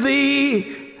to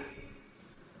the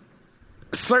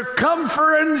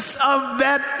circumference of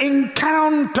that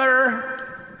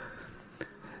encounter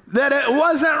that it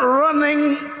wasn't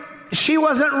running, she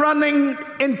wasn't running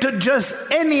into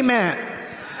just any man.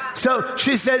 So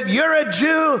she said, "You're a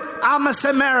Jew, I'm a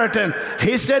Samaritan."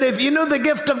 He said, "If you knew the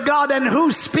gift of God and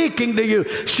who's speaking to you."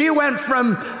 She went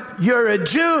from "you're a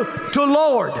Jew" to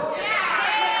 "Lord."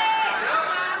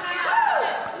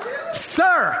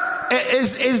 Sir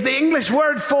is the English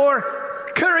word for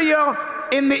Kyrio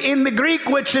in the Greek,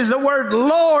 which is the word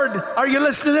Lord. Are you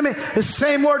listening to me? The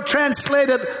same word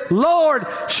translated Lord.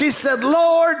 She said,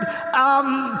 "Lord,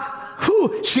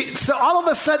 so all of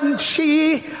a sudden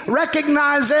she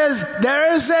recognizes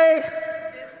there is a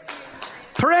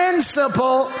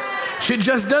principle. She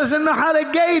just doesn't know how to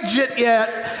gauge it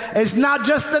yet. It's not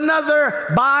just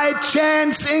another by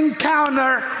chance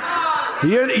encounter.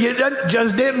 You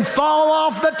just didn't fall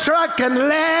off the truck and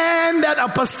land at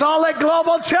Apostolic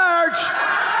Global Church.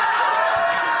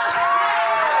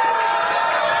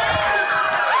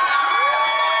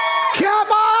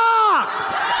 Come on!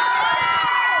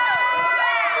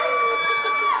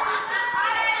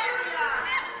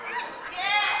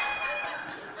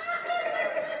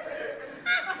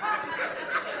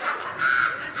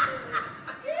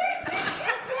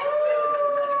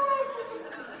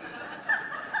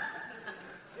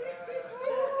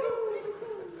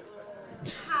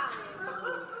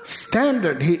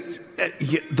 Standard.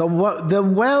 The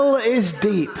well is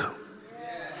deep.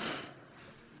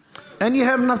 And you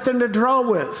have nothing to draw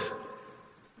with.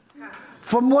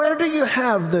 From where do you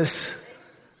have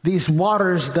these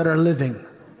waters that are living?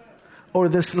 Or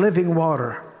this living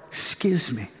water?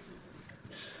 Excuse me.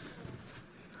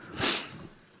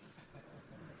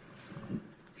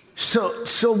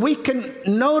 So we can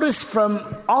notice from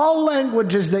all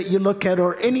languages that you look at,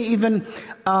 or any even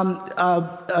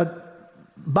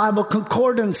Bible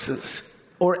concordances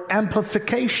or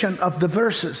amplification of the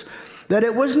verses, that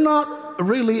it was not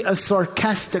really a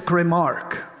sarcastic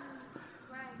remark,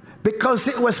 because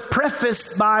it was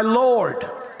prefaced by Lord.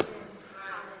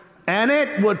 And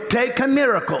it would take a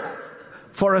miracle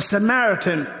for a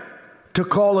Samaritan to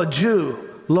call a Jew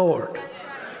Lord.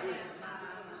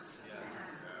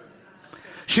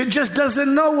 She just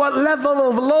doesn't know what level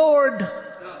of Lord.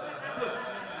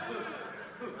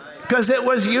 because it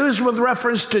was used with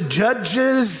reference to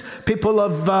judges, people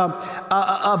of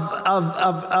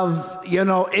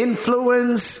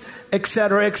influence,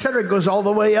 etc., etc. It goes all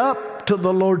the way up to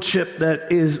the lordship that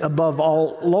is above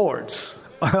all lords.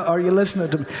 Are you listening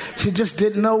to me? She just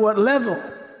didn't know what level.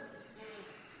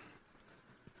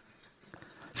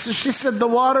 So she said, the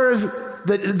waters,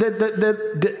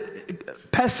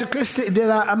 Pastor Christy,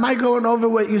 am I going over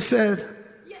what you said?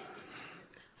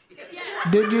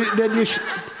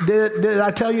 Did I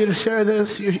tell you to share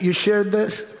this? You shared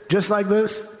this just like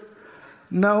this?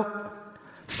 No?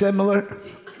 Similar?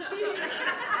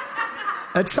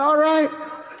 It's all right.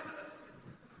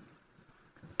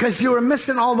 Because you were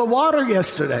missing all the water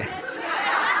yesterday.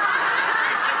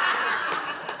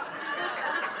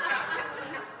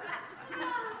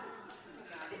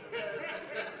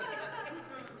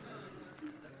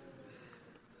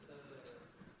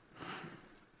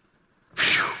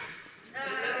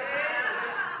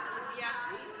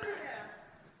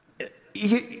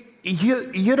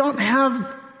 You don't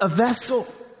have a vessel.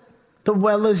 The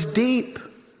well is deep.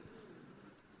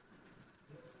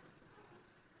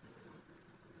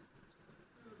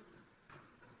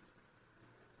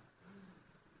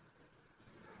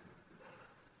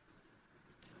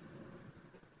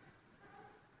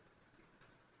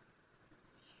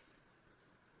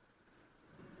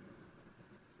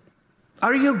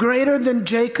 Are you greater than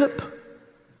Jacob?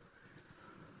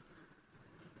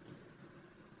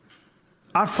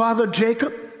 Our father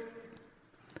Jacob,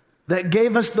 that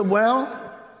gave us the well,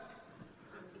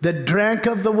 that drank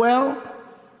of the well,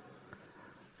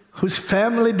 whose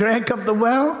family drank of the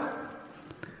well,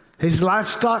 his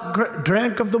livestock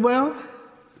drank of the well.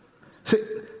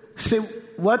 See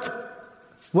what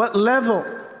level,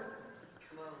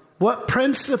 what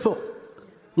principle,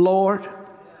 Lord,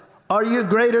 are you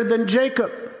greater than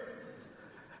Jacob?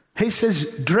 He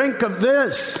says, drink of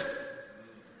this.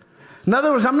 In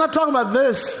other words, I'm not talking about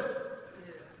this.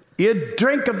 You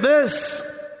drink of this,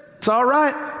 it's all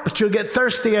right, but you'll get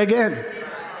thirsty again.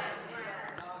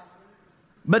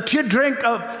 But you drink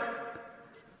of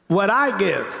what I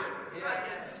give.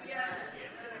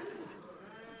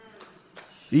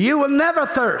 You will never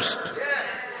thirst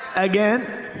again.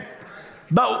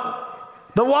 But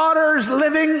the waters,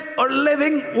 living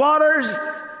waters,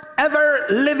 ever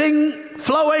living,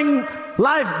 flowing,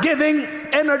 life-giving,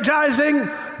 energizing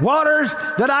waters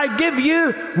that I give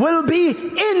you will be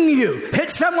in you. Hit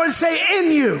someone, say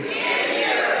in you. In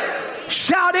you.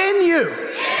 Shout in you.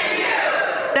 In you.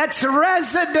 That's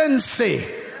residency.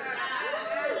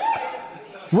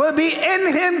 Will be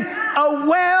in him a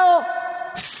well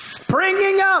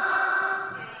springing up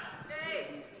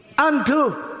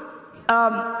unto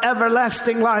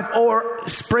everlasting life, or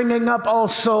springing up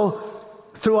also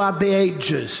throughout the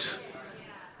ages.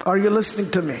 Are you listening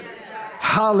to me?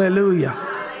 Hallelujah.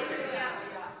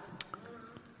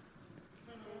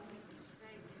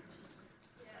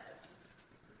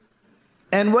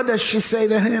 And what does she say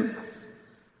to him?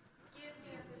 Give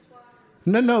me of this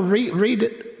water. No, read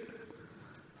it.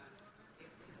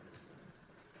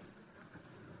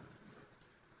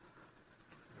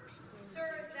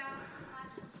 Sir, thou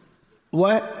hast,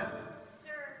 What?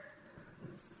 Sir,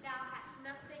 thou hast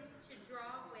nothing to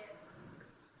draw with.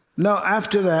 No,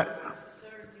 after that.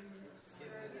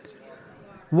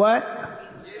 What?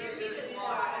 Give me this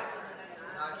water,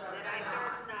 that I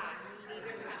thirst not,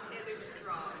 neither come hither to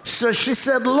draw. So she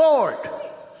said, Lord,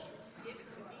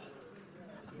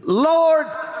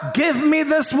 give me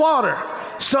this water.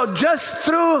 So just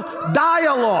through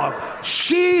dialogue,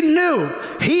 she knew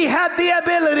he had the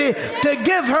ability to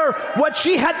give her what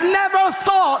she had never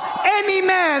thought any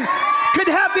man could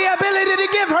have the ability to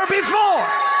give her before.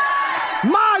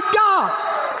 My God,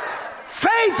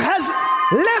 faith has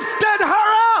lifted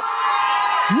her up.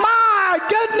 My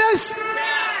goodness,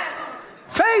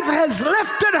 faith has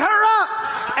lifted her up,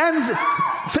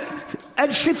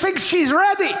 and she thinks she's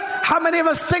ready. How many of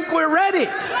us think we're ready?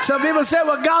 Some people say,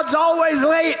 well, God's always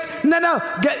late. No.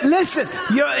 Listen,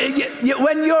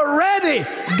 when you're ready,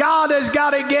 God has got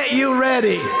to get you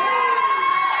ready.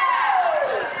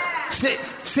 See,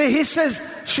 she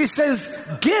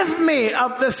says, give me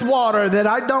of this water that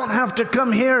I don't have to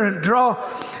come here and draw.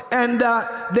 And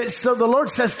so the Lord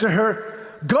says to her,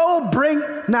 go bring,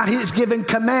 now he's giving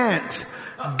commands.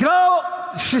 Go,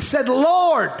 she said,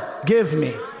 Lord, give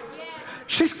me.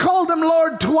 She's called him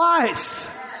Lord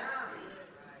twice.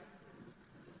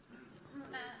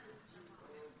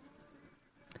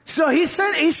 So he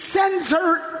sends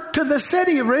her to the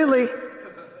city, really.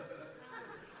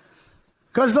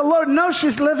 Because the Lord knows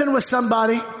she's living with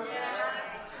somebody.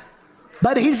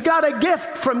 But he's got a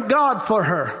gift from God for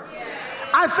her.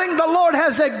 I think the Lord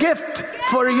has a gift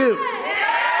for you.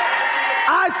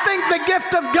 I think the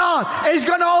gift of God is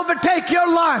going to overtake your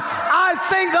life. I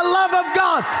think the love of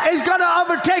God is going to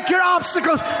overtake your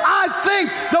obstacles. I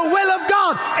think the will of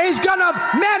God is going to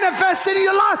manifest in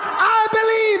your life. I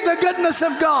believe the goodness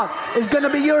of God is going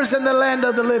to be yours in the land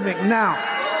of the living. Now,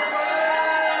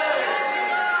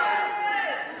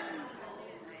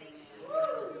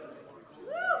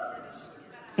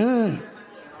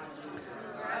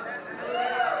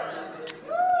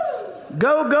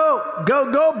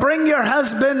 Go, bring your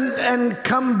husband and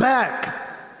come back.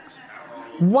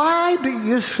 Why do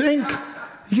you think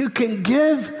you can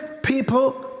give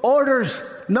people orders?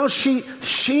 No, she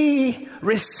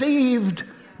received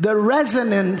the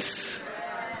resonance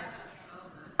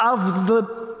of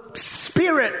the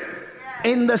Spirit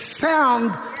in the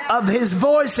sound of his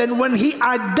voice, and when he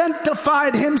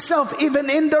identified himself even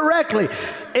indirectly.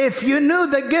 If you knew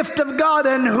the gift of God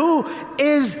and who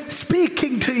is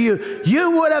speaking to you,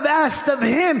 you would have asked of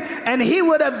him and he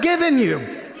would have given you.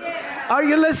 Are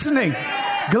you listening?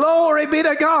 Glory be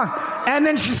to God. And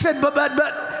then she said,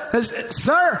 but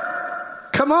sir,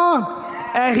 come on.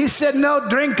 And he said, no,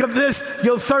 drink of this,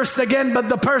 you'll thirst again, but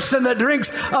the person that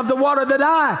drinks of the water that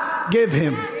I give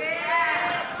him,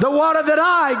 the water that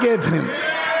I give him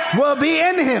will be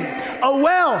in him, a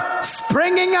well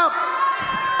springing up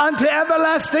unto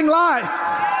everlasting life.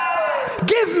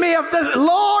 Give me of this,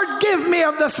 Lord, give me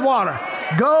of this water.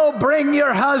 Go bring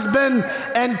your husband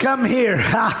and come here.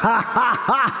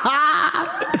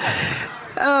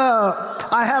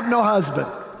 I have no husband.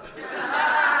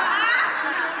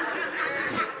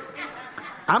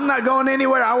 I'm not going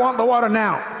anywhere. I want the water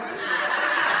now.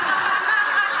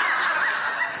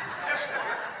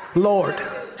 Lord.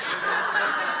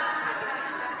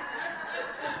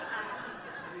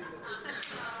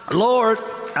 Lord,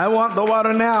 I want the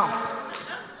water now.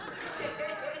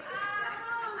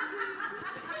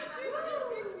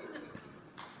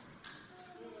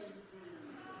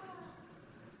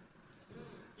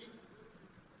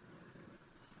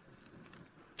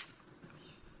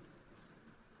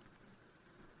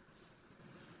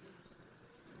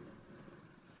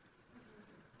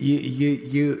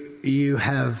 You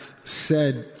have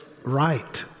said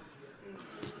right.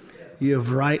 You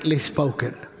have rightly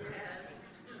spoken.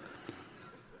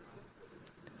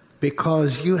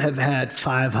 Because you have had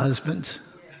 5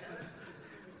 husbands.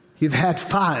 You've had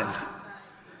 5.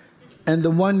 And the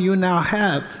one you now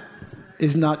have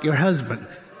is not your husband.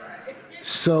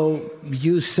 So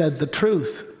you said the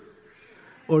truth.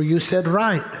 Or you said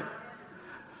right.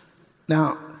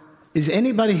 Now, is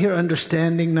anybody here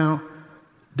understanding now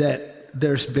that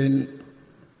there's been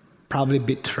probably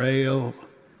betrayal,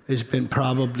 there's been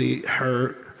probably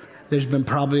hurt, there's been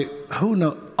probably, who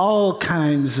knows, all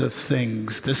kinds of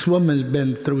things. This woman's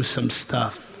been through some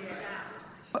stuff.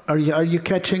 Are you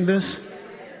catching this?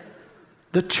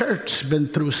 The church's been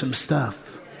through some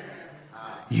stuff.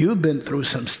 You've been through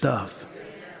some stuff.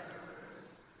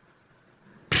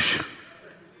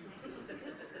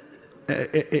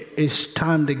 It's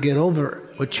time to get over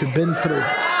what you've been through.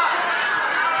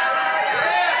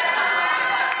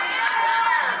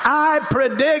 I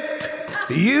predict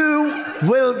you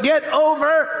will get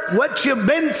over what you've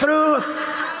been through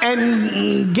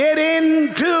and get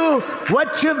into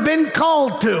what you've been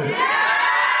called to.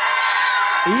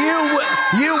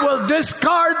 You will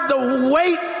discard the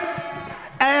weight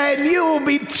and you will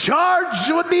be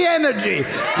charged with the energy.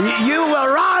 You will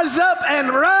rise up and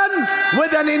run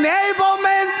with an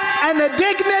enablement and a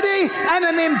dignity and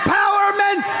an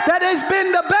empowerment that has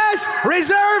been the best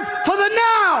reserved for the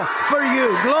now for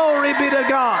you. Glory be to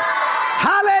God.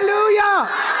 Hallelujah.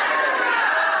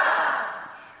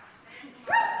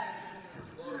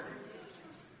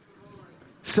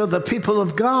 So the people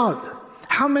of God,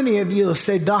 how many of you will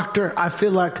say, Doctor, I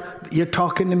feel like you're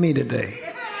talking to me today?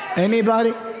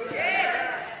 Anybody?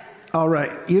 All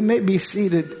right. You may be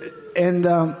seated. And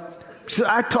so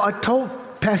I told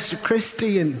Pastor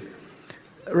Christy and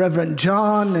Reverend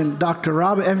John and Dr.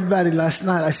 Robert, everybody last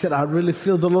night, I said, I really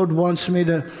feel the Lord wants me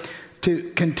to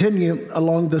continue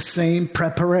along the same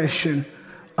preparation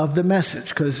of the message,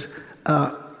 because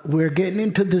we're getting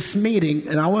into this meeting,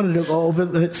 and I wanted to go over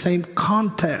the same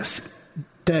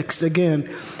text again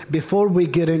before we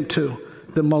get into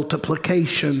the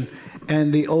multiplication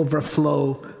and the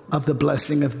overflow of the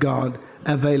blessing of God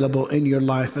available in your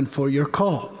life and for your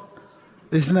call.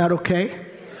 Isn't that okay?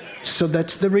 So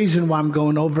that's the reason why I'm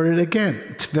going over it again.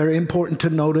 It's very important to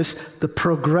notice the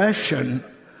progression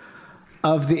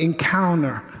of the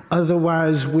encounter.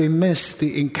 Otherwise, we miss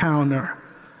the encounter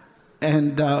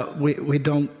and we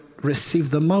don't receive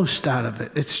the most out of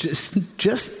it. It's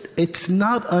just it's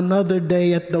not another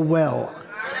day at the well.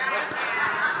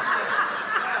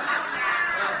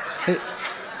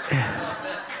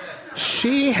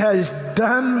 She has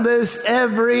done this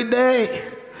every day.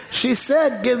 She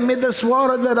said, give me this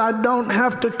water that I don't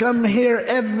have to come here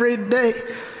every day.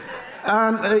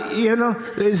 And,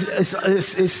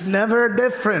 it's never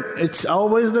different. It's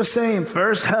always the same.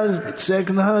 First husband,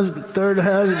 second husband, third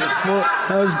husband, fourth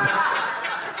husband.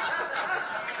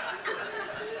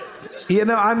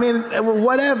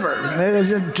 Whatever. It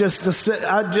isn't just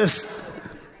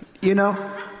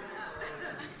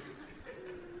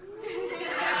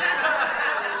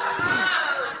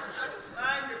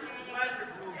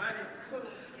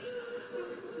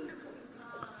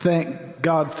Thank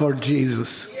God for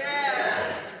Jesus.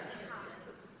 Yes.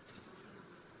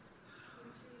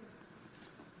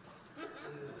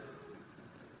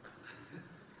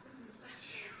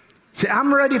 See,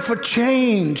 I'm ready for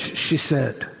change, she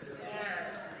said.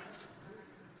 Yes.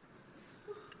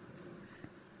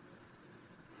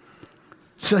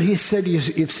 So he said,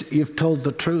 you've told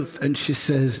the truth. And she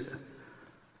says,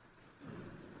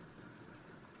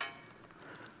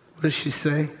 what does she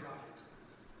say?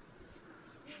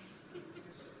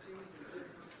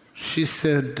 She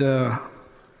said,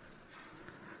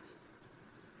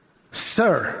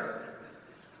 sir.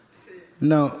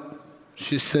 No,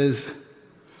 she said,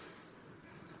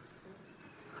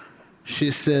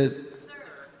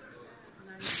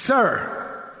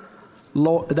 sir.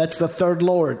 Lord, that's the third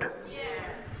Lord.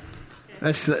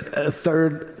 That's the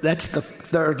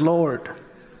third Lord.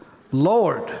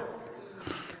 Lord,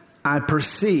 I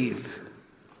perceive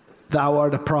thou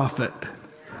art a prophet.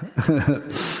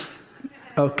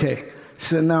 Okay,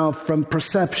 so now from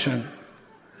perception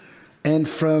and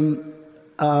from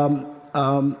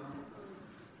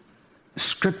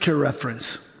scripture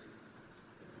reference,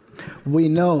 we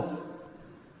know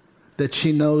that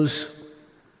she knows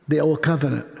the old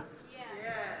covenant.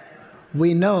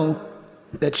 We know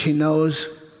that she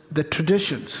knows the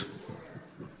traditions.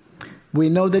 We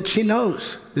know that she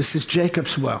knows this is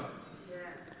Jacob's well.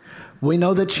 We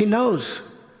know that she knows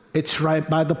it's right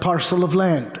by the parcel of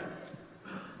land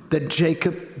that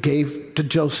Jacob gave to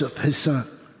Joseph, his son.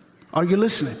 Are you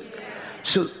listening?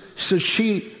 So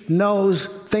she knows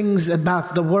things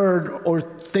about the word or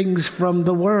things from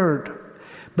the word.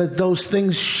 But those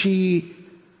things she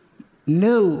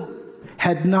knew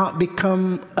had not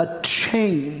become a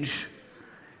change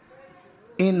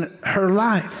in her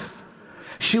life.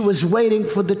 She was waiting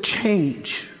for the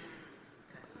change.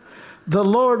 The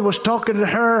Lord was talking to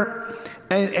her,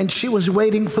 and she was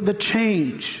waiting for the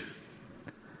change.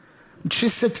 She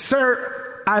said,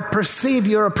 sir, I perceive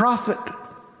you're a prophet.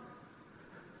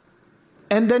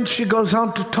 And then she goes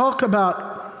on to talk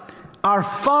about our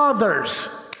fathers.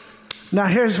 Now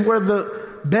here's where the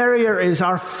barrier is.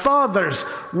 Our fathers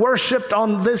worshipped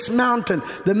on this mountain.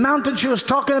 The mountain she was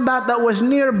talking about that was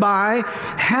nearby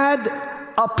had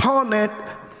upon it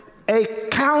a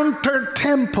counter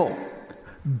temple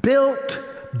built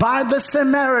by the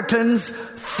Samaritans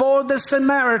for the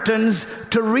Samaritans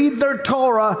to read their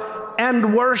Torah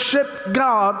and worship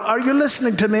God. Are you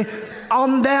listening to me?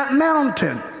 On that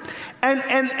mountain.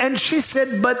 And she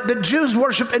said, but the Jews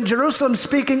worship in Jerusalem,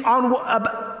 speaking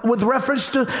with reference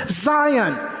to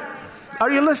Zion.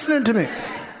 Are you listening to me?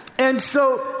 And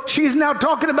so she's now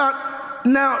talking about,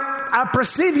 now I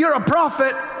perceive you're a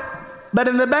prophet, but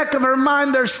in the back of her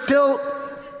mind there's still,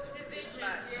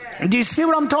 do you see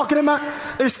what I'm talking about?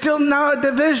 There's still now a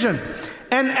division.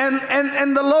 And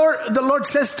the Lord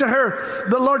says to her,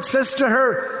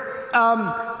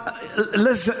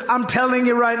 listen, I'm telling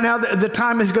you right now that the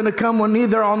time is going to come when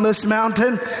neither on this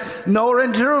mountain nor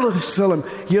in Jerusalem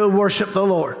you'll worship the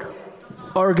Lord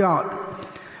or God.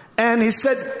 And he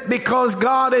said, because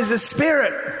God is a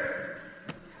spirit.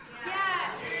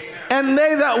 And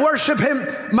they that worship him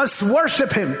must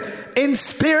worship him in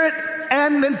spirit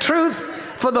and in truth.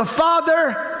 For the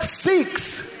Father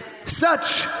seeks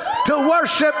such to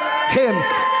worship him.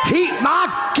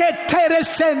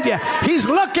 He's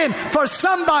looking for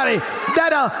somebody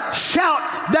that'll shout,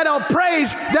 that'll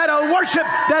praise, that'll worship,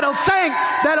 that'll thank,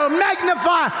 that'll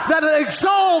magnify, that'll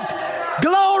exalt.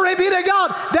 Glory be to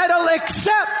God. That'll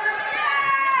accept.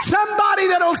 Somebody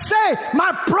that'll say,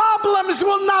 my problems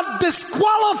will not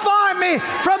disqualify me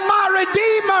from my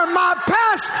Redeemer. My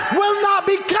past will not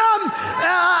become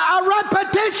a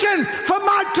repetition for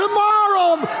my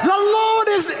tomorrow.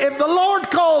 If the Lord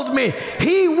called me,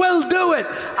 he will do it.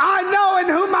 I know in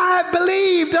whom I have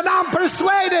believed, and I'm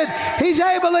persuaded he's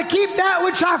able to keep that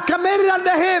which I've committed unto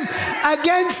him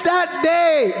against that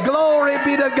day. Glory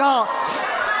be to God.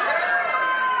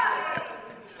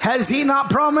 Has he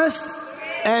not promised?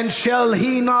 And shall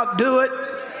he not do it?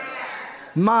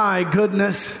 My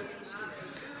goodness.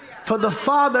 For the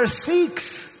Father seeks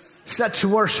such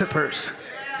worshipers.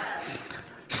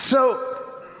 So,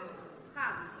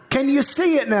 can you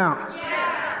see it now?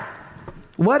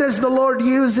 What is the Lord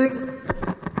using?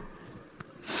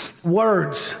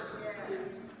 Words.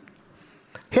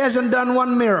 He hasn't done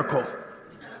one miracle.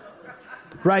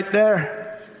 Right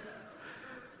there.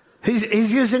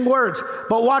 He's using words.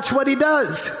 But watch what he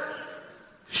does.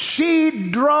 She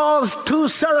draws two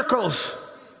circles.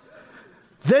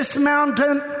 This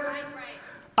mountain,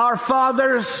 our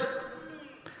fathers,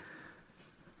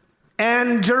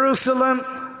 and Jerusalem,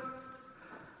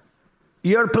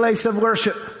 your place of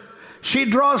worship. She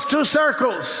draws two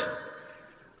circles.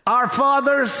 Our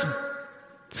fathers,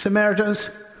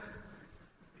 Samaritans,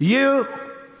 you,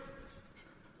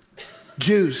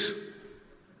 Jews.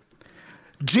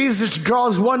 Jesus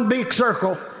draws one big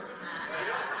circle.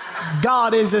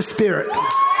 God is a spirit.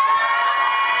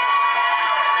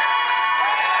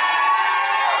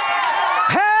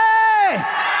 Hey!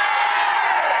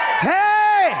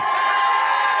 Hey!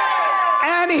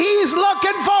 And he's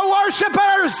looking for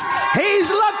worshipers. He's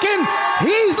looking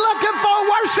for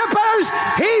worshipers.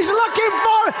 He's looking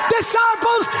for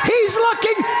disciples. He's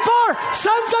looking for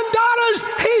sons and daughters.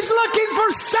 He's looking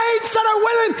for saints that are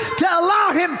willing to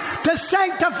allow him to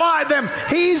sanctify them.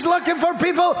 He's looking for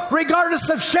people regardless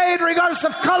of shade, regardless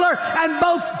of color, and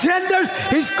both genders.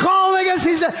 He's calling us.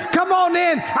 He said, come on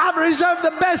in. I've reserved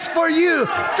the best for you.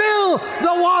 Fill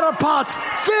the water pots.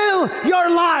 Fill your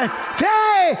life.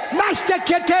 Hey, Master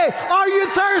Kete, are you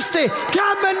thirsty?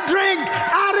 Come and drink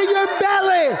out of your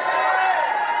belly.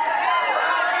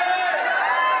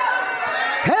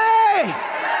 Hey!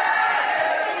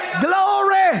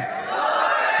 Glory!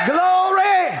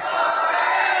 Glory!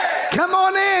 Come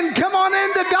on in. Come on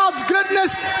into God's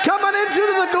goodness. Come on into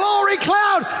the glory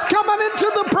cloud. Come on into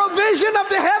the provision of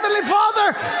the Heavenly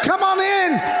Father. Come on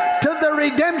in to the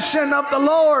redemption of the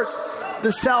Lord,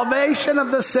 the salvation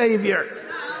of the Savior.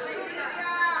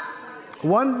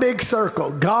 One big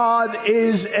circle. God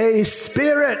is a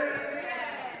spirit,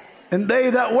 and they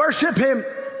that worship him,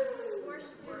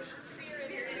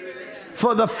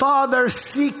 for the Father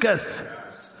seeketh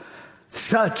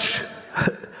such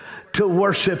to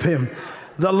worship him.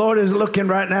 The Lord is looking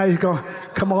right now. He's going,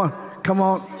 come on, come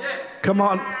on, come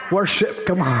on, worship,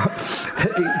 come on.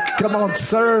 Come on,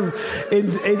 serve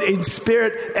in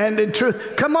spirit and in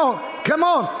truth. Come on, come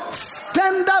on.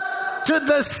 Stand up to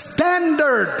the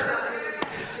standard.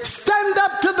 Stand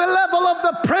up to the level of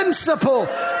the principle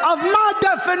of my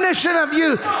definition of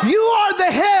you. You are the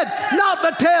head, not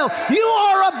the tail. You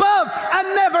are above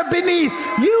and never beneath.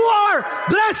 You are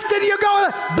blessed and you're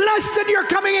going, blessed and you're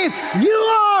coming in. You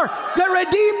are the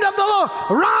redeemed of the Lord.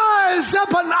 Rise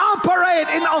up and operate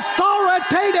in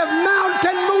authoritative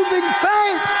mountain moving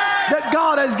faith that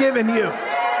God has given you.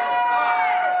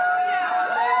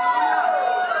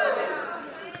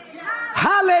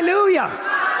 Hallelujah.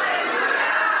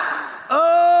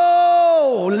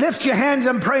 Oh, lift your hands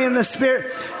and pray in the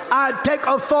Spirit. I take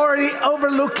authority over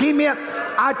leukemia.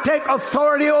 I take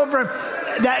authority over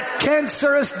that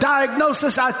cancerous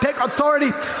diagnosis. I take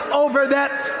authority over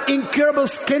that incurable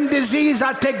skin disease.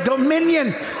 I take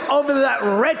dominion over that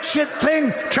wretched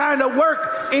thing trying to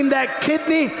work in that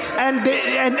kidney, and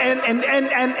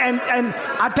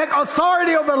I take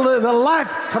authority over the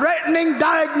life-threatening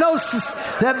diagnosis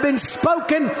that have been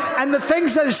spoken and the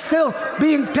things that are still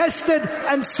being tested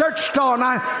and searched on.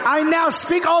 I now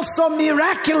speak also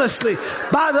miraculously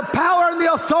by the power and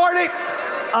the authority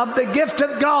of the gift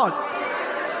of God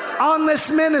on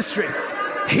this ministry,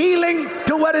 healing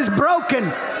to what is broken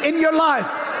in your life,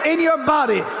 in your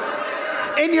body,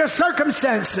 in your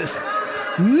circumstances,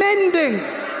 mending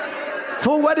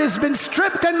for what has been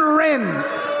stripped and rent,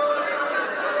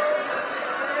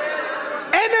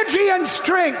 energy and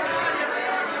strength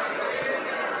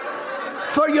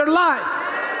for your life,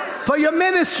 for your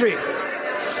ministry.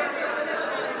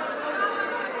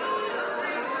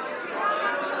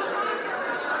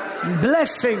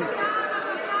 Blessing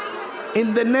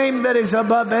in the name that is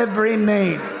above every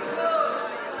name.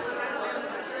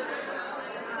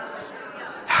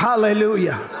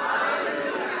 Hallelujah.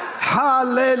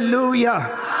 Hallelujah.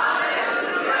 Hallelujah.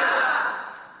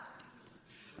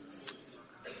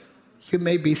 You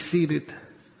may be seated.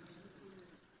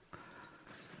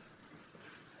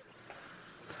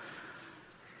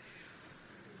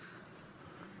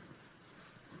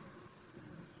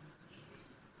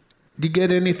 Did you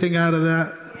get anything out of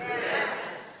that?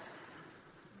 Yes.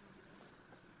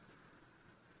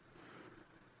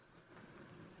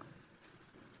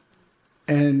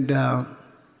 And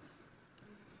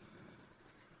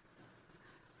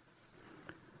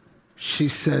she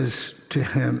says to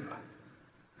him,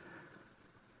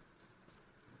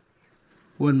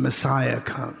 when Messiah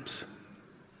comes.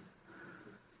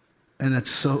 And it's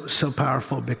so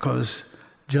powerful because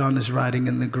John is writing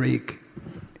in the Greek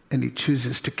and he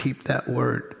chooses to keep that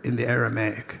word in the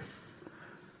Aramaic.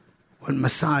 When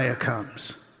Messiah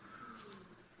comes.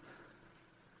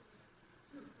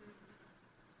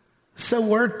 It's a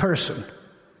word person.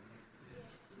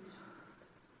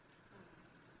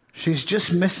 She's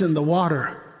just missing the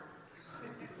water.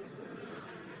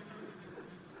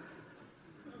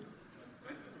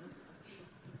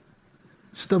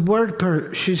 It's the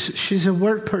word she's a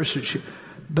word person.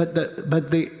 But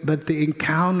the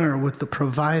encounter with the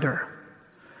provider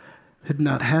had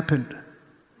not happened.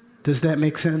 Does that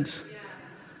make sense? Yes.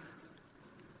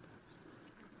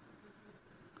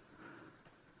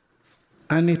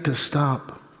 I need to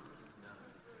stop.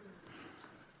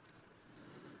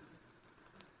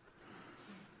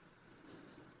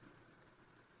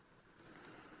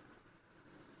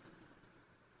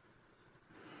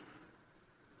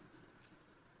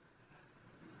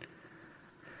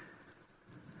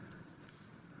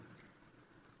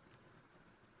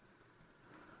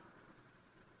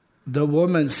 The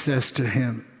woman says to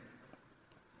him,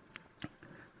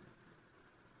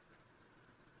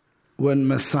 when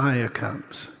Messiah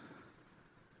comes,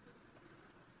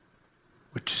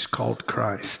 which is called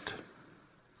Christ,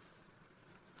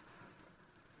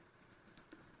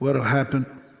 what will happen?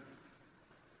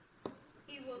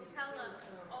 He will tell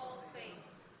us all things.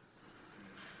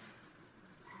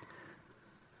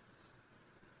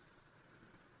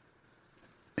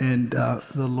 And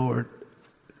the Lord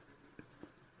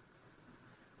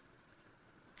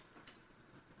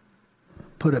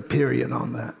put a period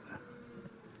on that.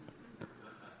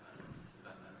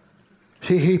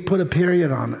 He put a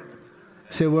period on it.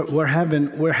 See, we're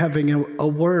having a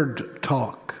word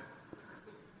talk.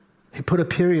 He put a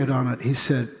period on it. He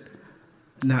said,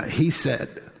 now he said.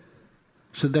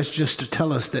 So that's just to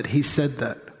tell us that he said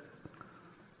that.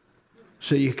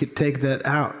 So you could take that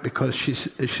out because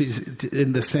she's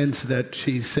in the sense that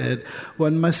she said,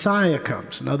 when Messiah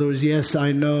comes. In other words, yes,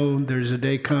 I know there's a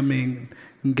day coming,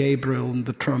 Gabriel and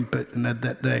the trumpet, and at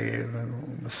that day,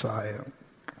 Messiah,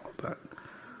 all that.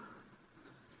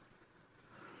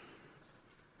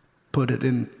 Put it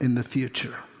in the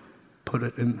future. Put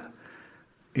it in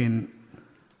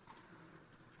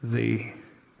the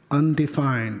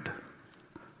undefined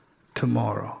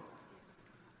tomorrow.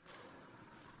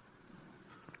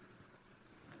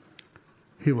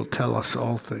 He will tell us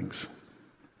all things.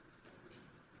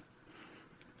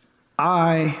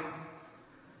 I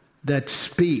that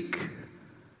speak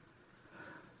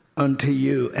unto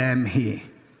you am he.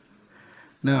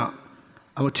 Now,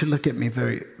 I want you to look at me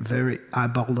very, very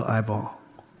eyeball to eyeball.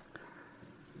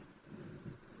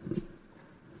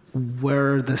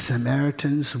 Were the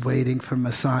Samaritans waiting for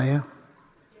Messiah?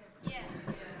 Yes.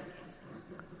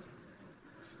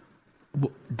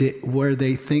 Were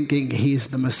they thinking he's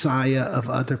the Messiah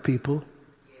of other people?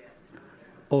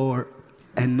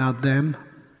 And not them?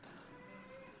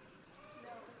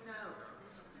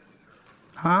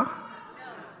 Huh?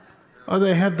 Oh,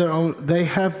 they have their own. They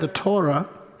have the Torah.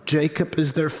 Jacob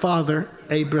is their father.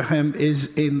 Abraham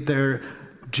is in their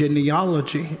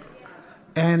genealogy,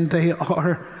 and they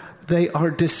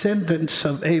are descendants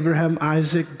of Abraham,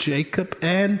 Isaac, Jacob,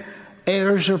 and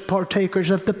heirs or partakers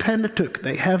of the Pentateuch.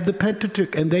 They have the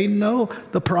Pentateuch, and they know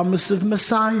the promise of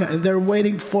Messiah, and they're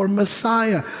waiting for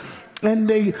Messiah. And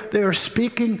they are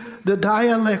speaking the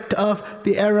dialect of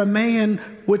the Aramaean,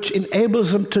 which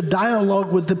enables them to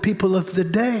dialogue with the people of the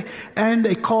day. And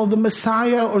they call the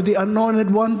Messiah or the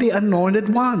Anointed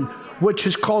One, which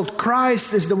is called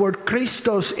Christ, is the word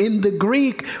Christos in the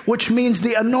Greek, which means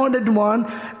the Anointed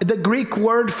One, the Greek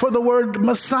word for the word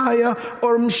Messiah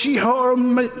or Mashiach or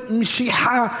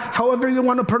Mashiach, however you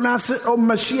want to pronounce it, or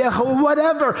Mashiach or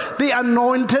whatever, the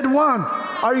Anointed One.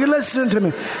 Are you listening to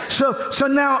me? So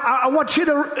now I want you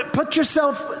to put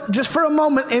yourself just for a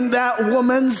moment in that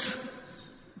woman's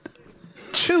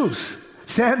shoes,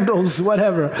 sandals,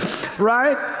 whatever,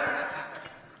 right?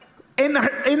 In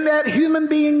that human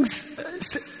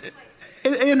being's,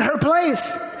 in her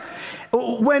place.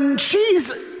 When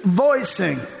she's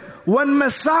voicing, when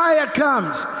Messiah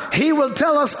comes, he will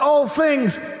tell us all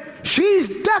things.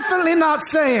 She's definitely not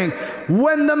saying,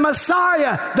 when the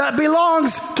Messiah that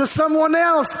belongs to someone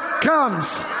else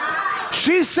comes.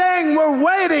 She's saying we're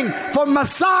waiting for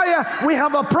Messiah. We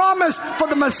have a promise for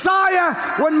the Messiah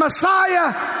when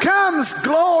Messiah comes.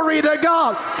 Glory to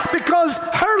God. Because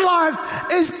her life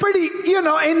is pretty,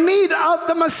 in need of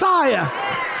the Messiah.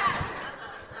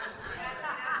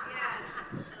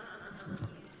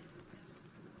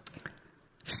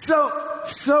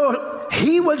 So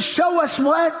he will show us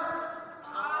what?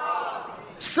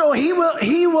 So he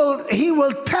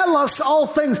will tell us all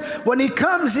things. When he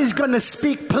comes, he's going to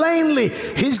speak plainly.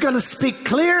 He's going to speak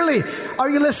clearly. Are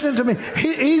you listening to me?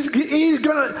 He's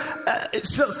going to.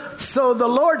 So the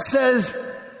Lord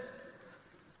says,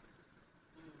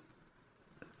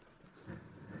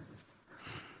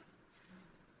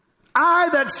 I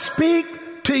that speak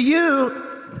to you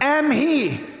am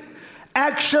he.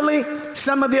 Actually,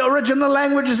 some of the original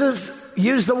languages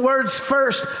use the words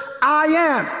first, I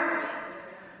am.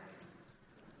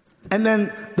 And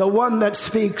then the one that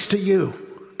speaks to you.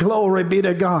 Glory be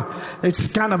to God.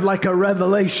 It's kind of like a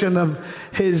revelation of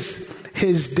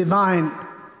his divine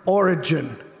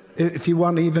origin, if you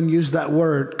want to even use that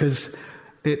word, because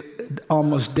it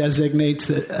almost designates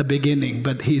a beginning,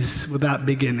 but he's without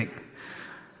beginning.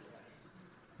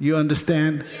 You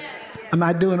understand? Yes. Am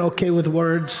I doing okay with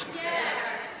words?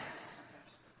 Yes.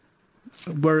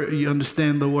 Where you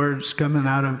understand the words coming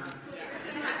out of?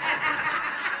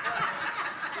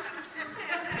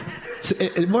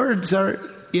 Words are,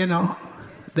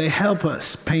 they help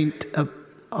us paint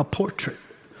a portrait.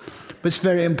 But it's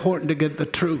very important to get the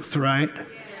truth, right?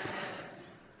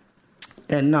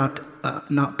 And not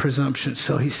presumption.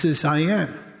 So he says, I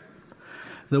am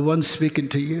the one speaking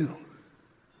to you.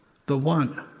 The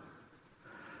one.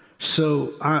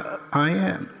 So I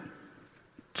am.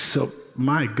 So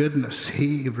my goodness,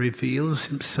 he reveals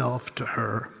himself to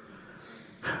her.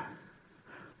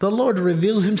 The Lord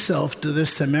reveals himself to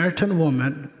this Samaritan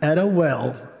woman at a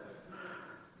well.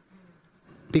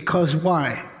 Because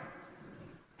why?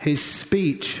 His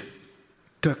speech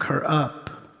took her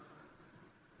up.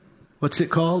 What's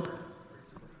it called?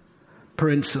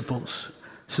 Principles.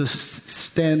 So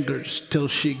standards till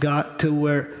she got to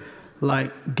where,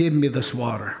 like, give me this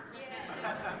water.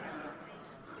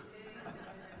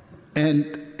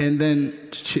 And then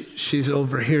she's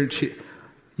over here and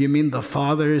you mean the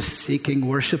Father is seeking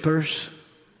worshipers?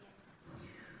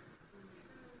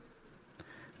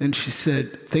 And she said,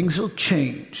 things will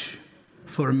change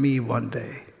for me one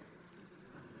day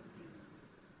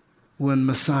when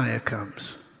Messiah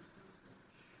comes.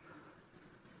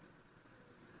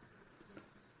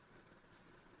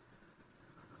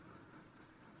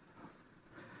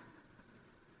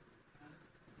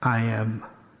 I am.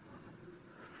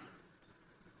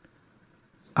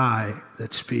 I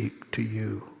that speak to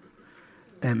you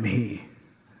am he.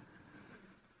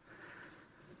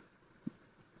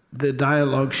 The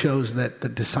dialogue shows that the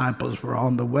disciples were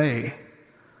on the way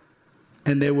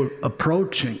and they were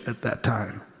approaching at that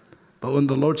time. But when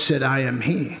the Lord said, I am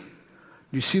he,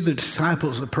 you see the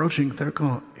disciples approaching, they're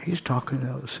going, he's talking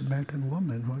to a Samaritan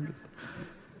woman.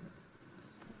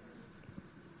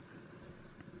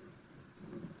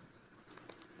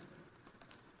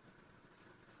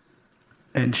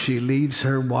 And she leaves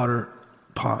her water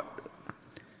pot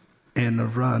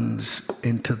and runs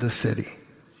into the city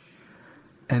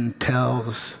and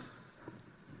tells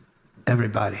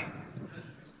everybody,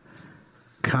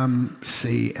 come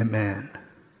see a man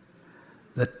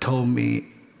that told me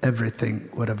everything,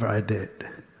 whatever I did.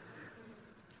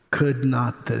 Could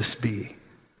not this be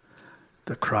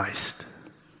the Christ?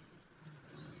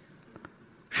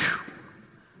 Whew.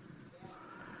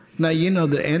 Now, you know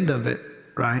the end of it,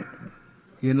 right?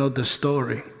 You know the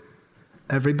story.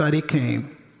 Everybody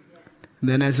came. And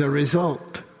then as a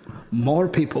result, more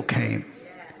people came.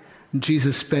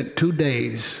 Jesus spent 2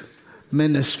 days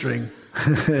ministering.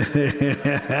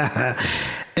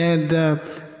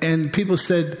 And people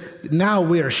said, now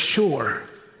we are sure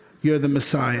you're the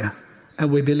Messiah.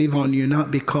 And we believe on you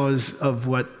not because of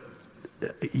what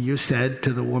you said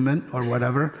to the woman or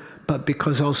whatever, but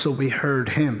because also we heard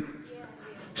him.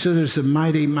 So there's a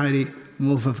mighty, mighty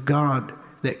move of God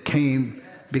that came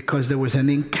because there was an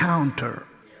encounter.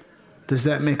 Does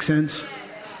that make sense?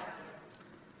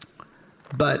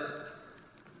 But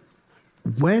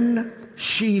when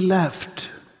she left,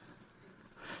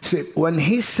 see, when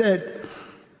he said,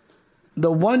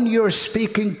 the one you're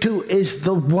speaking to is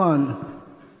the one,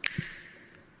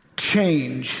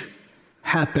 change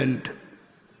happened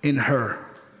in her.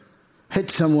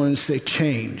 Hit someone and say,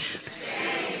 change.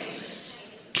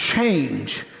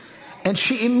 Change. And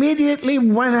she immediately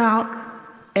went out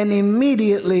and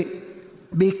immediately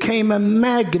became a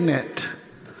magnet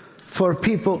for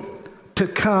people to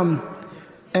come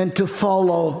and to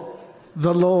follow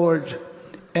the Lord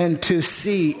and to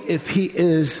see if he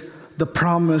is the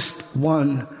promised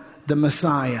one, the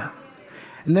Messiah.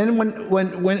 And then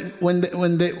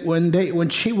when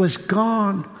she was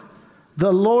gone,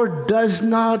 the Lord does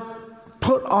not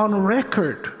put on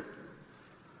record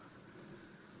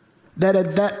that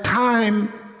at that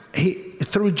time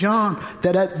through John,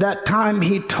 that at that time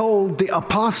he told the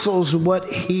apostles what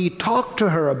he talked to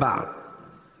her about.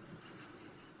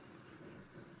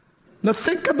 Now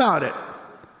think about it.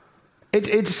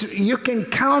 It's you can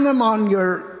count them on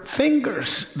your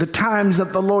fingers, the times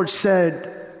that the Lord said,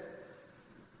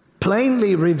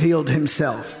 plainly revealed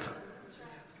himself.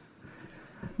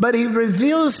 But he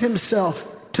reveals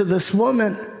himself to this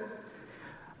woman,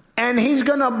 and he's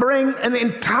going to bring an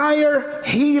entire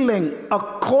healing, a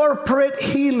corporate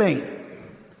healing,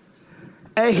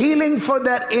 a healing for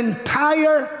that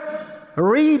entire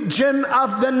region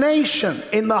of the nation,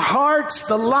 in the hearts,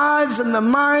 the lives, and the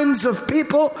minds of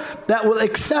people that will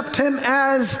accept him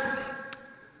as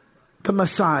the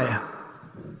Messiah.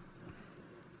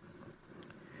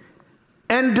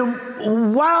 And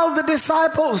while the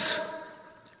disciples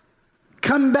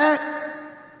come back,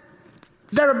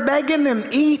 they're begging him,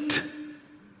 eat,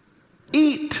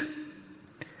 eat.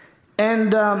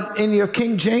 And in your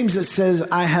King James it says,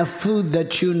 I have food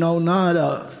that you know not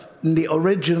of. In the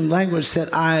original language said,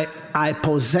 I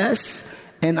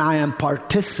possess and I am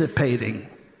participating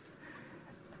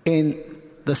in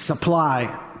the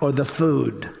supply or the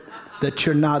food that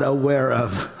you're not aware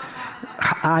of.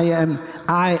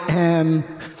 I am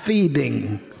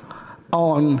feeding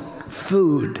on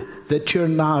food that you're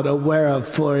not aware of,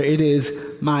 for it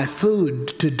is my food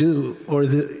to do, or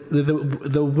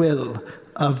the will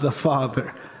of the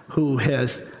Father who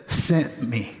has sent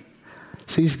me.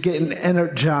 So he's getting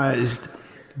energized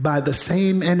by the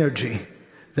same energy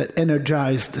that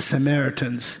energized the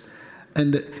Samaritans.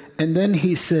 And then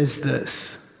he says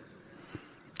this.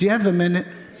 Do you have a minute?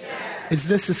 Yes. Is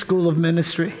this a school of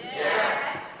ministry?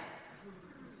 Yes.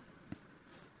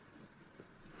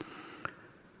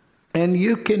 And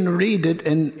you can read it,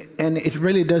 and it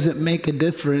really doesn't make a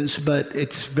difference, but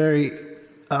it's very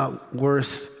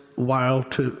worthwhile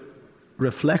to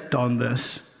reflect on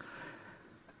this.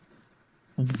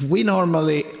 We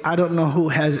normally, I don't know who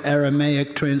has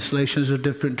Aramaic translations or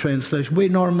different translations. We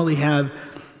normally have,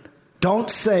 don't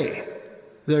say,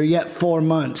 there are yet 4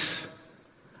 months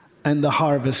and the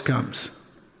harvest comes.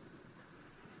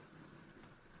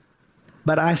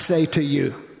 But I say to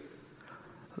you,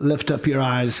 lift up your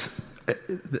eyes.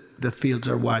 The fields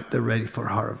are white. They're ready for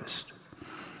harvest.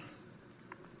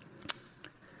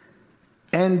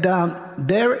 And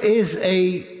there is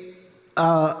a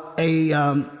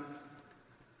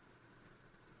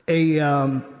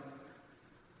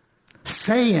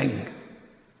saying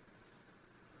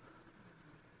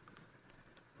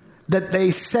that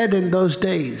they said in those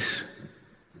days.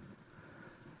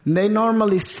 And they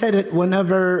normally said it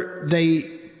whenever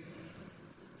they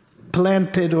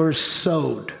planted or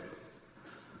sowed.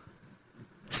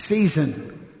 Season.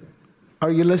 Are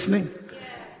you listening?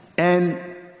 Yes. And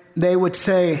they would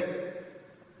say,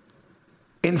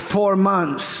 in 4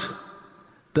 months,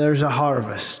 there's a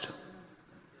harvest.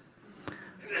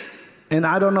 And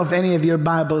I don't know if any of your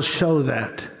Bibles show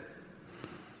that.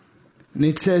 And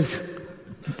it says,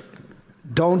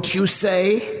 don't you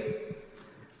say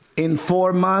in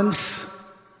 4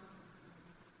 months,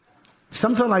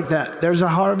 something like that, there's a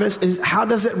harvest. How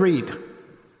does it read?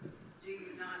 Do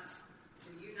you not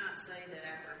say that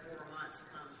after 4 months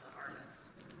comes the harvest?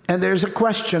 And there's a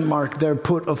question mark there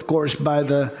put, of course,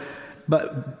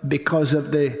 but because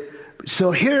of the.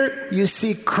 So here you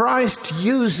see Christ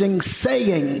using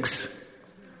sayings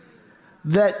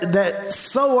that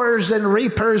sowers and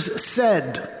reapers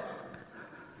said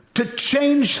to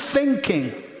change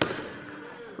thinking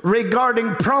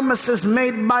regarding promises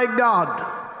made by God.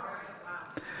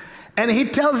 And he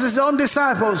tells his own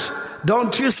disciples,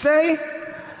 don't you say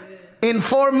in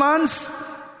 4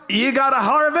 months you got a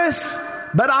harvest?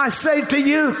 But I say to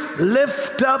you,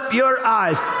 lift up your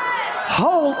eyes.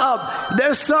 Hold up.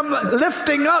 There's some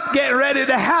lifting up getting ready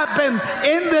to happen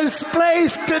in this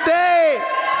place today.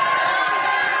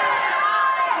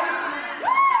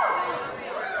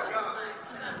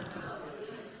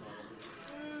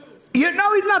 You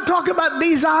know, he's not talking about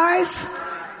these eyes.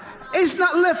 He's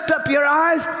not lift up your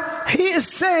eyes. He is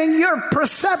saying your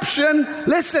perception,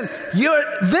 listen,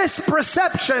 this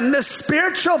perception, this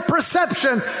spiritual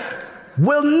perception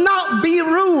will not be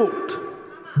ruled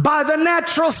by the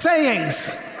natural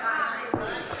sayings.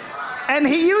 And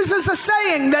he uses a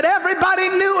saying that everybody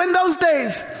knew in those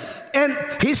days. And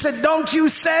he said, don't you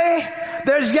say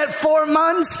there's yet 4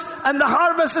 months and the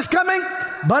harvest is coming?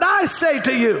 But I say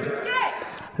to you,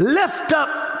 lift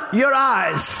up your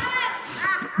eyes.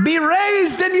 Be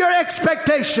raised in your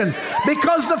expectation,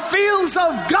 because the fields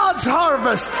of God's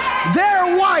harvest,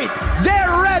 they're white,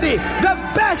 they're ready. The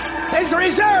best is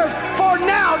reserved for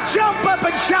now. Jump up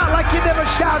and shout like you never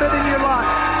shouted in your life.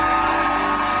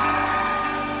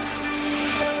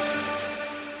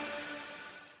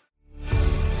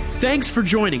 Thanks for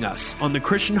joining us on the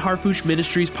Christian Harfouche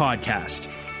Ministries podcast.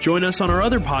 Join us on our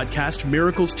other podcast,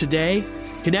 Miracles Today.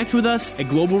 Connect with us at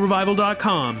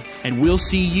globalrevival.com, and we'll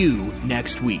see you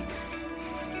next week.